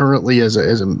working with currently as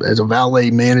a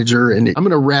valet manager, and I'm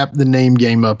going to wrap the name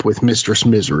game up with Mistress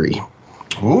Misery.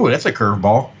 Ooh, that's a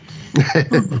curveball. I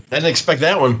didn't expect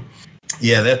that one.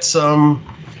 Yeah, that's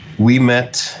we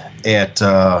met at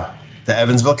the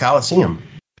Evansville Coliseum.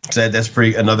 So that's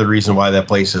another reason why that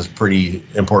place is pretty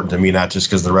important to me, not just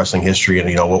because of the wrestling history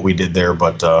and what we did there,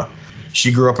 but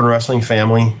she grew up in a wrestling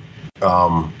family.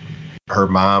 Her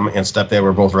mom and stepdad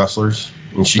were both wrestlers,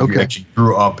 and she actually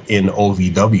grew up in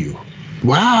OVW.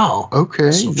 Wow.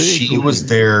 Okay. So she was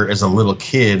there as a little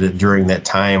kid during that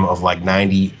time of like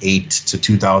 98 to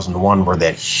 2001, where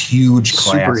that huge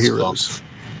class superheroes.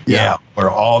 Yeah, where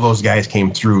all those guys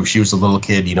came through. She was a little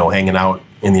kid, hanging out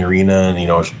in the arena,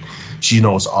 and she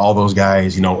knows all those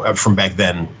guys, from back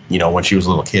then, when she was a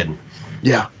little kid.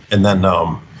 Yeah. And then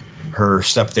her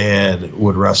stepdad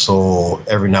would wrestle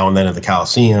every now and then at the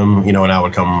Coliseum, and I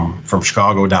would come from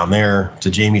Chicago down there to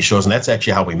Jamie's shows, and that's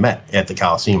actually how we met, at the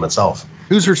Coliseum itself.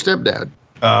 Who's her stepdad?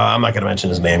 I'm not going to mention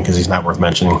his name because he's not worth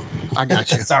mentioning. I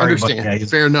got you. Sorry, understand. But, yeah,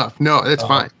 fair enough. No, that's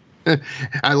fine.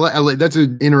 I like that's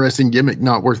an interesting gimmick,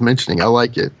 not worth mentioning. I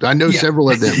like it. I know several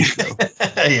of them. So.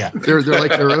 Yeah, they're like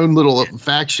their own little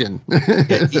faction.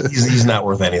 He's not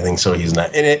worth anything, so he's not.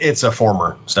 And it's a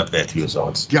former stepdad too, so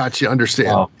it's gotcha.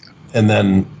 Understand. And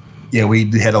then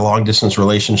we had a long distance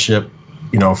relationship,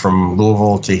 from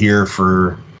Louisville to here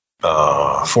for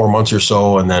 4 months or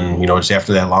so, and then just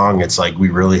after that long, it's like we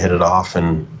really hit it off.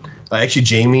 And actually,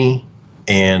 Jamie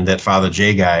and that Father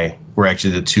Jay guy were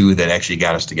actually the two that actually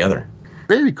got us together.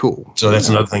 Very cool. So that's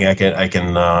another thing I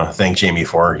can thank Jamie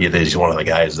for. He's one of the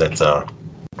guys that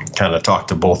kind of talked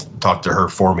to her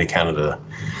for me, kind of to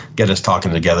get us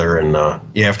talking together. And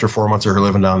after 4 months of her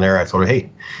living down there, I told her, hey,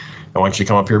 I want you to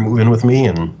come up here and move in with me,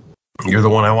 and you're the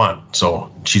one I want.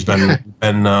 So she's been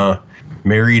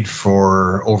married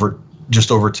for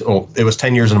it was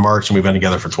 10 years in March, and we've been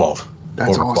together for 12.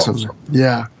 That's awesome.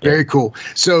 Yeah, very cool.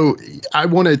 So I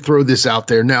want to throw this out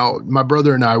there. Now, my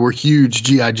brother and I were huge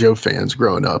G.I. Joe fans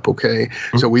growing up, okay?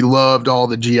 Mm-hmm. So we loved all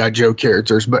the G.I. Joe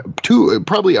characters, but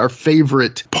probably our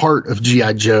favorite part of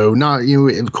G.I. Joe,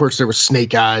 of course, there was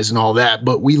Snake Eyes and all that,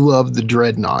 but we loved the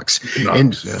Dreadnoks.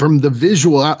 From the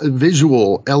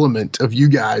visual element of you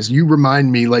guys, you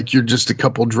remind me like you're just a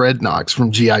couple Dreadnoks from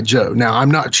G.I. Joe. Now,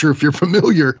 I'm not sure if you're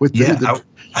familiar with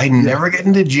I never get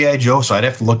into G.I. Joe, so I'd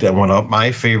have to look that one up.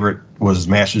 My favorite was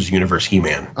Masters of the Universe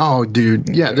He-Man. Oh, dude.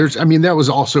 Yeah, that was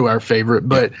also our favorite.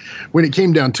 But when it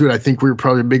came down to it, I think we were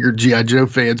probably bigger G.I. Joe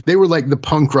fans. They were like the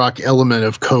punk rock element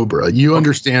of Cobra. You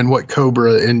understand what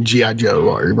Cobra and G.I. Joe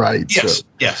are, right? Yes, so,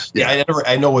 yes. Yeah,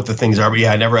 I know what the things are, but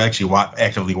I never actually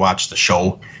actively watched the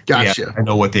show. Gotcha. Yeah, I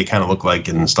know what they kind of look like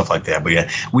and stuff like that. But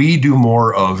we do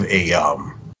more of a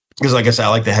because like I said, I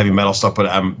like the heavy metal stuff,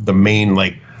 but the main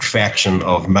faction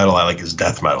of metal I like is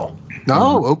death metal.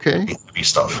 Oh, okay. Heavy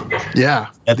stuff.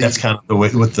 Yeah. That's kind of the way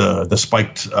with the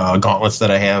spiked gauntlets that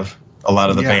I have. A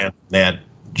lot of the band, that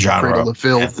genre. Cradle of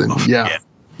Filth.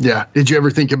 Yeah. Did you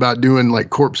ever think about doing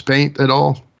corpse paint at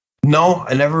all? No,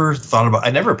 I never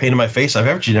painted my face. I've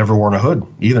actually never worn a hood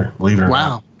either, believe it or not.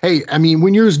 Wow. Hey, I mean,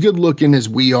 when you're as good looking as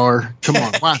we are, come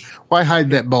on, why hide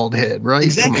that bald head, right?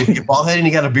 Exactly. If you're bald head and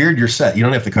you got a beard, you're set. You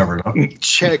don't have to cover it up.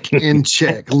 Check and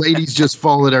check. Ladies just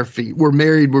fall at our feet. We're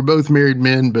married. We're both married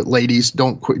men, but ladies,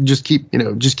 don't quit. Just keep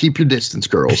your distance,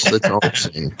 girls. That's all I'm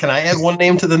saying. Can I add one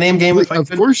name to the name game? Of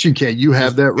course you can. You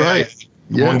have that right.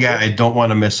 Yeah. One guy I don't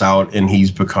want to miss out, and he's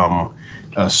become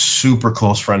a super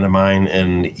close friend of mine,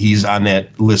 and he's on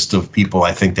that list of people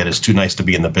I think that is too nice to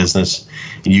be in the business.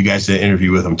 And you guys did an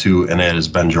interview with him too, and that is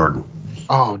Ben Jordan.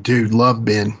 Oh, dude, love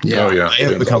Ben. Yeah. Oh, yeah. I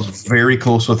have become very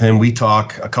close with him. We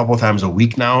talk a couple of times a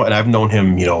week now, and I've known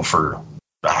him, for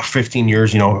 15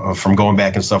 years, from going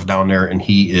back and stuff down there, and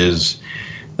he is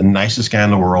the nicest guy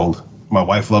in the world. My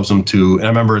wife loves him too. And I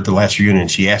remember at the last reunion,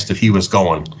 she asked if he was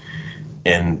going.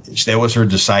 And that was her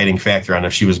deciding factor on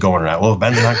if she was going or not. Well, if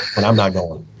Ben's not going, I'm not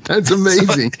going. That's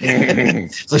amazing.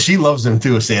 So she loves him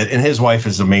too. And his wife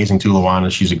is amazing too,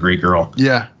 Luana. She's a great girl.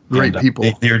 Yeah, great people.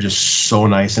 They're just so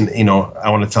nice. And,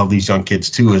 I want to tell these young kids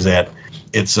too is that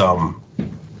it's,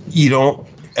 you don't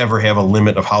ever have a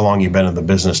limit of how long you've been in the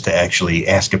business to actually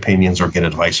ask opinions or get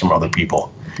advice from other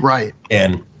people. Right.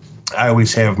 And I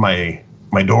always have my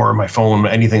door, my phone,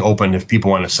 anything open. If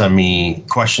people want to send me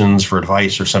questions for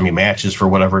advice or send me matches for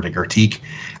whatever to critique,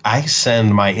 I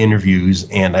send my interviews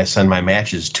and I send my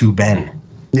matches to Ben.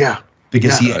 Yeah.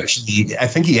 Because I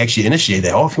think he actually initiated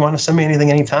that. Oh, if you want to send me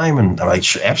anything anytime. And I'm like,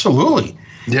 sure, absolutely.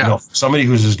 Yeah. Somebody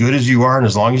who's as good as you are and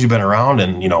as long as you've been around.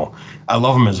 And, I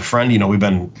love him as a friend. We've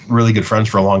been really good friends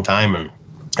for a long time. And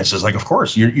it's just of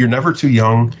course, you're never too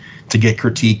young to get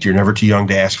critiqued. You're never too young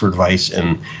to ask for advice.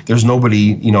 And there's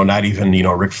nobody, not even,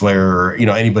 Ric Flair or,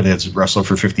 anybody that's wrestled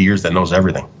for 50 years that knows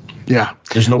everything. Yeah.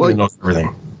 There's nobody that knows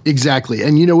everything. Exactly.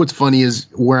 And what's funny is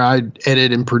where I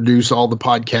edit and produce all the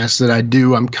podcasts that I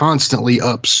do, I'm constantly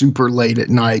up super late at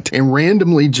night, and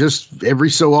randomly just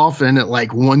every so often at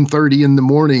 1:30 in the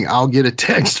morning, I'll get a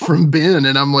text from Ben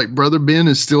and I'm like, brother Ben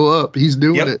is still up. He's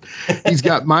doing it. He's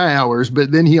got my hours,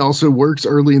 but then he also works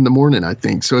early in the morning, I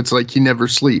think. So it's he never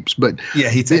sleeps. But yeah,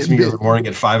 he texts me every morning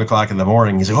at 5:00 in the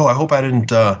morning. He's like, oh, I hope I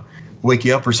didn't wake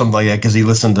you up or something like that because he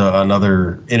listened to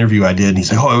another interview I did. And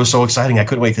he's like, "Oh, it was so exciting. I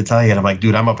couldn't wait to tell you." And I'm like,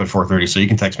 "Dude, I'm up at 4:30, so you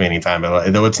can text me anytime."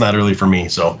 Though it's not early for me.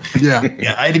 So yeah,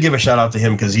 I had to give a shout out to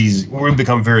him because we've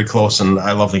become very close, and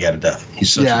I love the guy to death.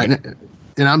 He's such a good.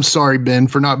 And I'm sorry, Ben,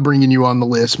 for not bringing you on the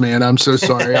list, man. I'm so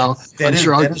sorry.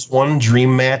 That is one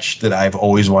dream match that I've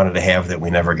always wanted to have that we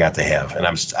never got to have, and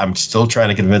I'm still trying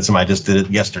to convince him. I just did it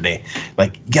yesterday.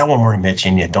 Like, you got one more match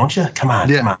in you, don't you? Come on,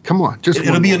 come on. Just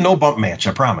it'll be a no bump match,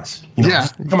 I promise.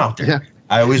 Just come out there. Yeah.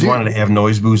 I always wanted to have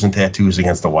Noise, Booze, and Tattoos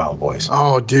against the Wild Boys.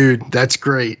 Oh, dude, that's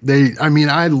great.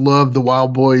 I love the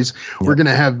Wild Boys. We're going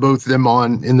to have both of them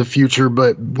on in the future,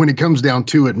 but when it comes down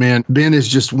to it, man, Ben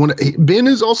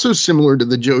is also similar to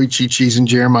the Joey Chi-Chis and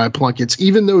Jeremiah Plunkett's,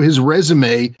 even though his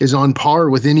resume is on par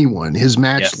with anyone. His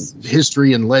match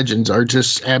history and legends are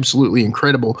just absolutely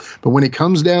incredible. But when it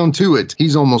comes down to it,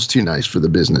 he's almost too nice for the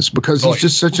business because he's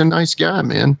just such a nice guy,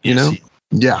 man. You know?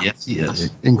 Yeah. Yes, he is.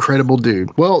 Incredible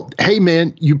dude. Well, hey,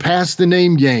 man, you passed the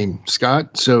name game,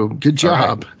 Scott. So good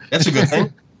job. Right. That's a good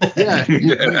thing. Yeah.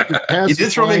 You did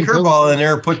throw me a curveball in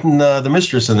there, putting the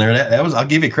mistress in there. That was, I'll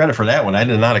give you credit for that one. I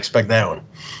did not expect that one.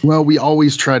 Well, we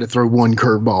always try to throw one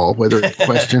curveball, whether it's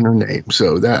question or name.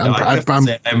 So that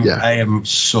I am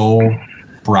so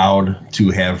proud to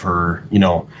have her,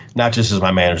 not just as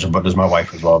my manager, but as my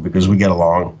wife as well, because we get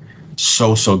along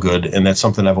so good, and that's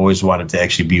something I've always wanted to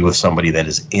actually be with somebody that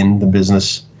is in the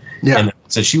business. Yeah, and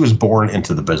so she was born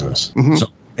into the business, so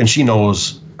and she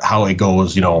knows how it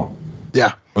goes.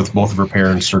 Yeah, with both of her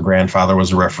parents. Her grandfather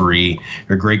was a referee.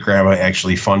 Her great grandma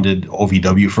actually funded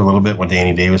OVW for a little bit when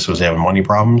Danny Davis was having money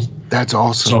problems. That's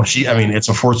awesome. So it's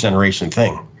a fourth generation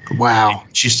thing. Wow.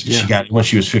 She got it when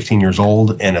she was 15 years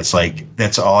old, and it's like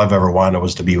that's all I've ever wanted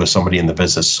was to be with somebody in the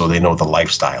business so they know the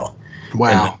lifestyle.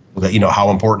 Wow. And that, how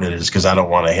important it is, because I don't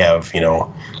want to have,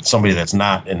 somebody that's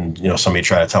not, and, somebody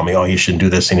try to tell me, oh, you shouldn't do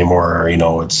this anymore, or,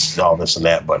 it's all this and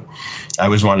that. But I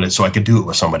always wanted it so I could do it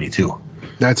with somebody too.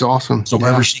 That's awesome. So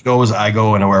wherever she goes, I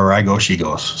go, and wherever I go, she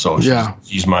goes. So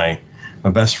she's my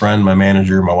best friend, my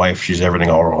manager, my wife. She's everything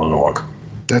all rolling in one.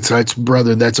 That's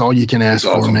brother. That's all you can ask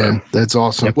for, man. That's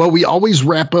awesome. Yep. Well, we always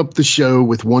wrap up the show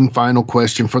with one final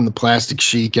question from the Plastic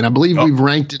Sheik, and I believe we've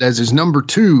ranked it as his number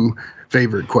 2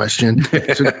 favorite question.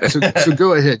 So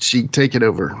go ahead, Sheik, take it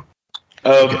over.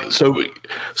 So,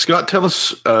 Scott, tell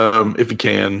us, if you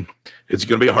can, it's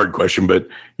going to be a hard question, but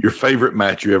your favorite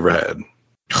match you ever had.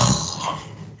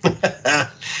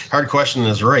 Hard question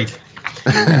is right.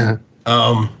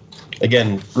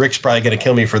 Again, Rick's probably going to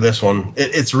kill me for this one.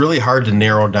 It's really hard to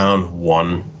narrow down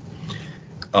one.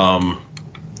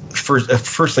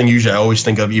 First thing usually I always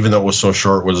think of, even though it was so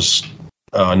short, was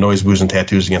Noise, Booze, and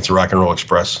Tattoos against the Rock and Roll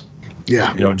Express.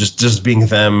 Yeah. Just being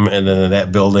them, and then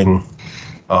that building.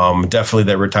 Definitely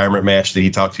that retirement match that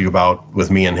he talked to you about with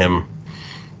me and him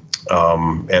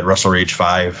at Wrestle Rage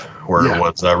 5, where it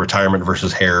was retirement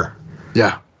versus hair.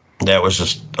 Yeah. That was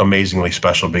just amazingly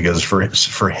special, because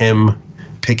for him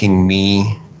picking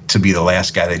me to be the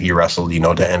last guy that he wrestled,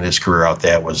 to end his career out,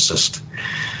 that was just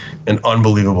an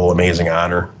unbelievable, amazing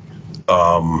honor.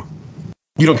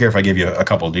 You don't care if I give you a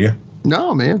couple, do you?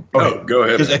 No, man. Okay. Oh, go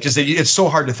ahead. Because it's so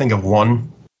hard to think of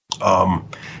one. I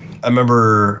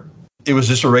remember it was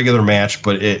just a regular match,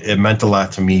 but it meant a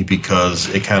lot to me because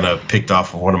it kind of picked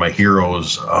off of one of my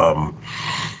heroes.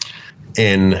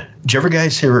 Did you ever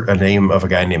guys hear a name of a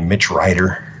guy named Mitch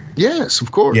Ryder? Yes,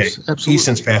 of course. Yeah, absolutely. He's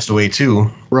since passed away too.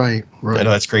 Right. I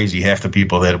know that's crazy. Half the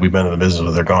people that we've been in the business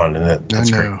with are gone, and that's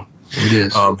crazy. It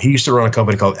is. He used to run a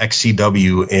company called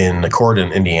XCW in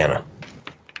Corydon, Indiana.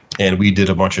 And we did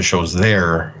a bunch of shows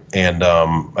there. And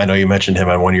I know you mentioned him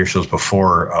on one of your shows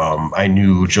before. I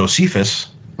knew Josephus.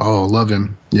 Oh, love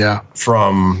him. Yeah.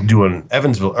 From doing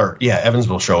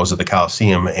Evansville shows at the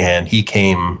Coliseum. And he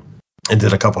came and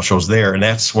did a couple shows there. And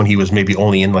that's when he was maybe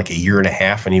only in like a year and a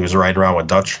half, and he was riding around with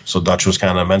Dutch. So Dutch was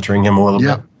kind of mentoring him a little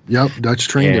bit. Yep. Dutch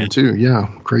trained him too.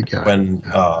 Yeah. Great guy. When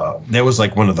that was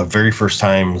like one of the very first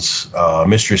times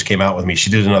Mistress came out with me. She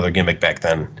did another gimmick back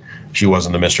then. She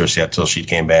wasn't the Mistress yet till she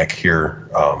came back here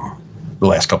the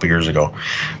last couple years ago.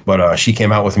 But she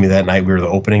came out with me that night. We were the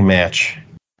opening match,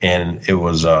 and it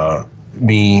was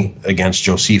me against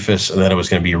Josephus, and then it was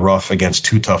going to be Ruff against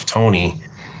Too Tough Tony,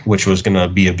 which was going to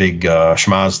be a big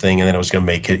schmaz thing, and then it was going to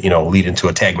make it, lead into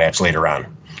a tag match later on.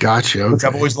 Gotcha. Okay.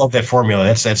 I've always loved that formula.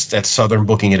 That's Southern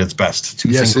booking at its best.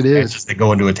 Yes, it is. Matches that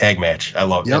go into a tag match. I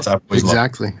love that.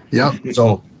 Exactly. Yep.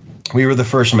 So we were the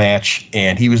first match,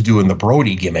 and he was doing the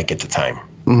Brody gimmick at the time.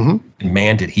 Mm-hmm. And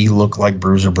man, did he look like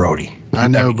Bruiser Brody. I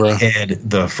know, bro. He had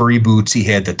the furry boots. He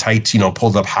had the tights,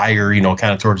 pulled up higher,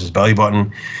 kind of towards his belly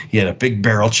button. He had a big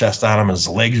barrel chest on him. His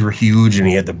legs were huge, and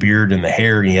he had the beard and the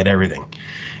hair, and he had everything.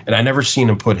 And I never seen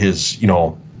him put his,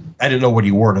 I didn't know what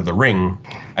he wore to the ring.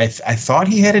 I thought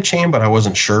he had a chain, but I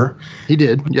wasn't sure. He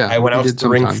did, yeah. I went out to the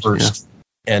ring first,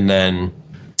 and then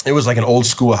it was like an old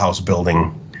schoolhouse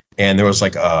building, and there was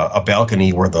like a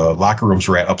balcony where the locker rooms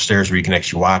were at upstairs, where you can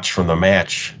actually watch from the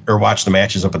match or watch the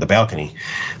matches up at the balcony.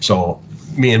 So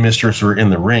me and Mistress were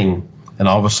in the ring, and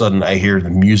all of a sudden I hear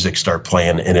the music start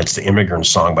playing, and it's the Immigrant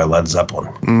Song by Led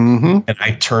Zeppelin. Mm-hmm. And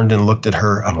I turned and looked at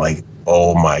her. I'm like,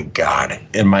 oh my God.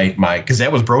 And because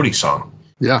that was Brody's song.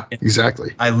 Yeah,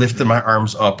 exactly. I lifted my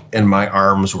arms up, and my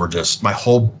arms were my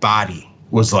whole body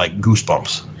was like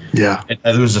goosebumps. Yeah.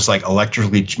 It was just like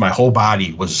electrically, my whole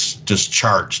body was just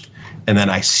charged. And then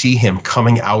I see him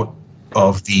coming out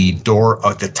of the door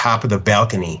at the top of the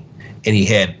balcony, and he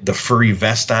had the furry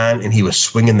vest on, and he was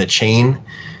swinging the chain.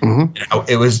 Mm-hmm.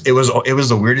 It was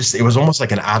the weirdest. It was almost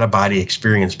like an out of body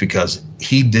experience, because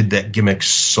he did that gimmick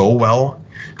so well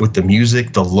with the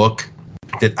music, the look,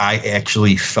 that I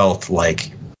actually felt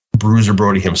like Bruiser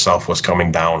Brody himself was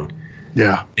coming down,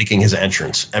 making his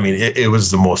entrance. I mean, it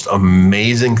was the most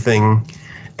amazing thing.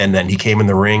 And then he came in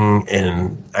the ring,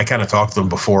 and I kind of talked to him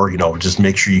before, just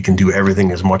make sure you can do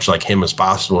everything as much like him as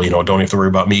possible. Don't have to worry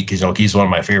about me, because, he's one of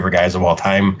my favorite guys of all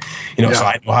time. So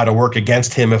I know how to work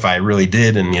against him if I really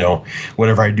did. And,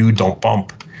 whatever I do, don't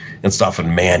bump and stuff.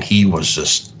 And man, he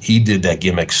did that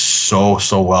gimmick so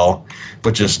well.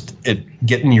 But just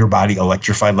getting your body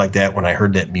electrified like that when I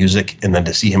heard that music, and then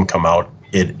to see him come out,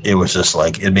 it was just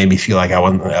like, it made me feel like I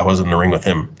was in the ring with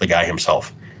him, the guy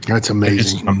himself. That's amazing.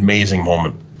 It's an amazing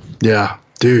moment. Yeah,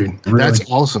 dude, really? That's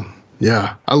awesome.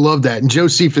 Yeah, I love that. And Joe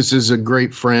Cephas is a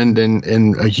great friend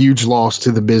and a huge loss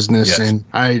to the business. Yes. And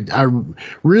I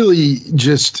really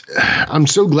I'm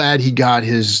so glad he got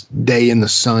his day in the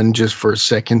sun just for a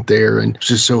second there. And it's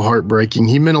just so heartbreaking.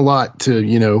 He meant a lot to,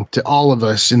 to all of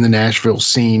us in the Nashville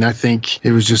scene. I think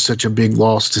it was just such a big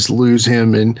loss to lose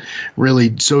him, and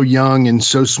really so young and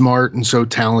so smart and so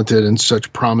talented and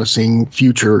such promising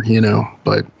future,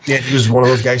 but yeah, he was one of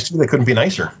those guys too that couldn't be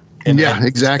nicer. And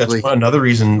exactly. That's another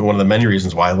reason, one of the many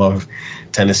reasons why I love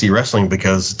Tennessee wrestling,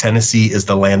 because Tennessee is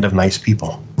the land of nice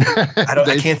people.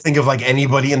 I can't think of like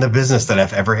anybody in the business that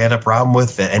I've ever had a problem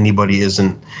with, that anybody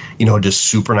isn't, just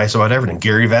super nice about everything.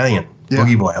 Gary Valiant,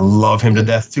 Boogie Boy, I love him to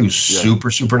death too.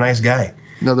 Super nice guy.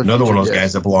 Another one of those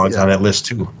guys that belongs on that list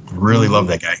too. Really love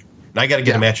that guy. And I got to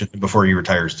get a match with him before he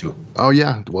retires too. Oh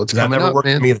yeah, well it's coming up,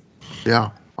 man. Me.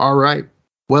 Yeah. All right.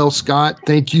 Well, Scott,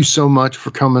 thank you so much for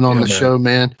coming on the show,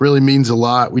 man. Really means a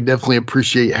lot. We definitely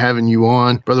appreciate having you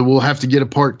on. Brother, we'll have to get a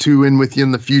part 2 in with you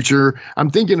in the future. I'm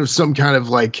thinking of some kind of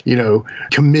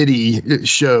committee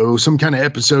show, some kind of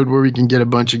episode where we can get a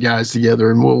bunch of guys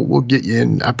together, and we'll get you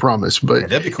in, I promise. But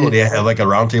that'd be cool. Yeah, like a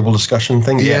roundtable discussion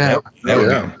thing. Yeah, that would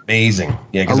be amazing.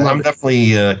 Yeah, because I'm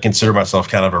definitely consider myself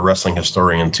kind of a wrestling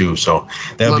historian too. So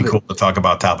that would be cool to talk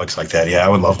about topics like that. Yeah, I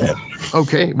would love that.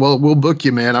 Okay, well, we'll book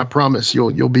you, man. I promise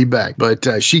you'll be back. But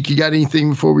Sheik, you got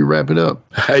anything before we wrap it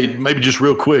up? Hey, maybe just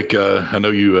real quick. I know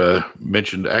you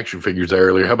mentioned action figures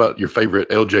earlier. How about your favorite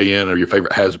LJN or your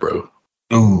favorite Hasbro?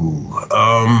 Ooh,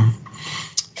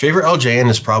 favorite LJN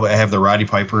is probably, I have the Roddy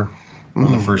Piper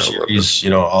on the first series.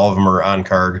 All of them are on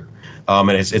card.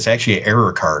 And it's actually an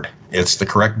error card. It's the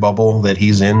correct bubble that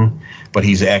he's in, but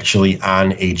he's actually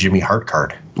on a Jimmy Hart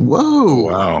card. Whoa!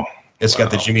 Wow! It's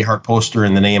got the Jimmy Hart poster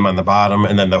and the name on the bottom,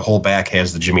 and then the whole back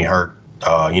has the Jimmy Hart,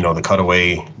 the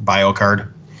cutaway bio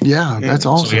card. Yeah, that's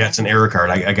awesome. So yeah, it's an error card.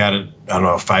 I got it, I don't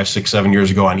know, 5, 6, 7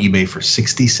 years ago on eBay for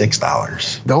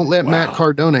 $66. Don't let Matt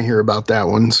Cardona hear about that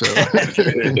one. So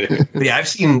yeah, I've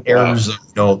seen errors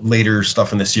of later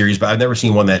stuff in the series, but I've never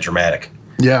seen one that dramatic.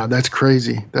 Yeah, that's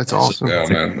crazy. That's awesome. Yeah,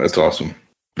 man, that's awesome.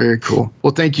 Very cool.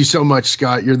 Well, thank you so much,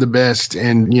 Scott. You're the best.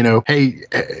 And, hey,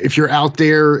 if you're out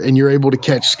there and you're able to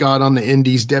catch Scott on the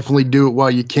indies, definitely do it while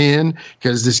you can,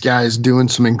 because this guy is doing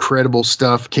some incredible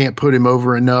stuff. Can't put him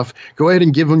over enough. Go ahead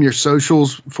and give him your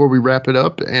socials before we wrap it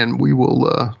up, and we will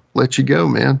let you go,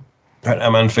 man.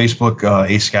 I'm on Facebook,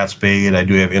 A Scott Spade. I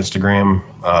do have Instagram,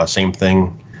 same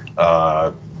thing.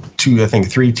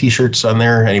 3 T-shirts on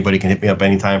there. Anybody can hit me up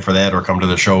anytime for that, or come to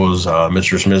the shows.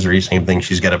 Mistress Misery, same thing.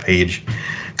 She's got a page,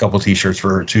 a couple T-shirts for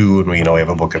her too, and we have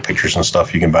a book of pictures and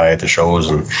stuff you can buy at the shows.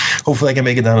 And hopefully, I can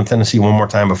make it down to Tennessee one more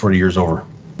time before the year's over.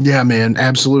 Yeah, man,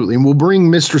 absolutely. And we'll bring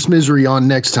Mistress Misery on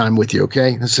next time with you.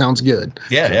 Okay, that sounds good.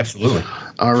 Yeah, absolutely.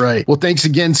 All right. Well, thanks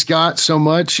again, Scott, so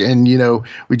much. And,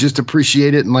 we just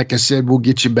appreciate it. And like I said, we'll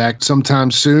get you back sometime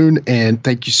soon. And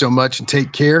thank you so much, and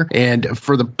take care. And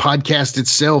for the podcast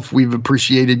itself, we've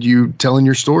appreciated you telling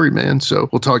your story, man. So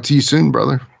we'll talk to you soon,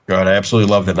 brother. God, I absolutely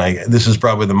loved it. And this is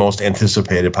probably the most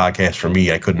anticipated podcast for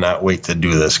me. I could not wait to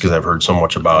do this because I've heard so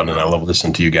much about it, and I love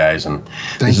listening to you guys. And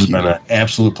this has been an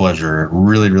absolute pleasure.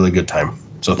 Really, really good time.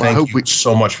 So thank you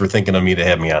so much for thinking of me to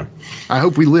have me on. I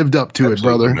hope we lived up to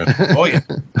Absolutely, it, brother. Oh, yeah.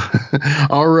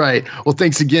 All right. Well,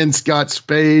 thanks again, Scott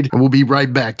Spade. And we'll be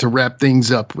right back to wrap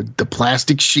things up with the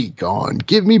Plastic Sheik on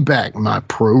Give Me Back My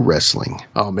Pro Wrestling.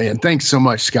 Oh, man. Thanks so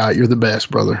much, Scott. You're the best,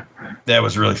 brother. That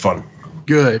was really fun.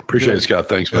 Good. Appreciate it, Scott.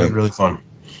 Thanks, man. Really fun.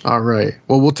 All right.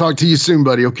 Well, we'll talk to you soon,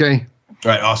 buddy, okay?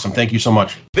 All right. Awesome. Thank you so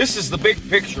much. This is The Big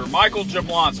Picture, Michael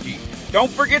Jablonski.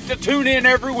 Don't forget to tune in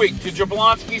every week to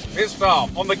Jablonski's Pissed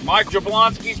Off on the Mike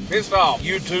Jablonski's Pissed Off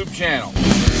YouTube channel.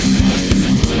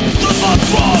 The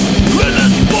what's wrong in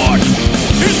this sport?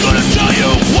 He's gonna tell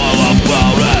you all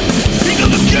about it. He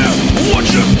doesn't care what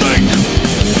you think.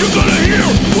 You're gonna hear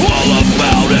all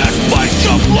about it. Mike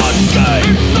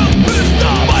Jablonski. He's so pissed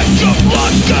off. Mike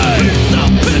Jablonski. He's so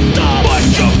pissed off.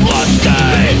 Mike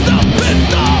Jablonski. He's so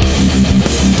pissed off.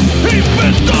 He's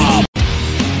pissed off.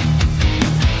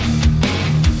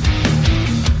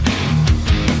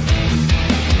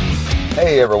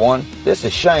 Hey everyone, this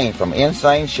is Shane from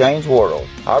Insane Shane's World.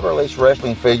 I release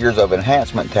wrestling figures of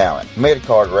enhancement talent,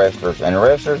 mid-card wrestlers, and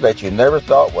wrestlers that you never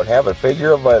thought would have a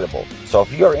figure available. So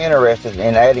if you're interested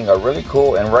in adding a really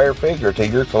cool and rare figure to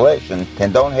your collection,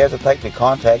 then don't hesitate to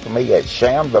contact me at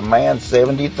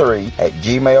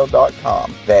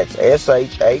shamtheman73@gmail.com. That's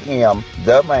SHAM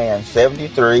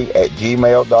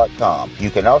theman73@gmail.com. You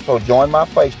can also join my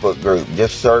Facebook group.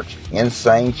 Just search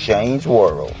Insane Shane's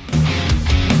World.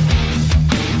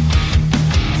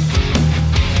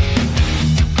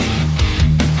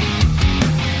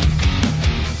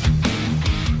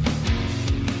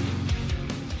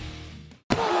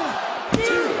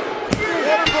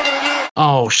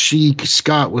 Oh, Sheik,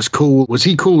 Scott was cool. Was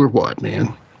he cool or what,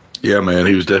 man? Yeah, man,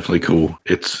 he was definitely cool.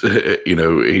 It's, you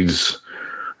know, he's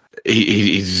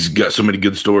got so many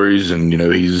good stories, and, you know,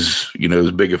 he's, you know,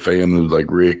 as big a fan of like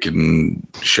Rick and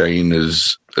Shane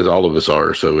as all of us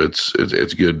are. So it's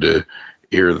good to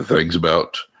hear the things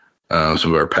about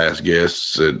some of our past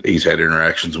guests that he's had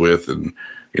interactions with, and,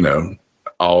 you know,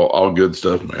 all good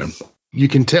stuff, man. You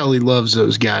can tell he loves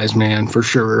those guys, man, for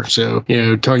sure. So, you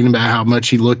know, talking about how much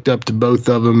he looked up to both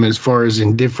of them as far as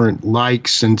in different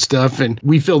likes and stuff. And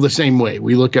we feel the same way.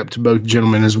 We look up to both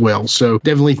gentlemen as well. So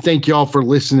definitely thank y'all for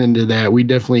listening to that. We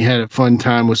definitely had a fun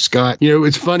time with Scott. You know,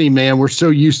 it's funny, man. We're so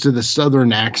used to the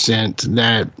Southern accent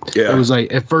that it was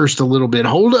like at first a little bit,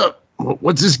 hold up.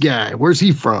 What's this guy? Where's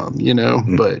he from? You know,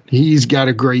 but he's got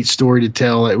a great story to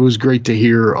tell. It was great to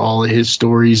hear all of his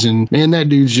stories, and man, that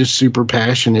dude's just super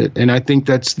passionate. And I think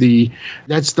that's the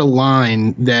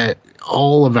line that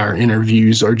all of our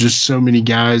interviews are just so many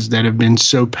guys that have been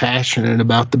so passionate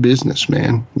about the business,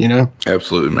 man, you know?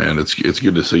 Absolutely, man. It's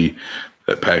good to see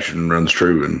that passion runs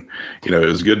true. And, you know,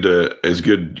 it's good,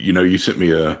 you know, you sent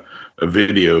me a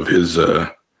video of his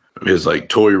like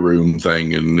toy room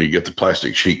thing, and you get the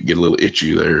Plastic Sheik get a little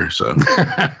itchy there. So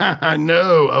I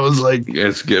know. I was like,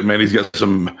 it's good, man. He's got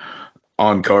some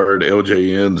on card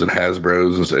LJNs and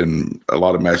Hasbros and a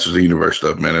lot of Masters of the Universe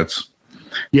stuff, man. It's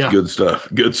good stuff.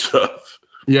 Good stuff.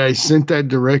 Yeah, he sent that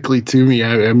directly to me.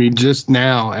 I mean, just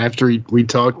now after we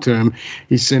talked to him,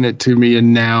 he sent it to me,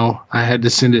 and now I had to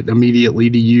send it immediately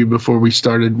to you before we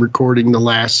started recording the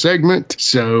last segment.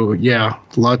 So yeah,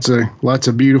 lots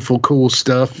of beautiful, cool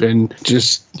stuff, and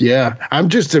just I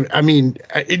didn't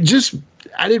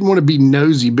want to be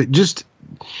nosy, but just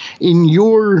in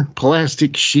your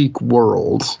Plastic Sheik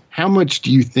world, how much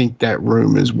do you think that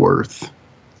room is worth?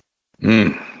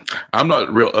 I'm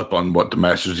not real up on what the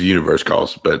Masters of the Universe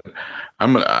costs, but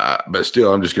but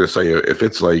still, I'm just gonna say if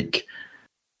it's like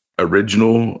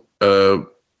original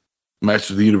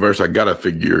Masters of the Universe, I gotta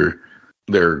figure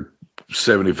they're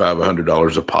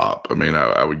 $75-$100 a pop. I mean,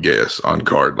 I would guess on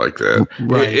card like that,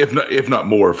 right? If not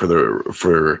more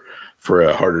for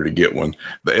a harder to get one.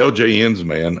 The LJNs,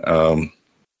 man.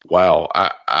 Wow,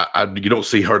 you don't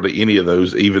see hardly any of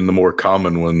those. Even the more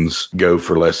common ones go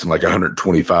for less than like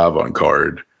 125 on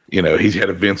card. You know, he's had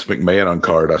a Vince McMahon on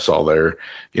card I saw there.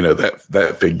 You know,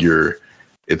 that figure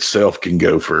itself can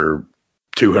go for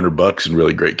 $200 in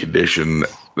really great condition.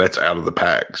 That's out of the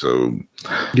pack. So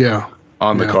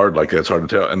on the card like that's hard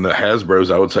to tell. And the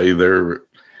Hasbros, I would say they're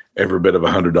every bit of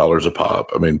 $100 a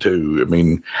pop. I mean,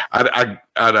 I'd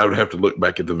have to look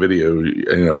back at the video.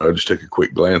 You know, I just took a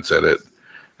quick glance at it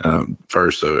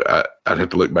first, so I'd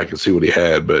have to look back and see what he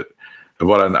had. But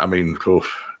what I mean,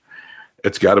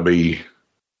 it's got to be,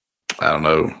 I don't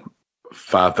know,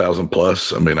 5,000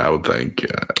 plus. I mean, I would think.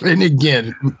 And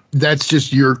again, that's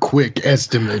just your quick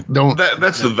estimate.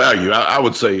 That's the value. I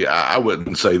would say. I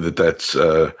wouldn't say that that's.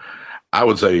 I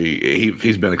would say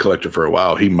he's been a collector for a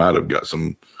while. He might have got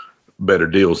some better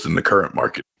deals than the current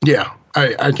market. Yeah,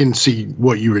 I can see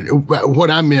what you were. What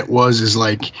I meant is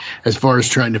like, as far as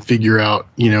trying to figure out,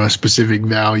 a specific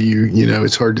value,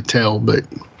 it's hard to tell. But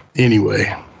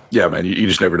anyway. Yeah, man, you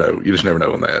just never know. You just never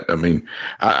know on that. I mean,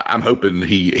 I'm hoping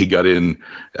he got in.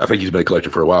 I think he's been a collector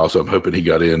for a while, so I'm hoping he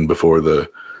got in before the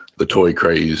toy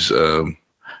craze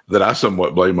that I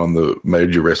somewhat blame on the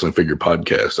Major Wrestling Figure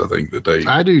podcast. I think that they.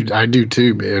 I do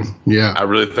too, man. Yeah, I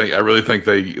really think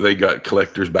they got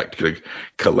collectors back to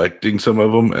collecting some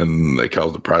of them, and they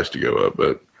caused the price to go up.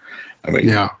 But I mean,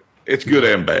 yeah, it's good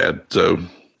and bad. So.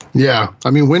 Yeah,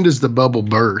 I mean, when does the bubble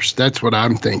burst? That's what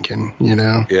I'm thinking.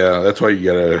 Yeah, that's why you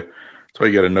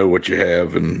gotta know what you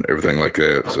have and everything like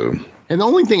that. So, and the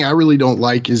only thing I really don't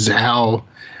like is how,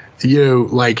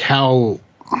 how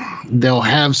they'll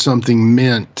have something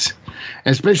mint,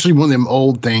 especially one of them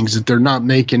old things that they're not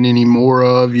making any more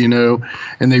of,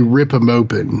 and they rip them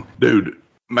open. Dude,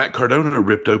 Matt Cardona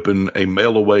ripped open a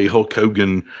mail-away Hulk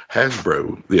Hogan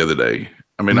Hasbro the other day.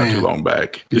 I mean, not too long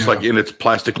back. Just like in its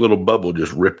plastic little bubble,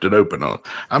 just ripped it open.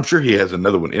 I'm sure he has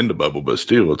another one in the bubble, but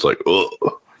still, it's like, ugh.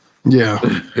 Yeah,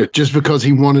 just because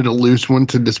he wanted a loose one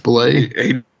to display.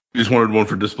 He just wanted one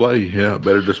for display. Yeah,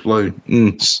 better display.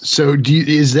 So,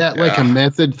 is that like a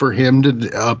method for him to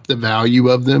up the value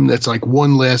of them? That's like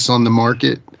one less on the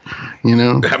market.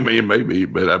 I mean, maybe,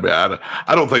 but I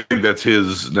don't think that's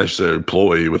his necessary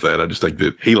ploy with that. I just think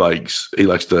that he likes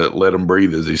to let them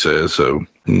breathe, as he says. So.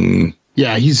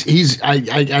 Yeah,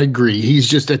 I agree. He's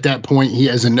just at that point, he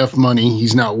has enough money.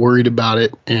 He's not worried about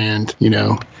it. And,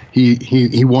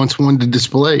 he wants one to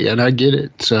display, and I get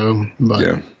it. So, but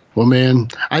yeah. Well, man,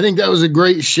 I think that was a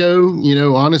great show.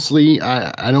 Honestly,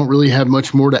 I don't really have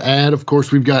much more to add. Of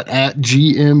course, we've got at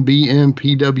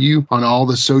GMBMPW on all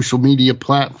the social media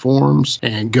platforms,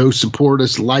 and go support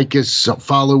us, like us,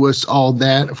 follow us, all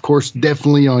that. Of course,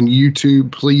 definitely on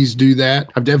YouTube. Please do that.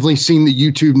 I've definitely seen the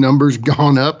YouTube numbers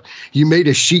gone up. You made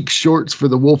a Chic Shorts for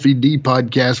the Wolfie D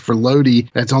podcast for Lodi.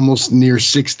 That's almost near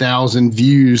 6,000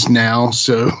 views now.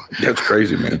 So that's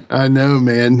crazy, man. I know,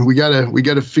 man. We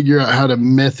gotta figure out how to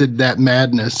method that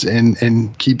madness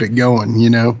and keep it going,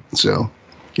 so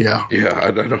yeah.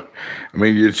 I don't know. I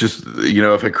mean, it's just,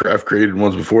 I've created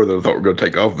ones before that I thought were going to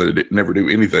take off that never do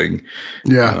anything.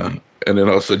 Yeah. And then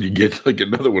all of a sudden you get like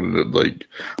another one that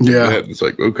it's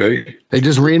like, okay, they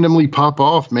just randomly pop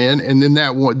off, man. And then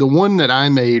the one that I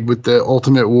made with the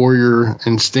Ultimate Warrior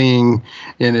and Sting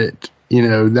in it,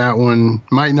 that one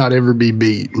might not ever be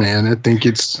beat, man. I think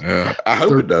it's. I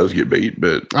hope it does get beat,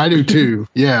 but I do too.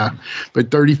 Yeah,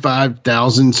 but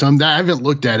 35,000 some. I haven't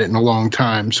looked at it in a long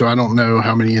time, so I don't know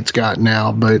how many it's got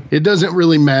now. But it doesn't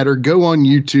really matter. Go on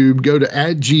YouTube. Go to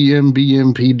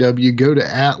 @GMBMPW. Go to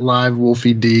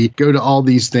 @LiveWolfieD. Go to all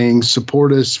these things.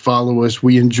 Support us. Follow us.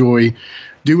 We enjoy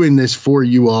doing this for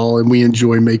you all, and we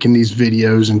enjoy making these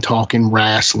videos and talking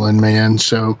wrestling, man.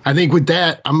 So I think with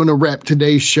that, I'm going to wrap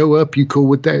today's show up. You cool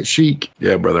with that, Sheik?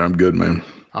 Yeah, brother, I'm good, man.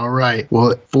 All right.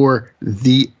 Well, for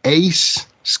the Ace,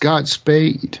 Scott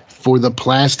Spade, for the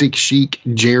Plastic Sheik,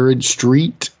 Jared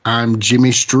Street, I'm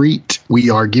Jimmy Street. We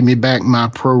are Give Me Back My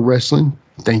Pro Wrestling.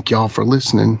 Thank y'all for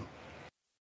listening.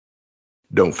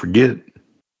 Don't forget,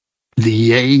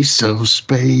 the Ace of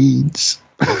Spades.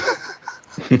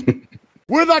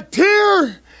 With a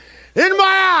tear in my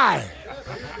eye.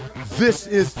 This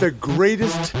is the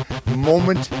greatest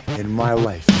moment in my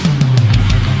life.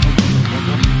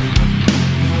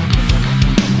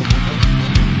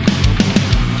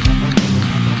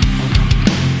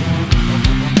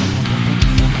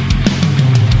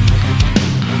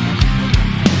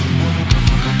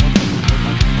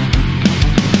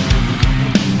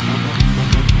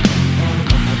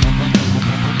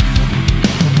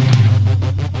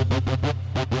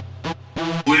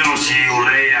 We'll see you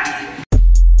later.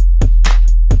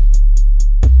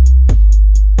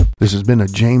 This has been a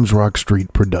James Rock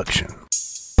Street production.